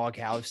of the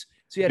doghouse.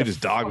 So he had his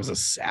dog was a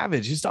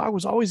savage. His dog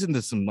was always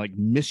into some like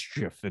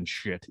mischief and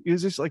shit. He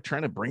was just like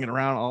trying to bring it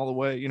around all the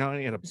way, you know. And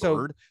he had a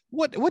bird.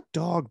 What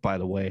dog, by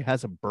the way,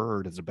 has a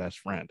bird as a best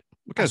friend?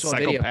 What kind of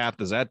psychopath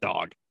is that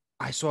dog?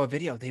 I saw a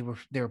video. They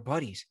were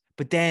buddies,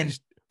 but then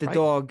the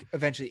dog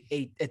eventually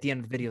ate. At the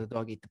end of the video, the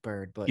dog ate the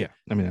bird. But yeah,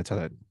 I mean that's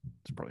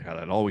probably how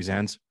that always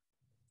ends.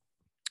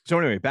 So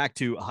anyway, back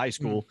to high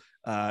school,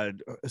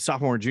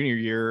 sophomore and junior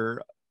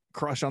year,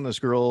 crush on this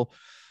girl,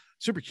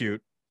 super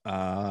cute.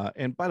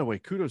 And by the way,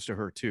 kudos to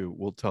her too.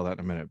 We'll tell that in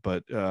a minute,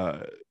 but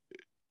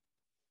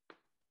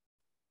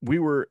we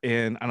were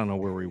in, I don't know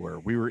where we were.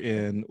 We were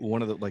in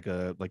one of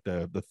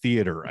the the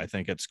theater, I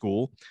think, at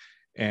school,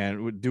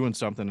 and we're doing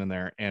something in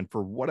there. And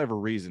for whatever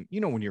reason,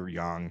 you know, when you're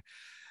young,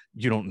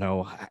 you don't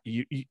know,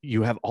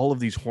 you have all of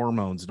these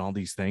hormones and all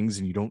these things,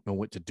 and you don't know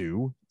what to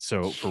do.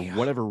 So for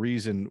whatever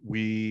reason,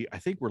 I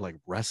think we're like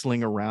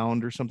wrestling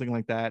around or something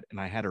like that, and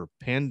I had her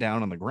pinned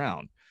down on the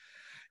ground.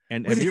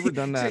 And have you ever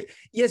done that?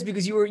 Yes,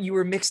 because you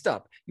were mixed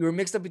up. You were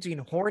mixed up between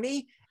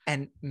horny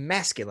and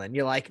masculine.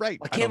 You're like, right.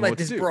 I can't let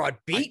this broad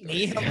beat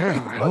me. I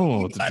don't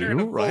know what to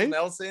do, right?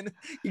 Nelson,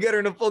 you got her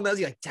in a full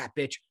Nelson. You're like, tap,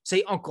 bitch.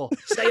 Say uncle.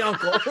 Say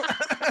uncle.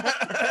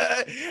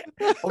 Are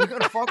we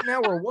gonna fuck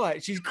now or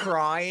what? She's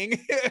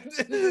crying.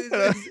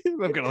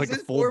 I've got like a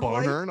full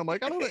boner, and I'm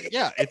like, I don't know.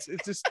 Yeah, it's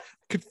just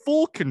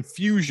full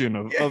confusion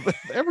of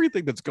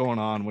everything that's going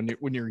on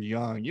when you're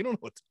young. You don't know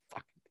what to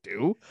fucking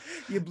do.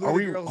 You blew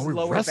the girl's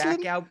lower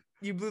back out.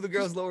 You blew the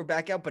girl's lower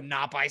back out, but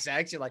not by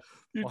sex. You're like,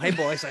 well, hey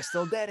boys, I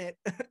still did it.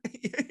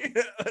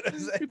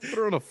 You put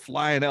her on a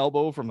flying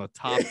elbow from the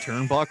top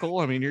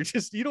turnbuckle. I mean, you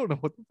don't know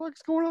what the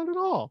fuck's going on at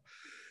all.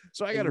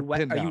 So I got her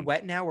pinned down. Are you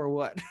wet now or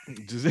what?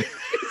 She's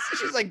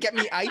like, get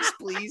me ice,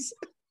 please.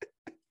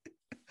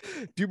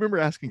 Do you remember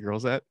asking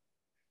girls that?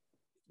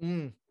 Do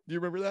you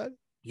remember that?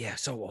 Yeah,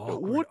 so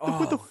awkward.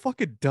 What the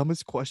fucking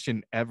dumbest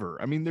question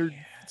ever? I mean, they're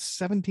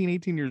 17,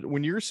 18 years.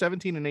 When you're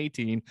 17 and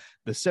 18,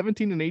 the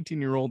 17 and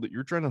 18-year-old that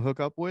you're trying to hook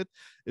up with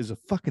is a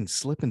fucking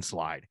slip and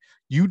slide.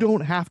 You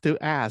don't have to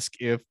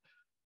ask if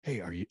hey,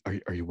 are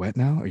you wet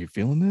now? Are you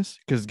feeling this?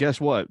 Because guess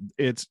what?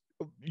 It's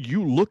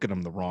you look at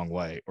them the wrong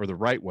way or the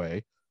right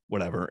way,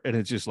 whatever, and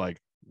it's just like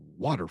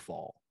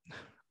waterfall.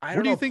 I Where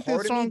don't do you know. think Part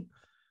this of song? me,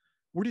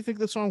 Where do you think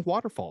the song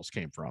Waterfalls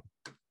came from?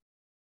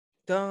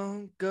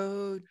 don't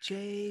go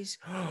chase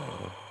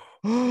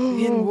in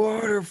We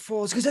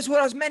waterfalls, because that's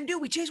what us men do.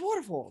 We chase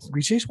waterfalls.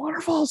 chase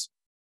waterfalls.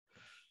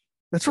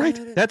 That's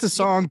right. That's a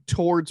song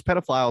towards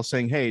pedophiles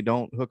saying, hey,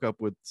 don't hook up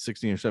with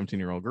 16 or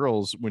 17-year-old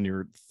girls when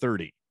you're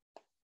 30.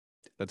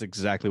 That's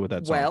exactly what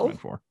that song meant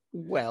for.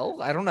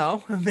 Well, I don't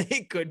know.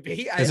 It could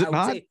be. Is it I would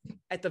not? say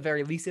at the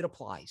very least it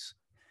applies.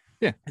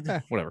 Yeah,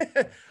 whatever.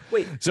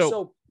 Wait, So-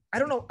 so I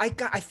don't know. I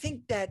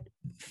think that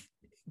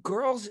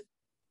girls,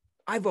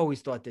 I've always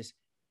thought this.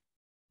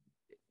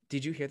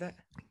 Did you hear that?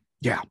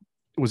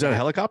 Was that a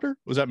helicopter?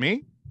 Was that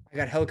me? I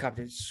got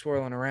helicopters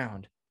swirling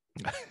around.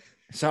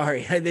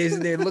 Sorry,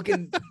 they're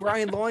looking.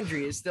 Brian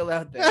Laundry is still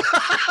out there.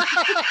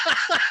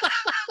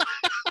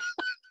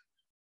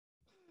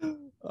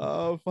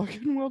 Oh,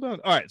 fucking well done.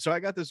 All right, so I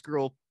got this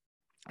girl.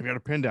 I got her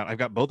pinned down. I've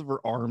got both of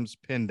her arms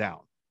pinned down,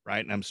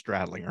 right? And I'm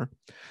straddling her.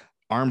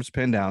 Arms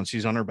pinned down.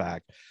 She's on her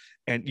back.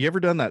 And you ever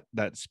done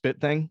that spit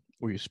thing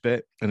where you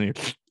spit and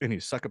then you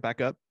suck it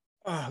back up?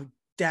 Oh,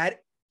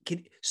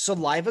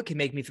 saliva can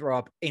make me throw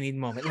up any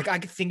moment. Like I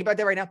can think about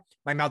that right now.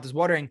 My mouth is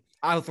watering.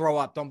 I'll throw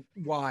up.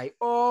 Why?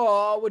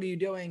 Oh, what are you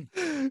doing?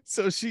 I'm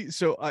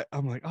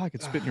like, oh, I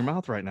could spit in your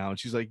mouth right now. And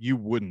she's like, you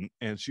wouldn't.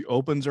 And she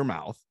opens her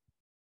mouth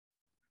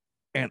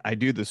and I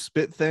do the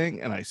spit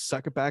thing and I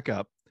suck it back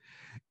up.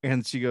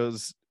 And she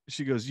goes,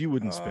 you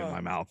wouldn't spit in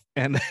my mouth.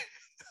 And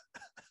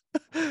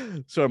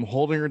so I'm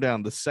holding her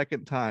down. The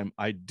second time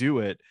I do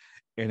it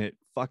and it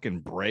fucking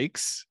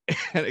breaks.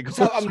 And it goes,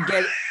 So I'm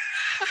getting.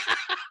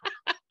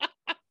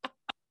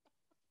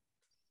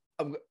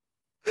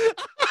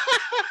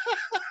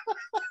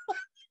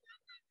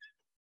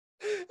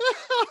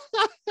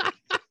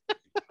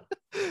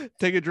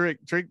 Take a drink,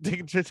 take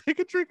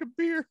a drink of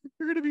beer.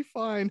 You're gonna be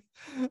fine.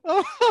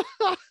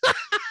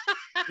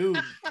 Dude,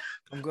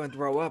 I'm going to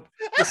throw up.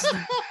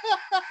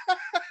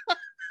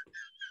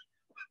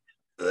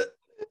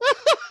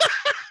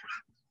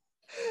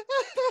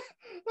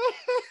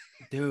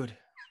 Dude.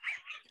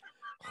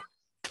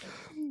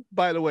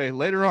 By the way,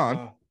 later on,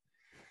 Oh,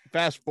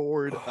 fast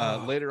forward,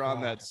 Oh, later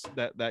on God.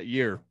 that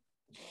year.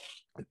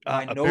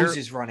 my nose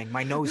is running.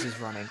 My nose is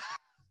running.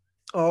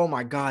 Oh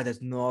my God,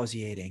 that's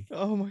nauseating.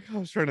 Oh my God,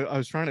 I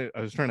was trying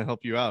to help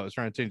you out. I was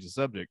trying to change the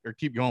subject or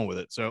keep going with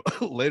it. So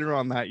later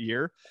on that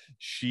year,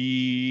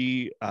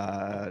 she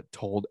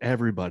told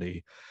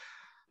everybody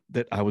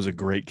that I was a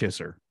great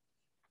kisser.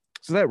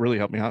 So that really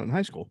helped me out in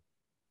high school.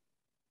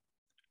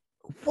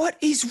 What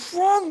is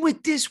wrong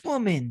with this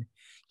woman?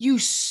 You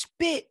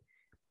spit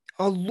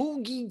a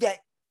loogie that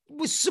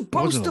was It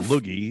supposed wasn't to. a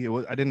loogie. It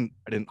was I didn't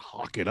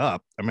hawk it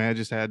up. I mean, I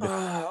just had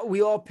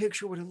We all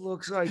picture what it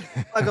looks like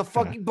a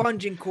fucking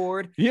bungee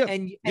cord. Yeah,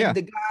 And yeah,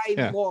 the guy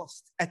yeah.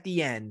 lost at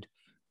the end.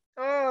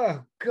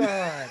 Oh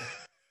God.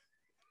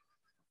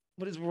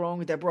 What is wrong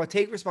with that, bro?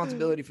 Take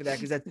responsibility for that,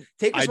 because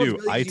take I do. responsibility.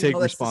 'cause I you take know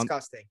that's respons-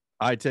 disgusting.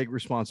 I take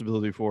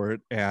responsibility for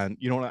it. And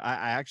you know what?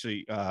 I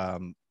actually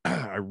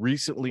I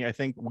recently, I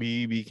think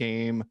we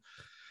became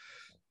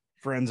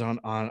friends on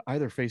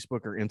either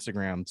Facebook or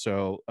Instagram.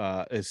 So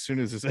as soon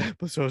as this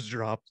episode's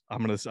dropped,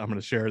 I'm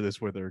gonna share this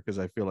with her because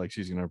I feel like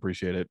she's gonna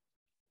appreciate it.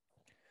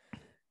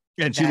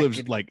 And she That lives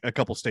could- like a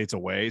couple states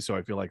away, so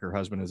I feel like her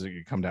husband is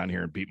gonna come down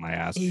here and beat my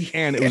ass.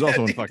 And it was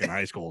also in fucking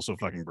high school, so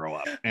fucking grow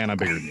up. And I'm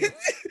bigger than you.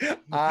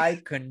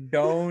 I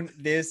condone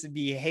this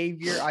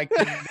behavior. I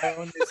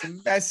condone this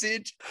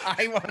message.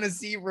 I want to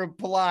see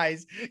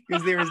replies,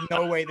 because there is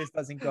no way this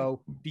doesn't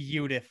go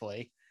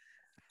beautifully.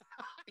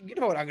 You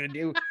know what I'm gonna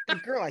do? The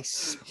girl I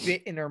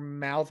spit in her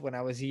mouth when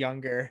I was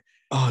younger.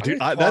 Oh, I'm dude,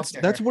 gonna talk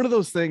to that's her. one of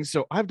those things.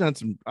 So I've done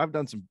some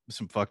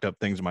fucked up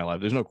things in my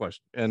life. There's no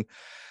question. And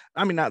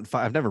I mean,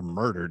 I've never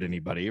murdered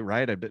anybody,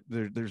 right? I've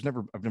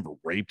never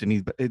raped any,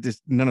 but it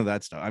just none of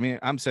that stuff. I mean,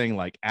 I'm saying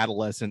like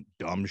adolescent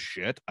dumb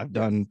shit. I've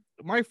done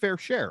my fair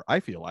share. I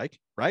feel like,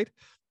 right?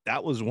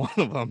 That was one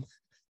of them,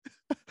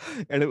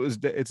 and it's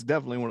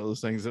definitely one of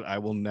those things that I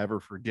will never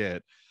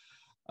forget.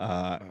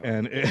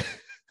 And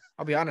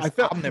I'll be honest,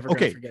 I'm never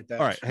okay, gonna forget that.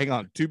 all right, hang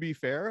on. To be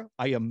fair,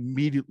 I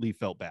immediately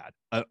felt bad.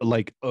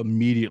 Like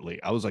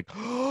immediately, I was like,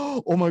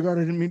 "Oh my God,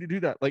 I didn't mean to do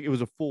that." Like it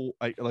was a full,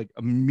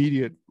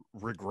 immediate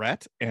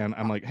regret. And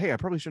I'm like, "Hey, I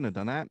probably shouldn't have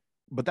done that."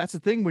 But that's the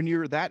thing: when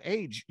you're that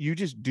age, you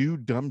just do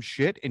dumb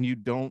shit, and you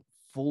don't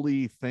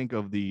fully think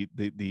of the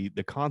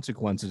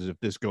consequences if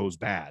this goes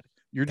bad.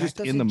 You're That just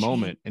in the doesn't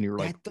moment, change- and you're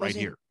like that right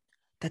doesn't- here.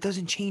 That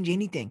doesn't change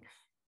anything.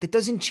 That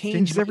doesn't change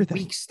Changes my everything.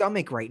 weak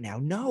stomach right now.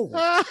 No,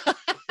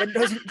 that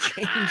doesn't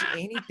change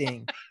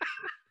anything.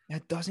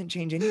 That doesn't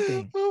change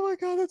anything. Oh my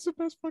God, that's the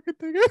best fucking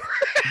thing ever.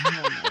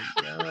 Oh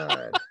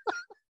my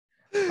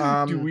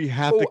God. Do we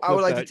have to? I would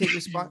clip like that? to take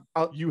response.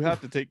 You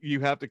have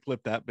to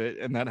clip that bit,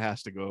 and that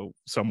has to go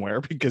somewhere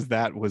because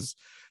that was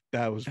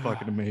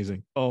fucking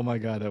amazing. Oh my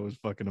God, that was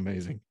fucking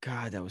amazing.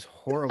 God, that was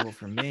horrible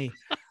for me.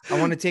 I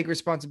want to take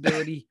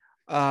responsibility.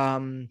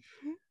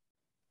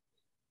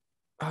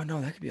 Oh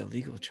no, that could be a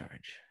legal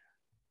charge.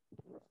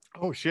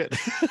 Oh shit.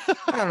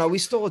 I don't know. We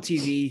stole a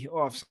TV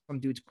off some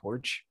dude's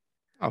porch.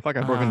 I thought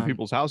I broke into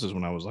people's houses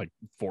when I was like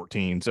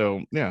 14.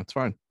 So yeah, it's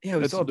fine. Yeah,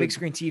 we It's stole a big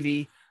screen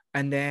TV,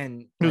 and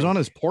then It was on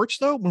his porch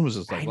though. When was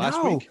this? Like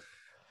last week?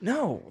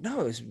 No,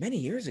 it was many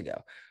years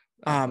ago.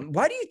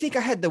 Why do you think I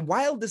had the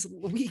wildest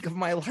week of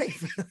my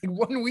life? Like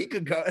 1 week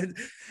ago,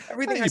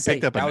 everything You I say,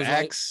 picked up that an was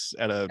ex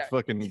at a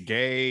fucking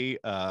gay.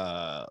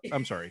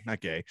 I'm sorry,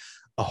 not gay,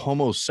 a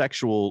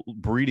homosexual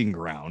breeding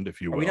ground, if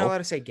you Are will. we not allowed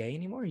to say gay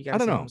anymore? You got I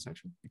don't know.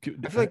 homosexual?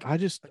 I feel like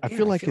I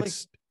feel like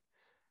it's.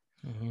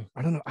 Mhm.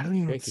 I don't know. I don't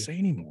even know what to say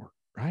anymore.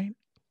 Right?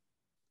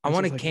 I It's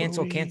want just to like,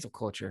 cancel what do we- cancel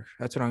culture.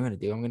 That's what I'm going to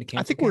do. I'm going to cancel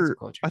I think cancel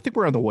culture. I think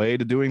we're on the way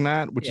to doing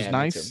that, which Yeah, is me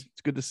nice. too.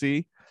 It's good to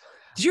see.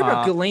 Did you hear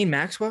about Ghislaine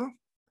Maxwell?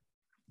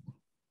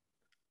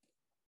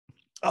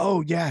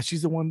 Oh yeah,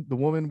 she's the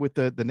woman with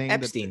the name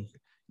Epstein.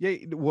 Yeah,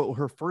 well,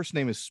 her first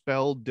name is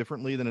spelled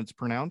differently than it's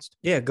pronounced.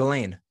 Yeah,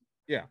 Ghislaine.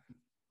 Yeah,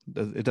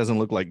 it doesn't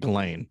look like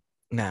Ghislaine.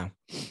 No,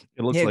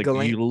 It looks like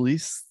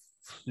Ulysses.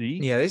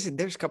 Yeah,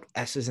 there's a couple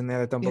S's in there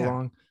that don't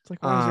belong. It's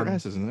like, why is there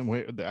S's? And then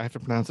wait, I have to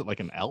pronounce it like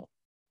an L.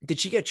 Did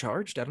she get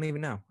charged? I don't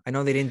even know. I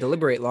know they didn't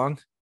deliberate long.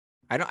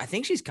 I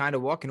think she's kind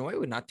of walking away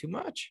with not too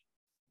much.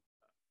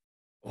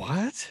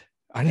 What?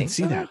 I didn't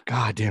see so. that.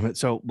 God damn it.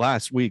 So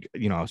last week,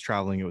 I was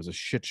traveling. It was a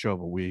shit show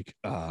of a week.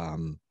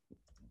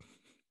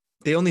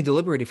 They only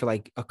deliberated for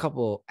like a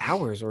couple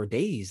hours or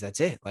days. That's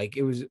it. Like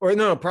it was, or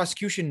no,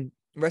 prosecution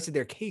rested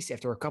their case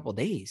after a couple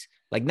days.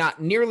 Like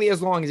not nearly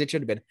as long as it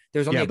should have been.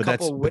 There's only a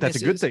couple but that's a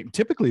good witnesses. thing.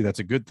 Typically, that's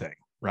a good thing,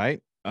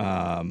 right?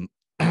 If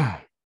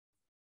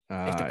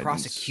the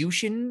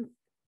prosecution,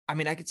 I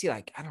mean, I could see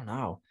like, I don't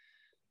know.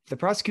 If the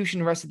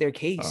prosecution rested their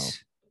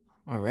case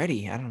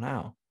already, I don't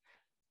know.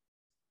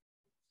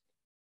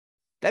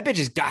 That bitch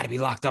has got to be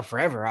locked up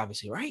forever,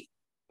 obviously, right?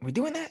 We're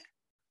doing that.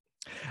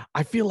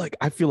 I feel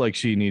like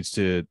she needs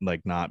to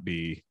like not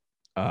be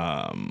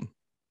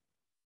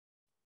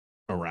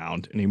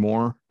around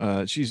anymore.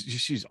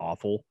 She's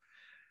awful.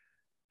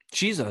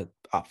 She's a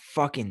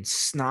fucking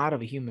snot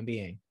of a human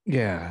being.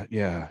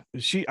 Yeah.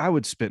 I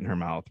would spit in her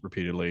mouth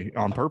repeatedly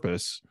on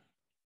purpose.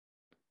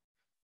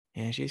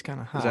 Yeah, she's kind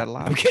of hot. Is that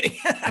allowed? I'm kidding.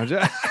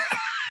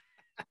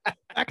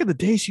 Back in the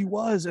day, she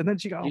was, and then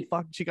she got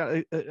she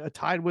got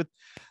tied with.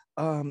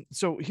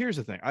 So here's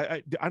the thing.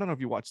 I don't know if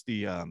you watched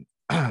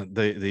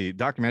the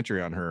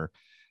documentary on her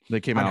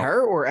that came out. On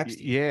her or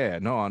Epstein? Yeah,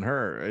 no, on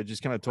her. It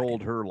just kind of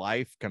told her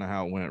life, kind of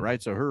how it went,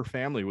 right? So her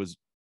family was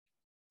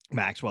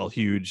Maxwell,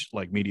 huge,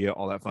 like media,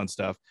 all that fun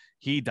stuff.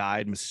 He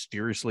died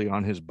mysteriously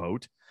on his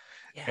boat.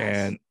 Yes.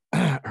 And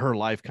her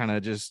life kind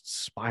of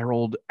just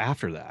spiraled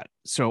after that.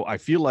 So I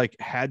feel like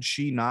had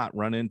she not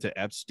run into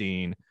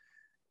Epstein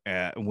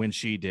when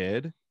she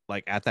did,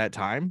 like at that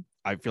time,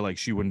 I feel like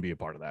she wouldn't be a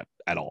part of that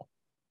at all.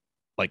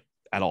 Like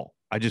at all.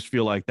 I just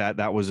feel like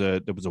that was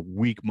a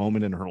weak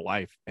moment in her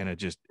life. And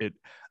it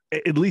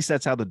at least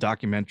that's how the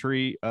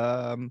documentary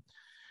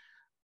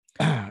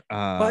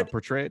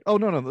portrayed. Oh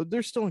no,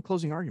 they're still in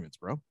closing arguments,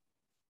 bro.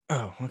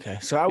 Oh, okay.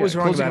 So I was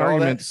wrong about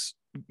arguments.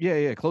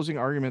 Yeah. Closing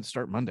arguments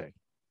start Monday.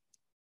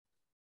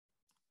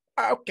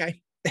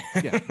 Okay.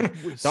 Yeah.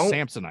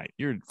 Samsonite.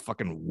 You're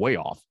fucking way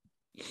off.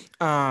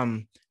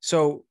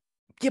 So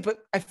yeah, but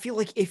I feel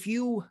like if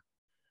you,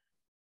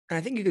 and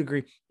I think you could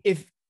agree,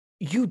 if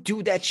you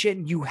do that shit,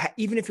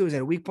 even if it was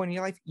at a weak point in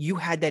your life, you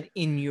had that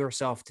in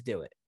yourself to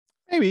do it.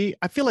 Maybe.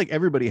 I feel like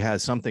everybody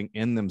has something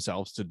in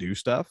themselves to do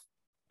stuff.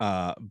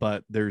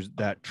 But there's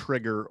that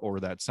trigger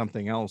or that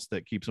something else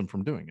that keeps them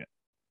from doing it.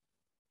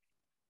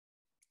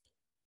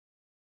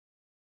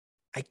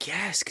 I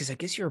guess, because I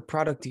guess you're a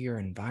product of your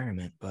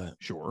environment, but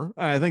sure.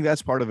 I think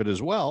that's part of it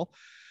as well.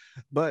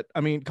 But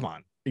I mean, come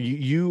on.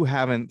 You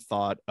haven't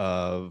thought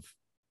of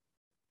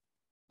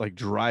like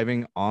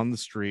driving on the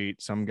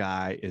street. Some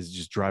guy is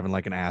just driving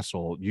like an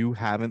asshole. You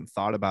haven't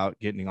thought about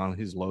getting on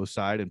his low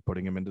side and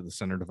putting him into the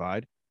center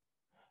divide?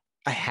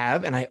 I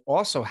have. And I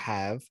also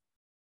have.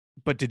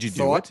 But did you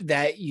do it?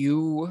 That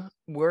you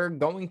were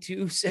going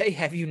to say,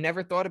 have you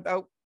never thought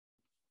about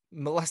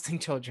molesting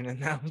children? And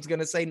now I was going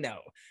to say no.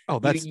 Oh,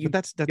 that's you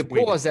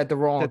paused at the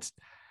wrong.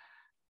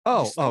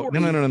 No.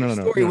 The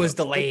story was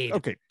delayed.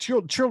 Okay,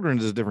 children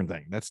is a different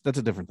thing. That's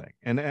a different thing.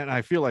 And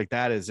I feel like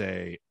that is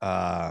a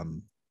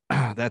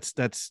that's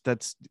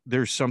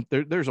there's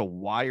a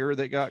wire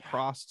that got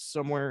crossed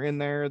somewhere in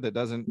there that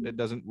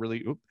doesn't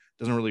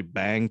really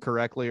bang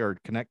correctly or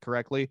connect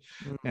correctly.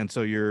 And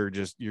so you're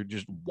just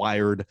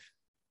wired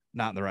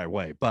not in the right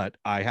way. But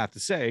I have to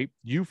say,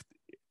 you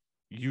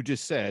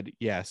just said,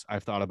 yes,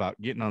 I've thought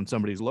about getting on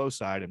somebody's low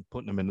side and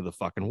putting them into the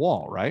fucking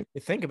wall, right? You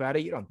think about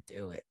it, you don't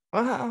do it.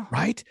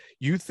 Right?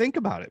 You think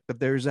about it, but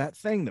there's that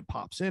thing that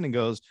pops in and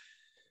goes,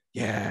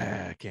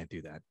 yeah, I can't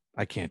do that.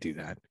 I can't do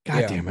that.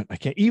 God damn it. I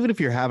can't. Even if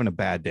you're having a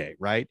bad day,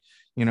 right?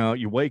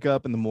 You wake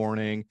up in the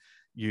morning,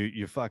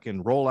 you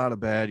fucking roll out of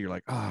bed. You're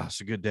like, oh,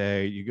 it's a good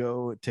day. You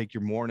go take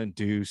your morning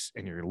deuce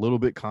and you're a little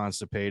bit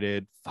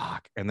constipated.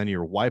 Fuck. And then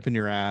you're wiping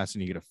your ass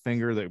and you get a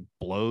finger that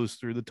blows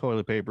through the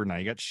toilet paper. Now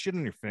you got shit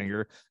on your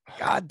finger.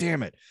 God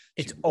damn it.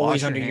 It's You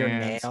always wash under your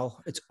hands.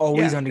 nail. It's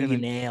always Yeah, under and your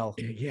then- nail.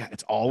 Yeah,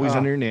 it's always Ah.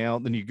 under your nail.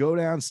 Then you go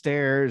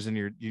downstairs and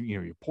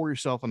you pour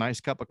yourself a nice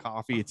cup of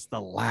coffee. It's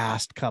the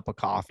last cup of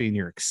coffee and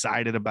you're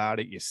excited about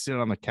it. You sit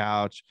on the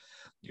couch,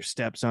 your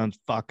stepson's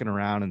fucking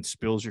around and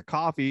spills your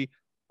coffee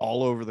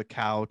all over the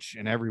couch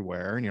and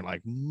everywhere. And you're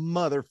like,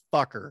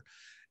 motherfucker.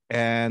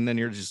 And then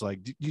you're just like,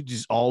 you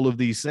just all of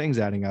these things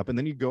adding up. And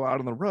then you go out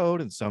on the road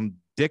and some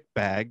dick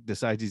bag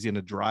decides he's going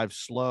to drive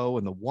slow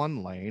in the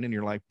one lane. And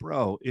you're like,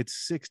 bro,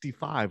 it's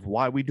 65.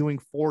 Why are we doing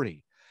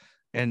 40?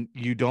 And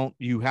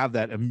you have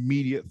that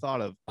immediate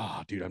thought of,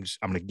 oh, dude, I'm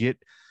going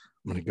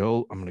to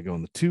go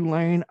in the 2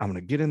 lane. I'm going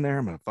to get in there.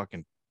 I'm going to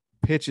fucking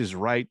pitch his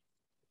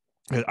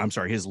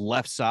his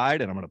left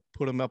side. And I'm going to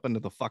put him up into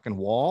the fucking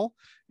wall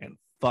and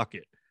fuck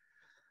it.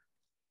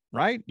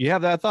 Right? You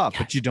have that thought,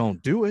 but you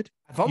don't do it.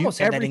 I've almost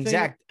had that everything-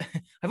 exact.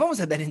 I've almost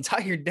had that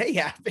entire day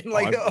happen,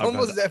 like I've done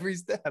almost every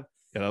step.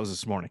 Yeah, that was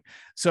this morning.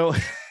 So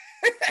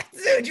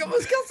Dude, you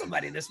almost killed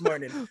somebody this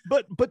morning.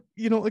 but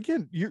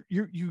again,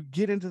 you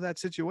get into that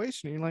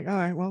situation and you're like, all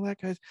right, well,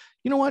 that guy's,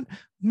 you know what?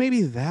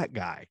 Maybe that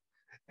guy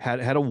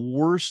had a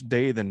worse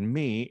day than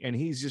me, and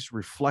he's just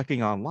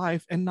reflecting on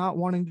life and not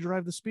wanting to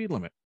drive the speed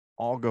limit.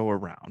 I'll go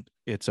around.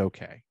 It's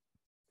okay.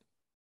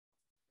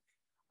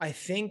 I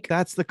think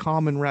That's the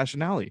common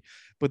rationality.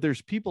 But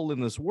there's people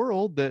in this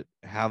world that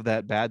have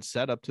that bad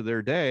setup to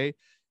their day,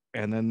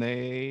 and then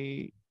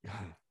they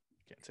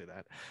can't say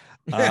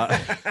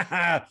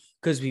that.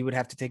 because we would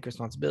have to take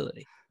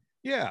responsibility.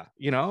 Yeah,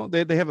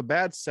 they have a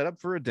bad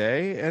setup for a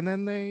day, and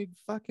then they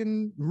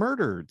fucking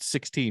murdered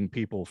 16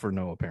 people for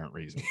no apparent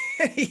reason.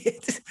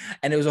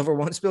 And it was over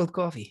one spilled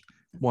coffee.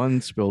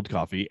 One spilled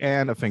coffee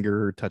and a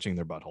finger touching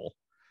their butthole.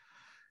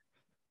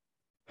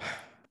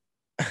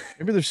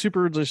 Maybe they're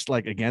super just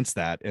like against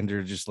that, and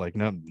they're just like,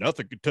 no,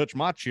 nothing could touch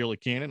my chili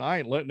cannon. I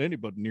ain't letting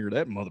anybody near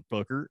that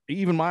motherfucker,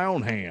 even my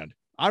own hand.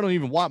 I don't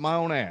even wipe my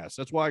own ass.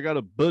 That's why I got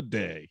a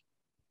bidet.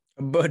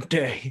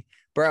 Bidet.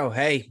 Bro,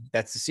 hey,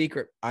 that's the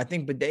secret. I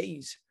think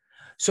bidets.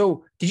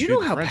 So did you Dude,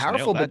 know how French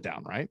powerful nailed that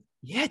down, right?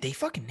 Yeah, they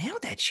fucking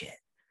nailed that shit.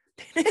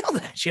 They nailed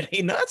that shit. Are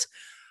you nuts?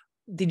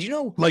 Did you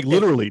know Like that-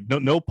 literally,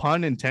 no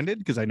pun intended,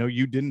 because I know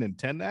you didn't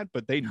intend that,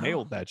 but they No.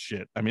 nailed that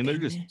shit. I mean, they're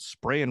They just did.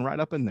 spraying right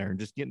up in there and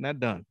just getting that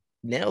done.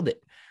 nailed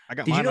it? I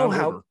got Did you mine know on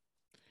how order.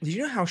 Did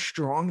you know how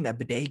strong that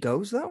bidet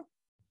goes though?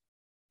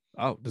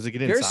 Oh, does it get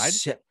There's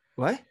inside?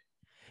 what?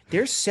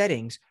 There's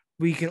settings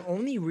where you can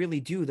only really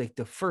do like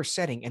the first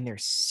setting, and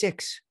there's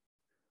 6.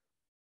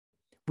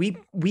 We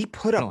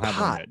put I a don't have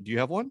one pot. yet. Do you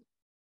have one?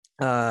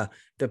 The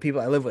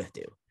people I live with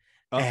do.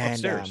 And,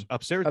 Upstairs.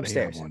 Upstairs.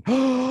 upstairs. They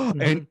have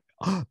one. And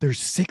there's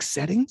 6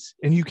 settings,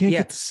 and you can't Yeah.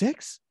 get to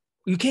 6.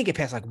 You can't get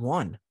past like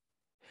 1.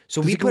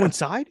 So Does we it go put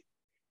inside?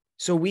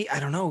 I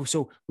don't know.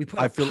 So we put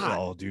a I feel. pot,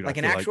 Oh, dude. like I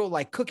an feel actual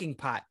like cooking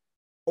pot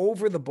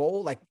over the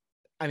bowl, like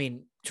 2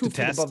 feet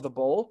test? above the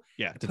bowl.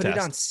 Yeah. To Put test.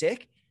 it on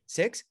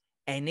six,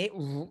 and it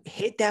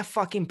hit that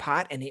fucking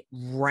pot, and it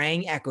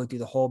rang echo through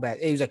the whole bed.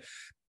 It was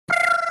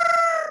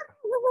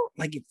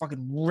like it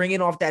fucking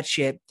ringing off that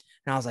shit.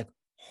 And I was like,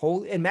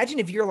 imagine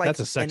if you're like That's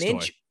a sex an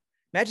inch. toy.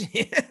 Imagine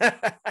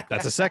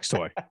That's a sex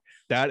toy.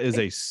 That is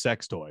a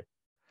sex toy.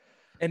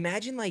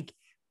 imagine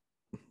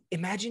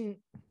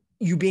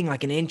you being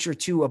like an inch or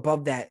 2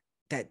 above that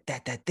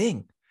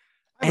thing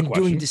I have a and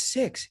doing question. the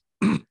 6.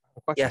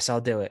 Yes, I'll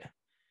do it.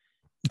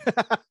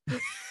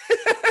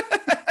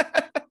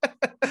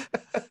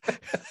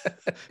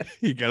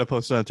 You gotta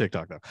post it on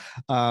TikTok though.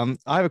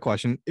 I have a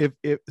question. If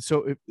it's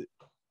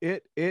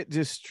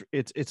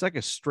like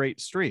a straight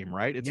stream,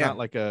 right? It's Yeah. not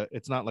like a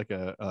it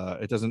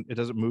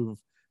doesn't move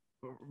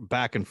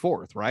back and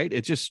forth, right?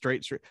 It's just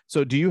straight.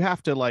 So do you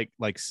have to like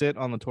sit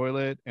on the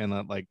toilet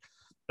and like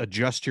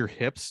adjust your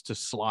hips to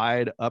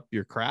slide up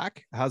your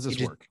crack? How's this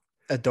just- work?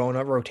 A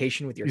donut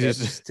rotation with your You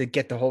just- hips to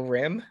get the whole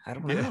rim. I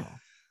don't know. Yeah.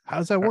 How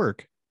does that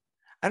work?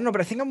 I don't know,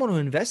 but I think I'm going to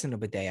invest in a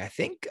bidet. I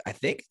think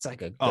it's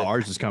like a. Oh, good-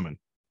 ours is coming.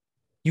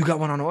 You got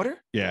one on order,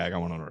 Yeah, I got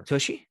one on order.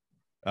 Tushy?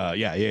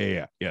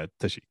 Yeah.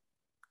 Tushy.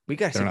 We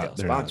got to see They're those not.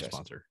 They're not a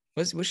sponsors.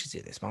 sponsor. We should see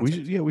this We sponsor.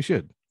 should. Yeah, we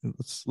should.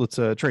 Let's.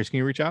 Trace, can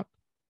you reach out?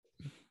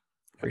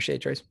 Appreciate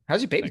it, Trace.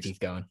 How's your baby Thanks. teeth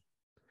going?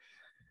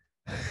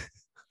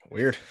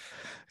 Weird.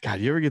 God,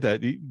 you ever get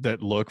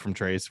that look from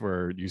Trace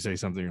where you say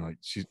something, you're like,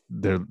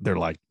 they're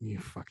like, you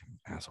fucking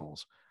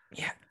assholes.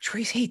 Yeah,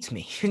 Trace hates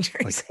me. Trace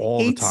Like all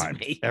the hates time.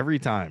 me. Every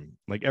time.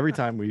 Like every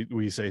time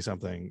we say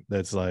something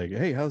that's like,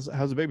 hey, how's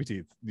the baby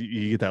teeth?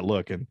 You get that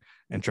look, and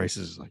Trace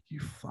is like, you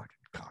fucking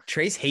cock.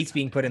 Trace hates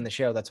being put in the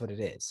show. That's what it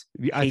is.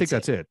 I think hates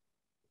that's it.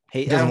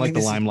 Hey, He I doesn't don't like think the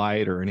this is-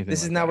 limelight or anything. This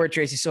is like not that. where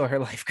Tracy saw her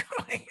life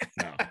going.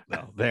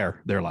 No,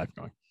 their life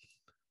going.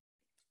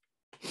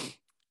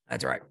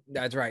 That's right.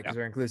 That's right. Because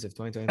Yeah. we're inclusive.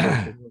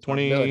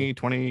 2020.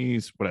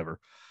 2020s, whatever.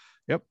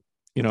 Yep.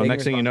 Taking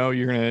Next thing you know,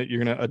 you're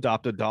gonna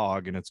adopt a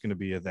dog, and it's gonna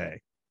be a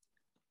they.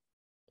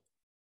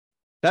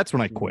 That's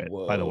when I quit.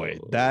 By the way,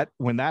 Whoa. that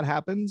when that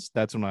happens,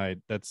 that's when I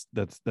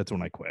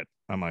when I quit.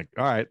 I'm like,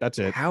 all right, that's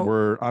it.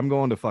 How- I'm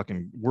going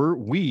to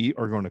we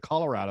are going to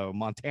Colorado,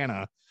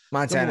 Montana,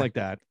 something like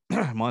that,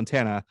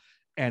 Montana,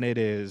 and it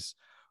is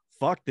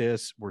fuck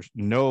this. We're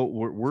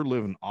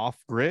living off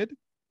grid.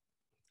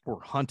 We're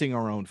hunting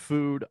our own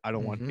food. I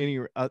don't want any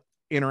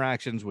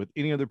interactions with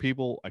any other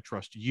people. I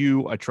trust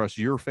you. I trust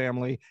your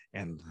family,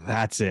 and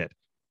that's it.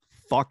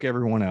 Fuck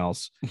everyone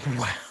else.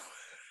 Wow.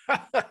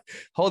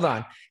 Hold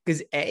on,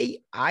 because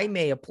I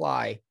may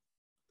apply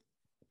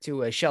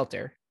to a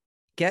shelter,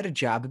 get a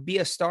job, be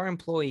a star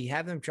employee,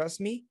 have them trust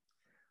me,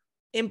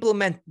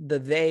 implement the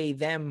they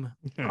them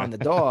on the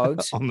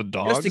dogs On the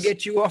dogs, just to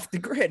get you off the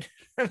grid.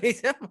 I mean,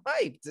 I'm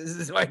hyped. This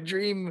is my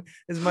dream.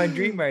 This is my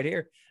dream right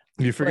here.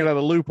 You figured out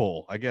a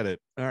loophole. I get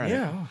it. All right.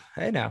 Yeah,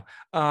 I know.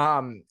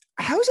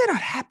 How does that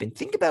not happen?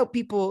 Think about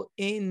people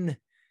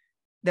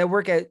that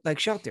work at like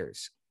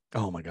shelters.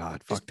 Oh my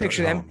God. Just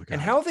picture that. them. Oh my And God.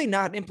 how have they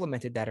not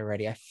implemented that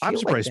already? I'm feel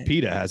surprised like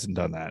PETA hasn't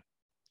done that.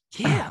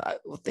 Yeah.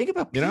 Well, think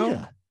about You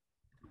know?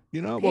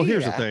 PETA. Well,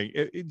 here's the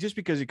PETA. thing. Just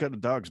because you cut a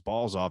dog's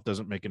balls off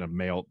doesn't make it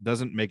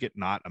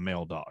not a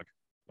male dog.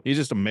 He's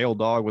just a male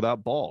dog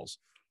without balls.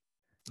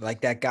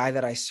 Like that guy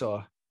that I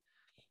saw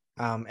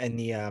in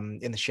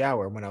the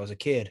shower when I was a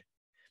kid.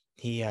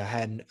 He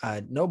had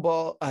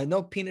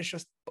no penis,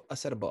 just a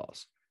set of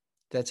balls.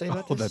 Did I tell you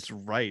about Oh, this? that's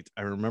right.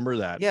 I remember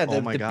that. Yeah,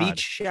 oh my the God. beach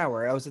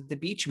shower. I was at the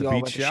beach. We The all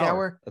beach went to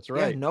shower. That's Yeah,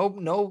 right.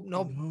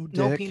 no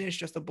dick. penis,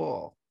 just a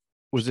ball.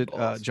 Was it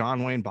balls.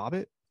 John Wayne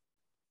Bobbitt?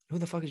 Who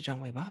the fuck is John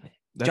Wayne Bobbitt?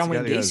 That's John the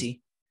Wayne guy that has- Gacy.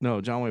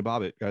 No, John Wayne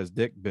Bobbitt got his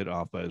dick bit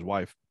off by his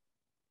wife.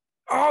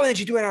 Oh, and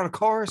she threw it out of a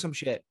car or some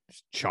shit.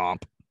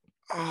 Chomp.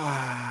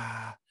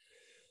 Ah.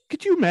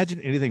 Could you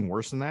imagine anything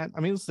worse than that? I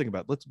mean,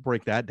 let's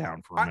break that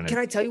down for a minute. Can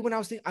I tell you when I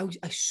was thinking?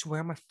 I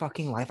swear my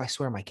fucking life. I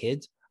swear my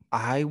kids.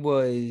 I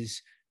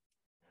was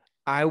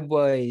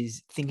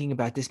thinking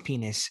about this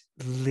penis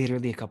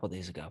literally a couple of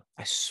days ago.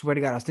 I swear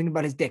to God, I was thinking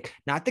about his dick,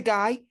 not the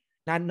guy,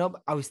 I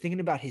was thinking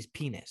about his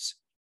penis.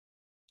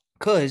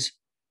 Cause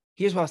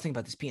here's what I was thinking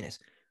about this penis.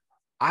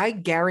 I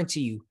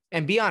guarantee you,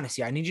 and be honest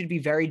here, I need you to be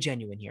very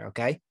genuine here,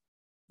 okay?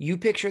 You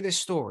picture this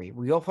story.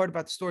 We all heard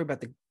about the story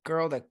about the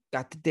girl that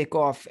got the dick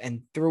off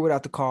and threw it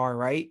out the car,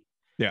 right?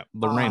 Yeah,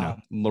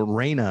 Lorena.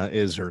 Lorena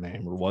is her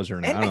name, or was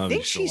her name. And don't know I if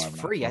think still she's alive or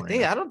not, free.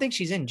 Lorena. I don't think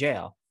she's in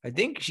jail. I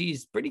think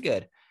she's pretty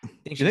good. I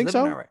think she's You think living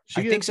so? all right.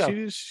 I think so.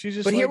 She's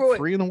just But like here what-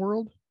 free in the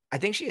world. I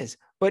think she is.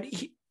 But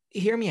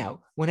hear me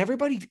out. When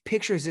everybody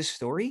pictures this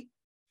story,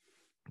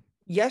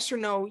 yes or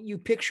no, you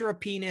picture a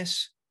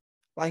penis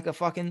like a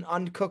fucking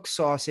uncooked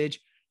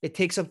sausage. It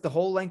takes up the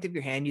whole length of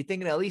your hand. You're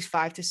thinking at least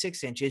 5 to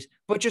 6 inches,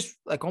 but just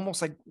like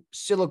almost like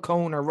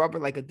silicone or rubber,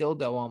 like a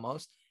dildo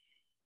almost.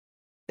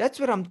 That's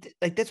what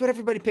that's what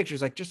everybody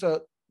pictures, like just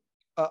a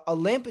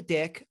limp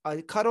dick,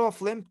 a cut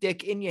off limp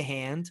dick in your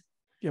hand.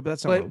 Yeah, but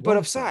that's not but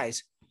of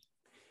size.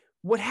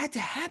 What had to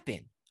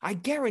happen? I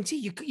guarantee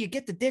you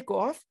get the dick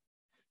off.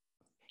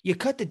 You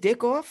cut the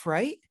dick off,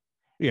 right?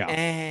 Yeah.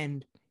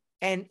 And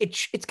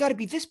it's got to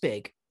be this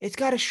big. It's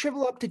got to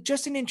shrivel up to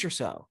just an inch or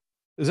so.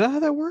 Is that how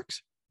that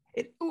works?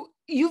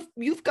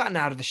 You've gotten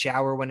out of the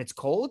shower when it's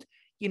cold.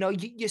 You know,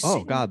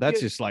 Oh God,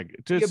 that's just like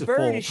just your a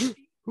bird full.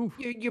 is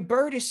your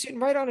bird is sitting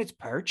right on its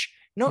perch.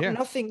 No, Yeah.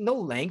 nothing, no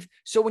length.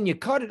 So when you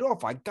cut it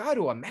off, I got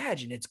to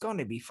imagine it's going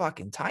to be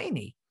fucking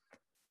tiny.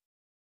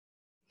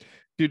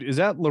 Dude, is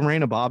that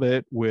Lorena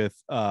Bobbitt with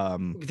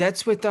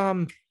That's with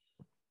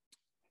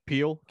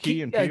Peele?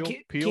 Key and Peele?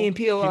 Key and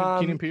Peele,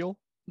 Keenan Peele?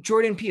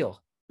 Jordan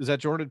Peele. Is that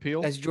Jordan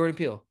Peele? That's Jordan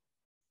Peele.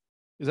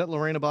 Is that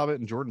Lorena Bobbitt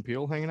and Jordan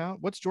Peele hanging out?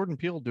 What's Jordan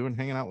Peele doing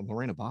hanging out with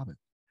Lorena Bobbitt?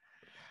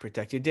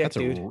 Protect your dick,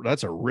 dude.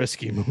 That's a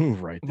risky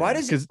move right there. Why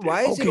is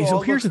it all so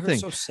here's the look thing.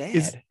 so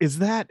sad? Is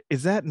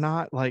that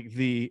not like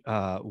the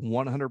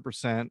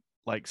 100%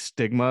 like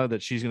stigma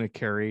that she's going to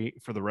carry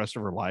for the rest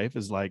of her life?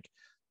 Is like,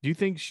 do you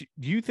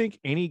think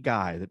any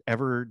guy that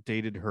ever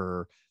dated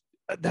her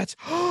that's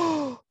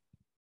oh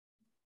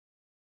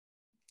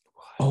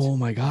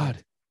my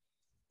God,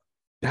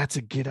 that's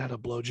a get out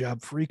of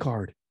blowjob free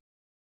card.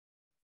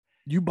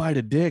 You bite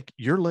a dick,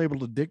 you're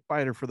labeled a dick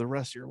biter for the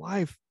rest of your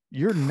life.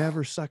 You're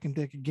never sucking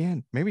dick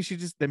again. Maybe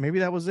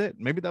that was it.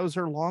 Maybe that was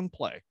her long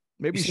play.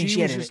 Maybe she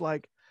was just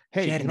like,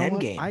 hey, you know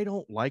what? I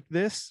don't like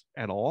this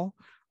at all.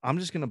 I'm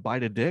just going to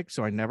bite a dick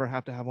so I never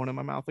have to have one in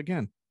my mouth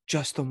again.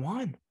 Just the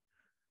one.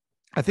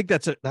 I think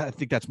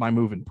that's my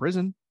move in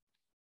prison.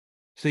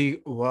 So hey,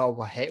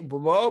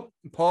 whoa,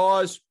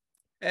 pause.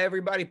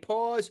 Everybody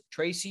pause.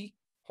 Tracy,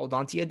 hold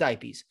on to your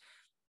diapers.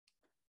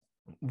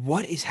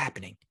 What is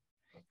happening?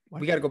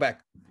 We got to go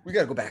back.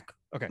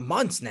 Okay.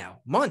 Months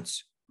now.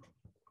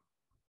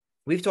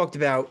 We've talked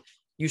about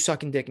you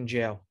sucking dick in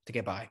jail to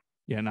get by.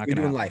 Yeah, not You're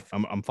gonna doing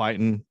happen. life. I'm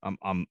fighting.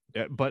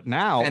 But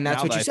now, And that's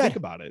now what that you I said. think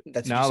about it.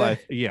 That's now what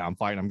you that I'm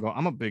fighting.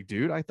 I'm a big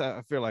dude. I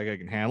feel like I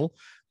can handle.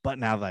 But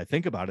now that I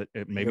think about it,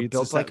 maybe You're it's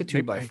built just like that-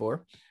 a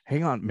 2x4.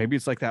 Hang on, maybe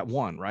it's like that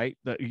one, right?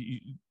 That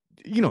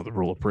you know the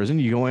rule of prison.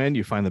 You go in,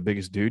 you find the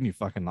biggest dude, and you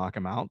fucking knock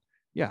him out.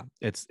 Yeah,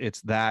 it's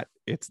that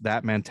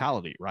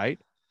mentality, right?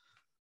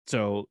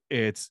 So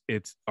it's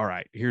all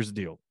right. Here's the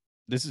deal.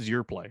 This is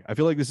your play. I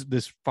feel like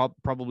this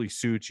probably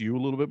suits you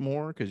a little bit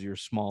more because you're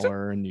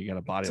smaller and you got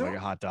a body like a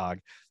hot dog.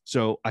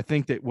 So I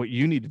think that what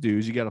you need to do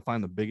is you got to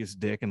find the biggest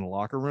dick in the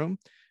locker room,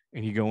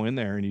 and you go in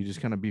there and you just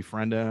kind of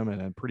befriend him,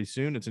 and then pretty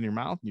soon it's in your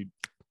mouth and you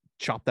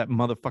chop that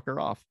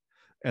motherfucker off.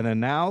 And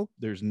then now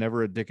there's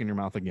never a dick in your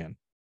mouth again.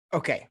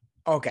 Okay.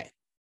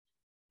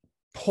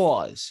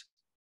 Pause.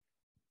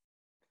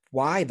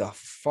 Why the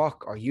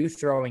fuck are you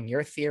throwing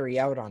your theory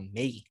out on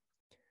me?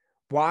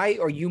 Why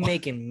are you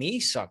making me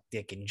suck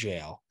dick in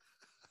jail?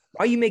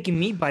 Why are you making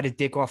me bite a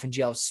dick off in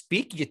jail?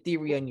 Speak your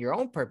theory on your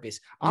own purpose.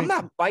 I'm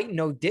not biting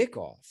no dick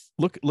off.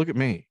 Look at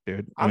me,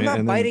 dude. I'm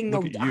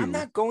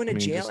not going to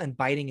jail and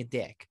biting a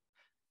dick.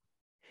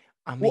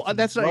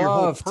 That's not your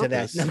whole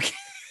purpose.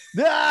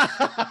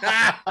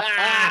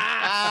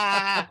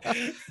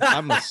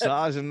 I'm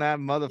massaging that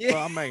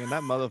motherfucker. I'm making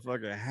that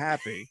motherfucker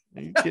happy.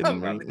 Are you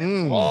kidding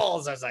me?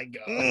 Balls as I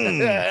go.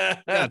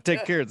 Gotta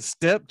take care of the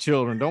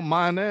stepchildren. Don't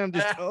mind them.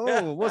 Just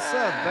what's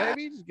up,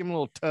 baby? Just give them a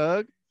little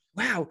tug.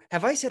 Wow,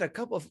 have I said a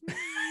couple of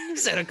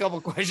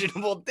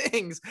questionable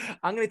things?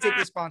 I'm going to take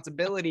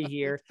responsibility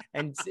here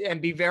and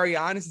be very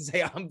honest and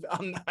say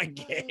I'm not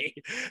gay.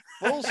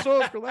 Full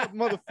circle, that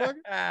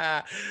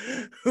motherfucker.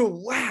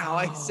 Wow,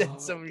 I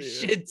said some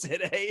shit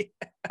today.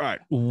 All right,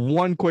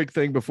 one quick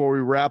thing before we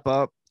wrap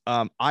up.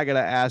 I gotta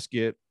ask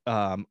you,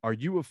 are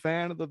you a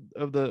fan of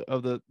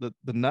the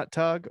nut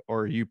tug,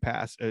 or are you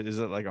pass? Is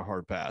it like a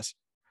hard pass?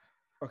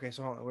 Okay,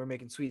 so hold on. We're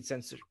making sweet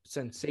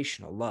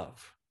sensational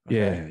love.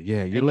 Okay.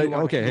 Yeah. You're late.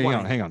 Okay,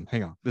 hang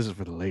on. This is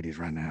for the ladies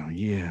right now.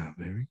 Yeah,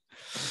 baby.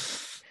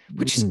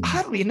 Which is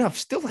oddly enough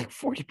still like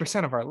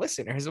 40% of our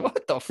listeners.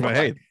 What the fuck? But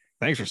hey,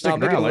 thanks for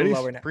sticking around, ladies.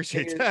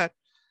 Appreciate that.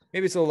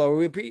 Maybe it's a little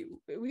lower.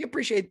 We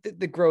appreciate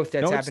the growth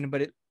that's happening,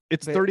 but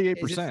it's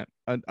 38%.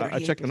 I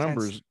checked the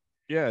numbers.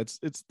 Yeah, it's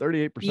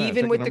 38%.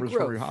 Even with the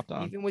growth,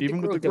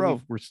 even with the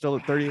growth, we're still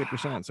at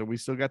 38%. So we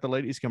still got the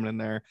ladies coming in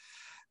there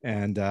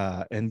and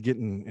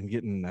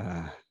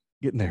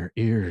getting their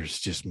ears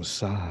just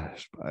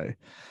massaged by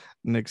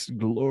Nick's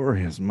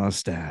glorious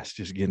mustache,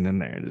 just getting in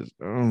there. Just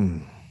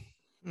come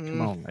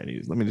on,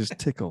 ladies. Let me just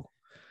tickle.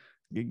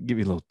 Give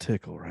you a little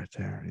tickle right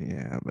there.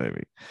 Yeah,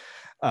 baby.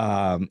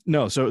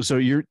 No, so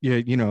you're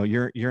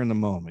in the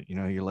moment,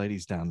 your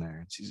lady's down there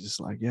and she's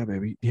just like, yeah,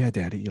 baby. Yeah,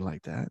 daddy, you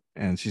like that?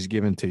 And she's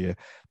giving to you,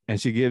 and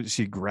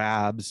she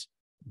grabs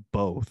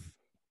both,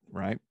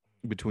 right?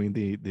 Between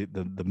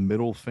the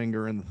middle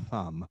finger and the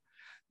thumb,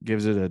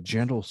 gives it a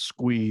gentle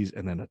squeeze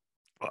and then a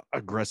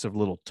aggressive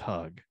little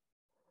tug.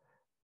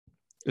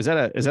 Is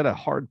that a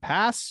hard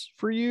pass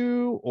for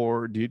you,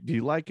 or do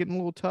you like getting a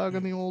little tug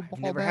on the old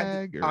ball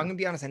bag? I'm gonna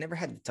be honest, I never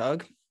had the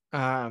tug,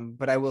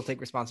 but I will take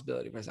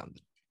responsibility for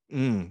something.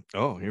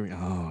 Oh, here we go.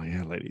 Oh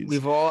yeah, ladies.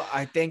 We've all,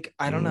 I think,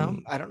 I don't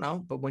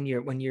know, but when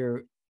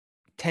you're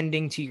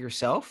tending to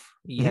yourself,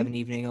 you have an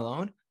evening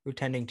alone, you're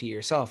tending to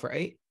yourself,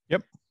 right?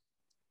 Yep.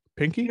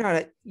 Pinky?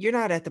 You're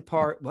not at the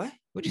part. What?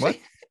 What'd you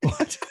say?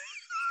 What?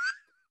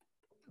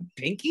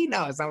 Pinky?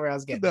 No, it's not where I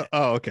was getting. No.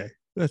 Oh, okay.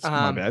 That's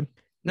my bad.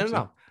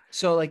 No.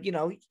 So like,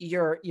 you're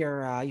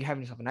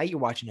having yourself a night, you're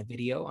watching a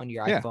video on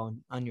your iPhone,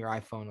 on your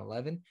iPhone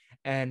 11,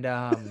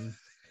 and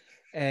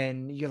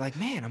and you're like,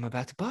 man, I'm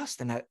about to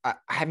bust. And I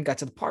haven't got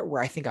to the part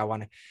where I think I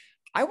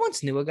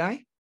once knew a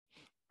guy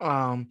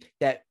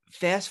that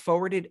fast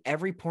forwarded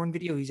every porn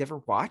video he's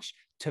ever watched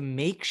to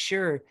make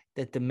sure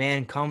that the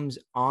man comes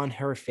on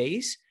her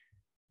face.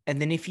 And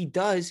then if he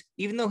does,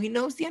 even though he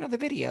knows the end of the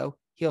video,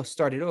 he'll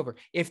start it over.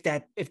 If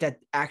that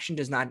action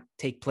does not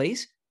take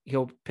place,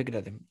 he'll pick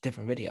another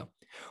different video.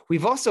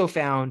 We've also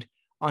found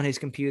on his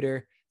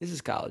computer, this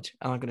is college,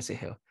 I'm not going to say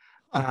who.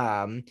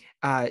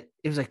 It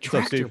was like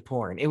tractor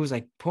porn. It was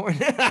like porn.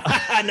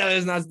 No,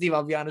 it's not Steve.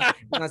 I'll be honest.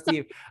 It's not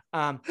Steve.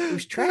 It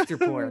was tractor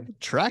porn.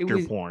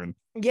 Porn.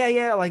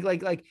 Yeah. Like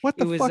what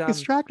the fuck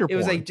is tractor porn? It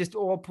was like just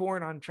all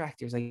porn on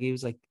tractors. Like it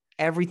was like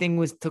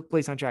everything took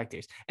place on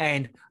tractors.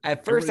 And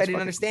at first I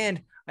didn't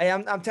understand.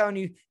 I'm telling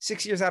you,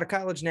 6 years out of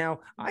college now,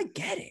 I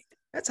get it.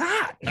 That's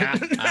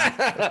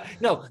hot.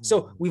 No,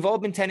 so we've all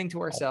been tending to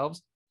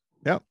ourselves.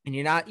 Yep. And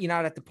you're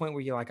not at the point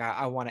where you're like,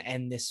 I want to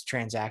end this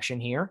transaction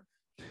here.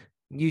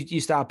 You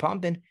stop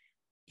pumping,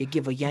 you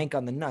give a yank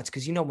on the nuts,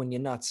 because when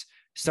your nuts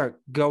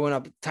start going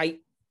up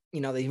tight,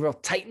 they real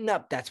tighten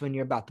up. That's when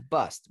you're about to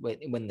bust.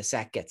 When the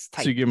sack gets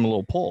tight, so you give them a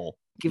little pull.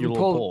 Give them a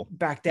pull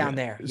back down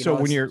there. So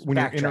when you're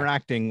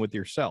interacting with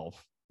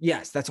yourself,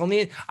 yes, that's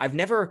only. I've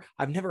never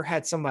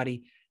had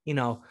somebody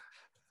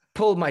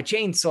pull my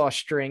chainsaw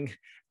string.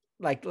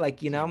 Like I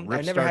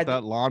never had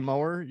that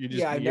lawnmower.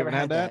 I never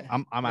had that.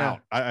 I'm out.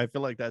 I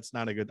feel like that's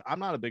not a good. I'm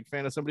not a big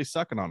fan of somebody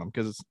sucking on them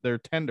because they're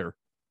tender.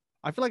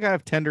 I feel like I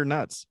have tender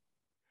nuts.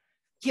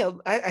 Yeah,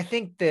 I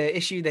think the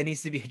issue that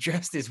needs to be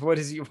addressed is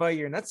why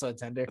your nuts so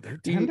tender. They're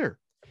tender.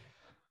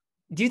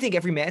 Do you think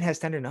every man has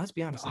tender nuts?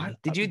 Be honest.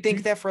 Did you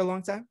think that for a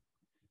long time?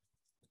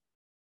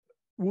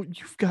 Well,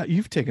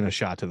 you've taken a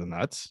shot to the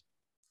nuts.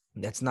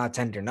 That's not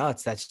tender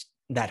nuts.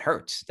 That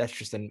hurts. That's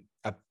just an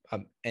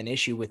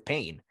issue with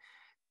pain.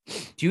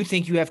 Do you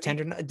think you have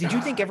tender? Did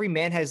you think every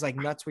man has like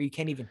nuts where you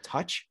can't even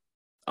touch?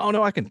 Oh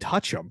no, I can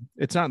touch them.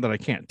 It's not that I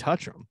can't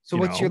touch them. So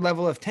what's your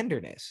level of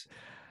tenderness?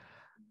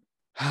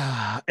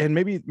 And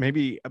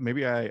maybe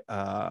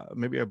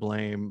I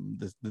blame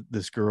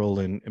this girl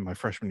in my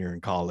freshman year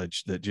in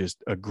college that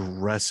just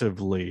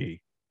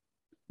aggressively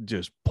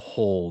just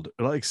pulled,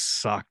 like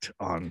sucked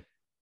on.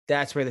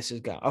 That's where this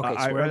is going. Okay,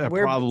 so I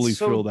probably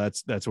feel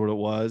that's what it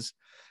was.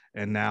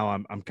 And now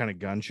I'm kind of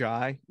gun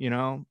shy, you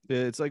know.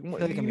 It's like,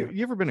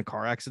 you ever been in a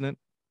car accident?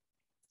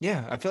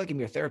 Yeah, I feel like I'm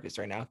your therapist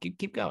right now.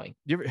 Keep going.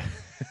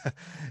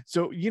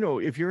 So, you know,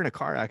 if you're in a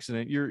car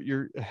accident,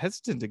 you're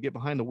hesitant to get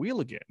behind the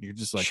wheel again. You're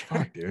just like, Sure.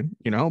 fuck, dude,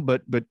 you know.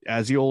 But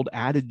as the old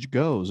adage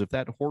goes, if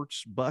that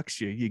horse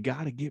bucks you, you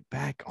got to get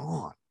back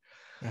on.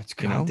 That's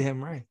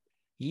goddamn right.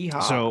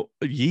 Yeehaw. So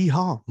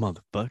yeehaw,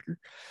 motherfucker.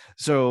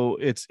 So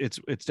it's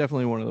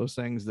definitely one of those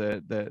things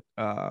that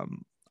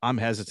I'm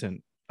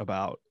hesitant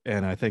about,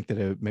 and I think that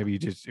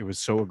it was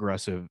so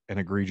aggressive and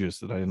egregious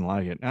that I didn't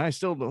like it, and I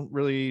still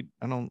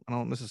I don't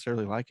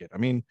necessarily like it. I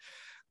mean,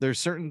 there's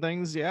certain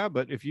things, yeah,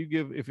 but if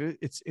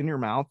it's in your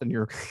mouth and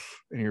you're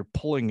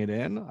pulling it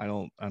in,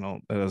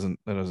 that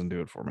doesn't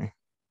do it for me.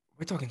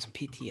 We're talking some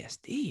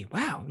PTSD.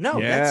 Wow. No.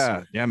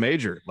 Yeah.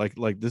 Major. Like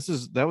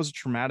that was a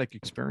traumatic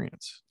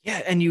experience.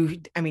 Yeah. And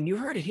you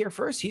heard it here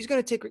first. He's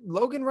going to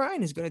Logan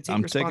Ryan is going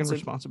to take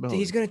responsibility.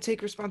 He's going to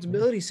take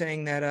responsibility,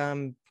 saying that,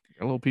 a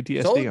little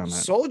PTSD on that.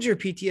 Soldier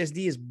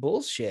PTSD is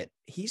bullshit.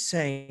 He's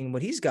saying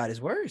what he's got is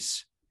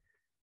worse.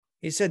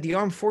 He said the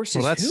armed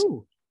forces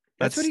too.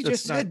 That's what he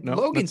just said.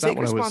 Logan, take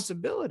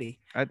responsibility.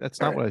 That's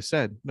not what I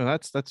said. No,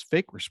 that's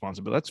fake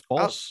responsibility. That's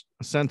false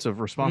sense of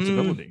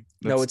responsibility.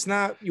 No, it's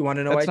not. You want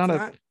to know why it's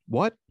not?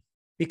 What?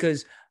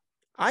 Because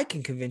I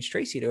can convince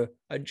Tracy to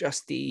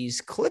adjust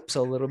these clips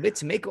a little bit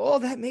to make all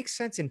that make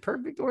sense in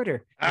perfect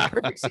order, in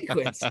perfect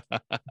sequence.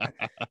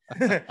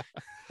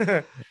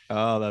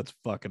 Oh, that's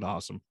fucking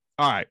awesome.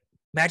 All right.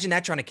 Imagine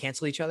that, trying to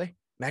cancel each other.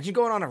 Imagine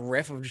going on a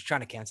riff of just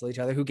trying to cancel each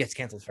other. Who gets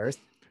canceled first?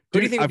 Who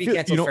do you think would be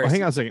canceled first?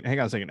 Hang on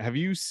a second. Have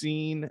you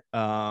seen?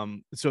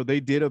 So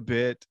they did a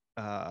bit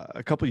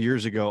a couple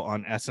years ago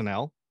on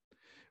SNL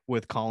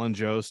with Colin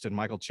Jost and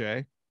Michael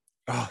Che.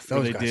 Oh,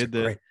 those guys are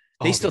great.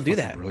 They still do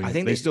that. Brilliant. I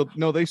think they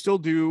still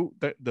do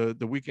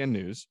the weekend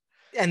news.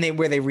 And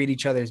where they read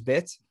each other's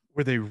bits.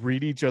 Where they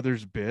read each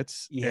other's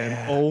bits. Yeah.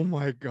 And oh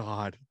my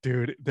god,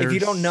 dude! If you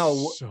don't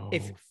know,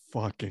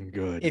 fucking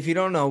good. If you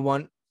don't know,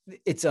 one,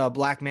 it's a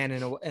black man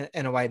and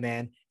a white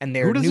man, and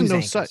they're who doesn't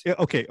know such.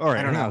 Okay, all right.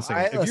 I don't know.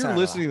 If you're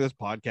listening to this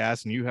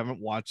podcast and you haven't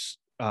watched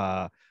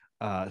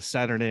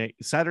Saturday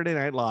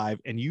Night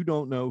Live and you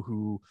don't know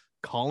who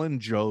Colin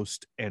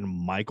Jost and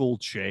Michael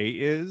Che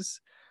is,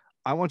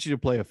 I want you to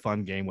play a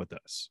fun game with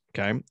us.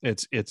 Okay,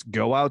 it's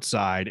go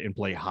outside and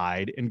play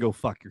hide and go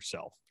fuck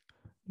yourself.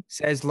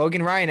 Says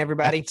Logan Ryan,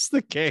 everybody. It's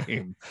the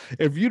game.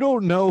 If you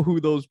don't know who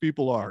those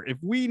people are, if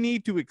we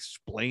need to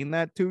explain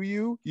that to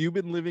you, you've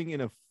been living in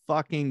a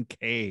fucking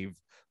cave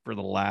for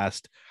the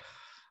last,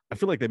 I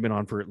feel like they've been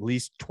on for at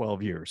least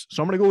 12 years.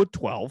 So I'm going to go with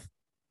 12.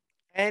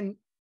 And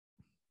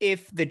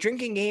if the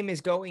drinking game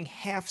is going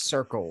half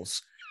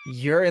circles,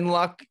 you're in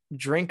luck.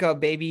 Drink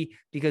up, baby,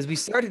 because we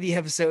started the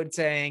episode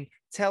saying,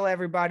 tell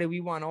everybody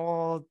we want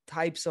all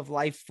types of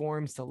life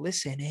forms to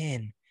listen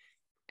in.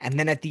 And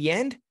then at the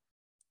end,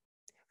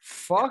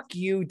 fuck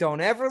you,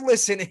 don't ever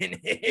listen in.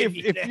 If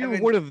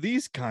you're one of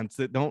these cunts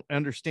that don't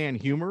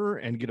understand humor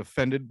and get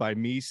offended by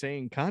me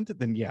saying cunt,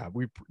 then yeah,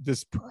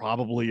 this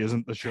probably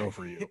isn't the show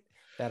for you.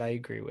 That I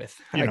agree with.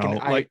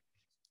 I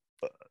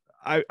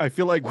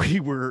feel like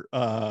we were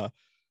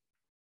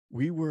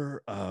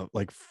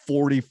like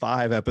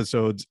 45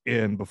 episodes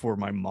in before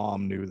my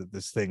mom knew that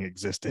this thing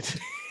existed.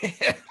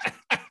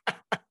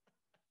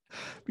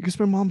 Because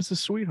my mom is a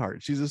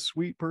sweetheart. She's a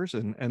sweet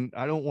person, and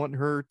I don't want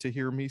her to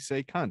hear me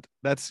say cunt.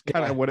 That's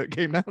kind of what it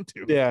came down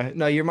to. Yeah.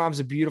 No, your mom's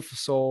a beautiful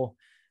soul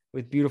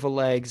with beautiful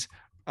legs.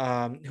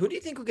 Who do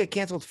you think will get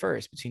canceled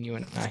first between you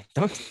and I?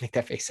 Don't make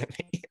that face at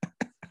me. What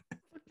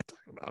are you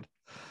talking about?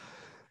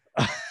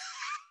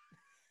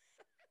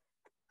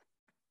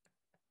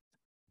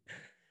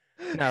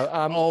 No.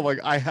 Oh my!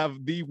 I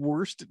have the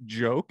worst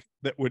joke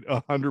that would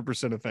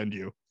 100% offend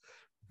you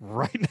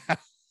right now.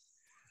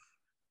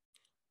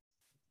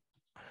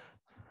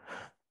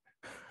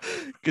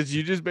 Because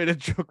you just made a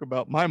joke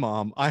about my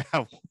mom. I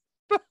have.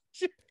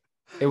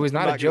 It was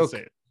not a joke.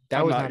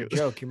 That was not a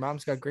joke. Your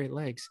mom's got great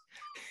legs.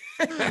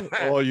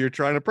 Well, you're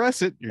trying to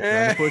press it. You're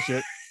trying to push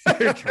it.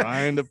 You're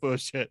trying to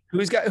push it.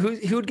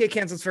 Who would get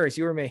canceled first?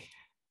 You or me?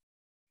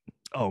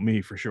 Oh,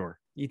 me for sure.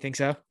 You think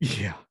so?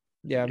 Yeah.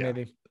 Yeah,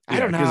 maybe. I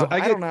don't know.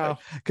 I don't know.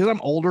 Because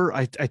I'm older,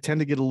 I tend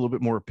to get a little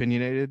bit more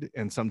opinionated,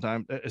 and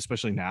sometimes,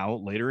 especially now,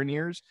 later in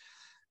years.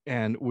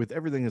 And with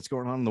everything that's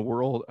going on in the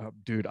world,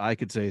 dude, I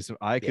could say so.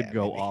 I could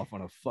go off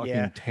on a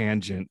fucking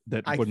tangent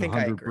that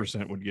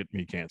 100% would get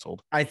me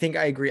canceled. I think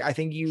I agree. I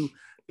think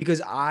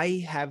because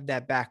I have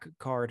that back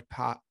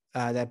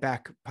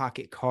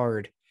pocket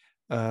card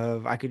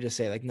of, I could just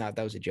say like, no,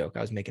 that was a joke.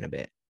 I was making a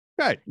bit.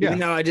 Right. Yeah. Even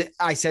though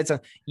I said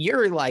something,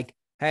 you're like,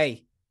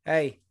 hey,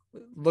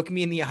 look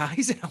me in the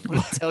eyes and I'm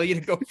gonna tell you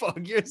to go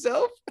fuck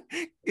yourself.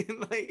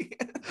 Like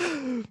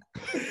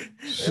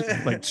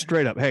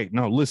straight up. Hey,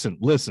 no, listen.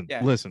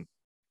 Yeah. Listen.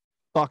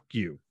 Fuck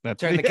you. That's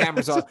Turn the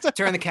cameras off.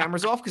 Turn the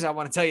cameras off because I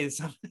want to tell you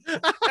something.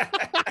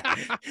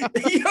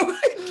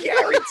 I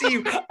guarantee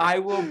you, I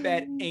will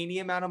bet any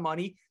amount of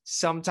money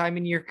sometime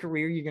in your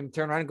career, you're going to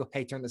turn around and go,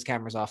 hey, turn those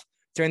cameras off.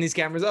 Turn these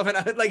cameras off.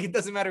 And like, it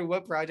doesn't matter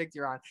what project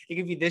you're on. It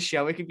could be this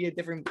show. It could be a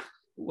different,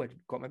 ooh, I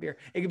caught my beer.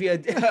 It could be a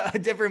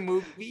different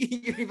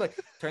movie. You're like,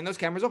 turn those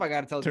cameras off. I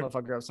got to tell this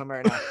motherfucker something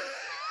right now.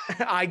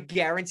 I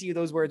guarantee you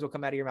those words will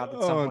come out of your mouth at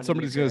some point. And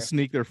somebody's going to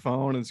sneak their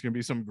phone and it's going to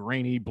be some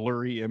grainy,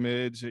 blurry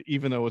image,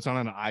 even though it's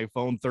on an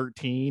iPhone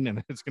 13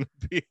 and it's going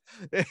to be,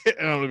 and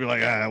it'll be like,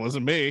 that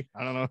wasn't me.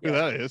 I don't know who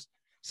that is.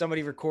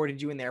 Somebody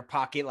recorded you in their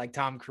pocket like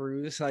Tom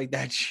Cruise, like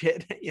that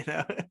shit, you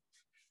know?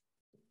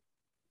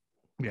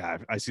 Yeah,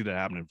 I see that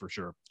happening for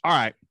sure. All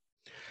right.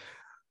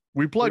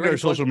 We plugged our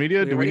social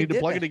media. Do we need to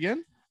plug it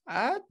again?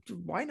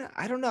 Why not?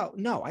 I don't know.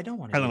 No, I don't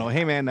want to. I don't know.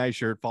 Hey, man, nice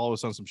shirt. Follow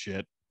us on some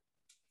shit.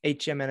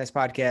 HMNS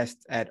podcast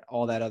at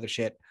all that other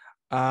shit.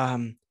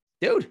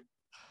 Dude,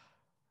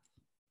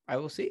 I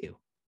will see you.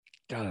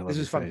 God, I love this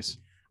was fun. Face.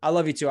 I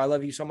love you too. I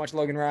love you so much,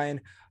 Logan Ryan.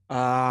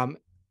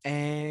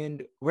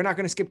 And we're not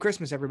going to skip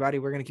Christmas, everybody.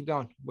 We're going to keep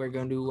going. We're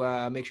going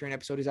to make sure an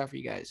episode is out for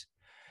you guys.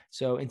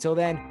 So until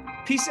then,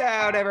 peace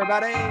out,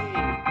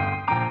 everybody.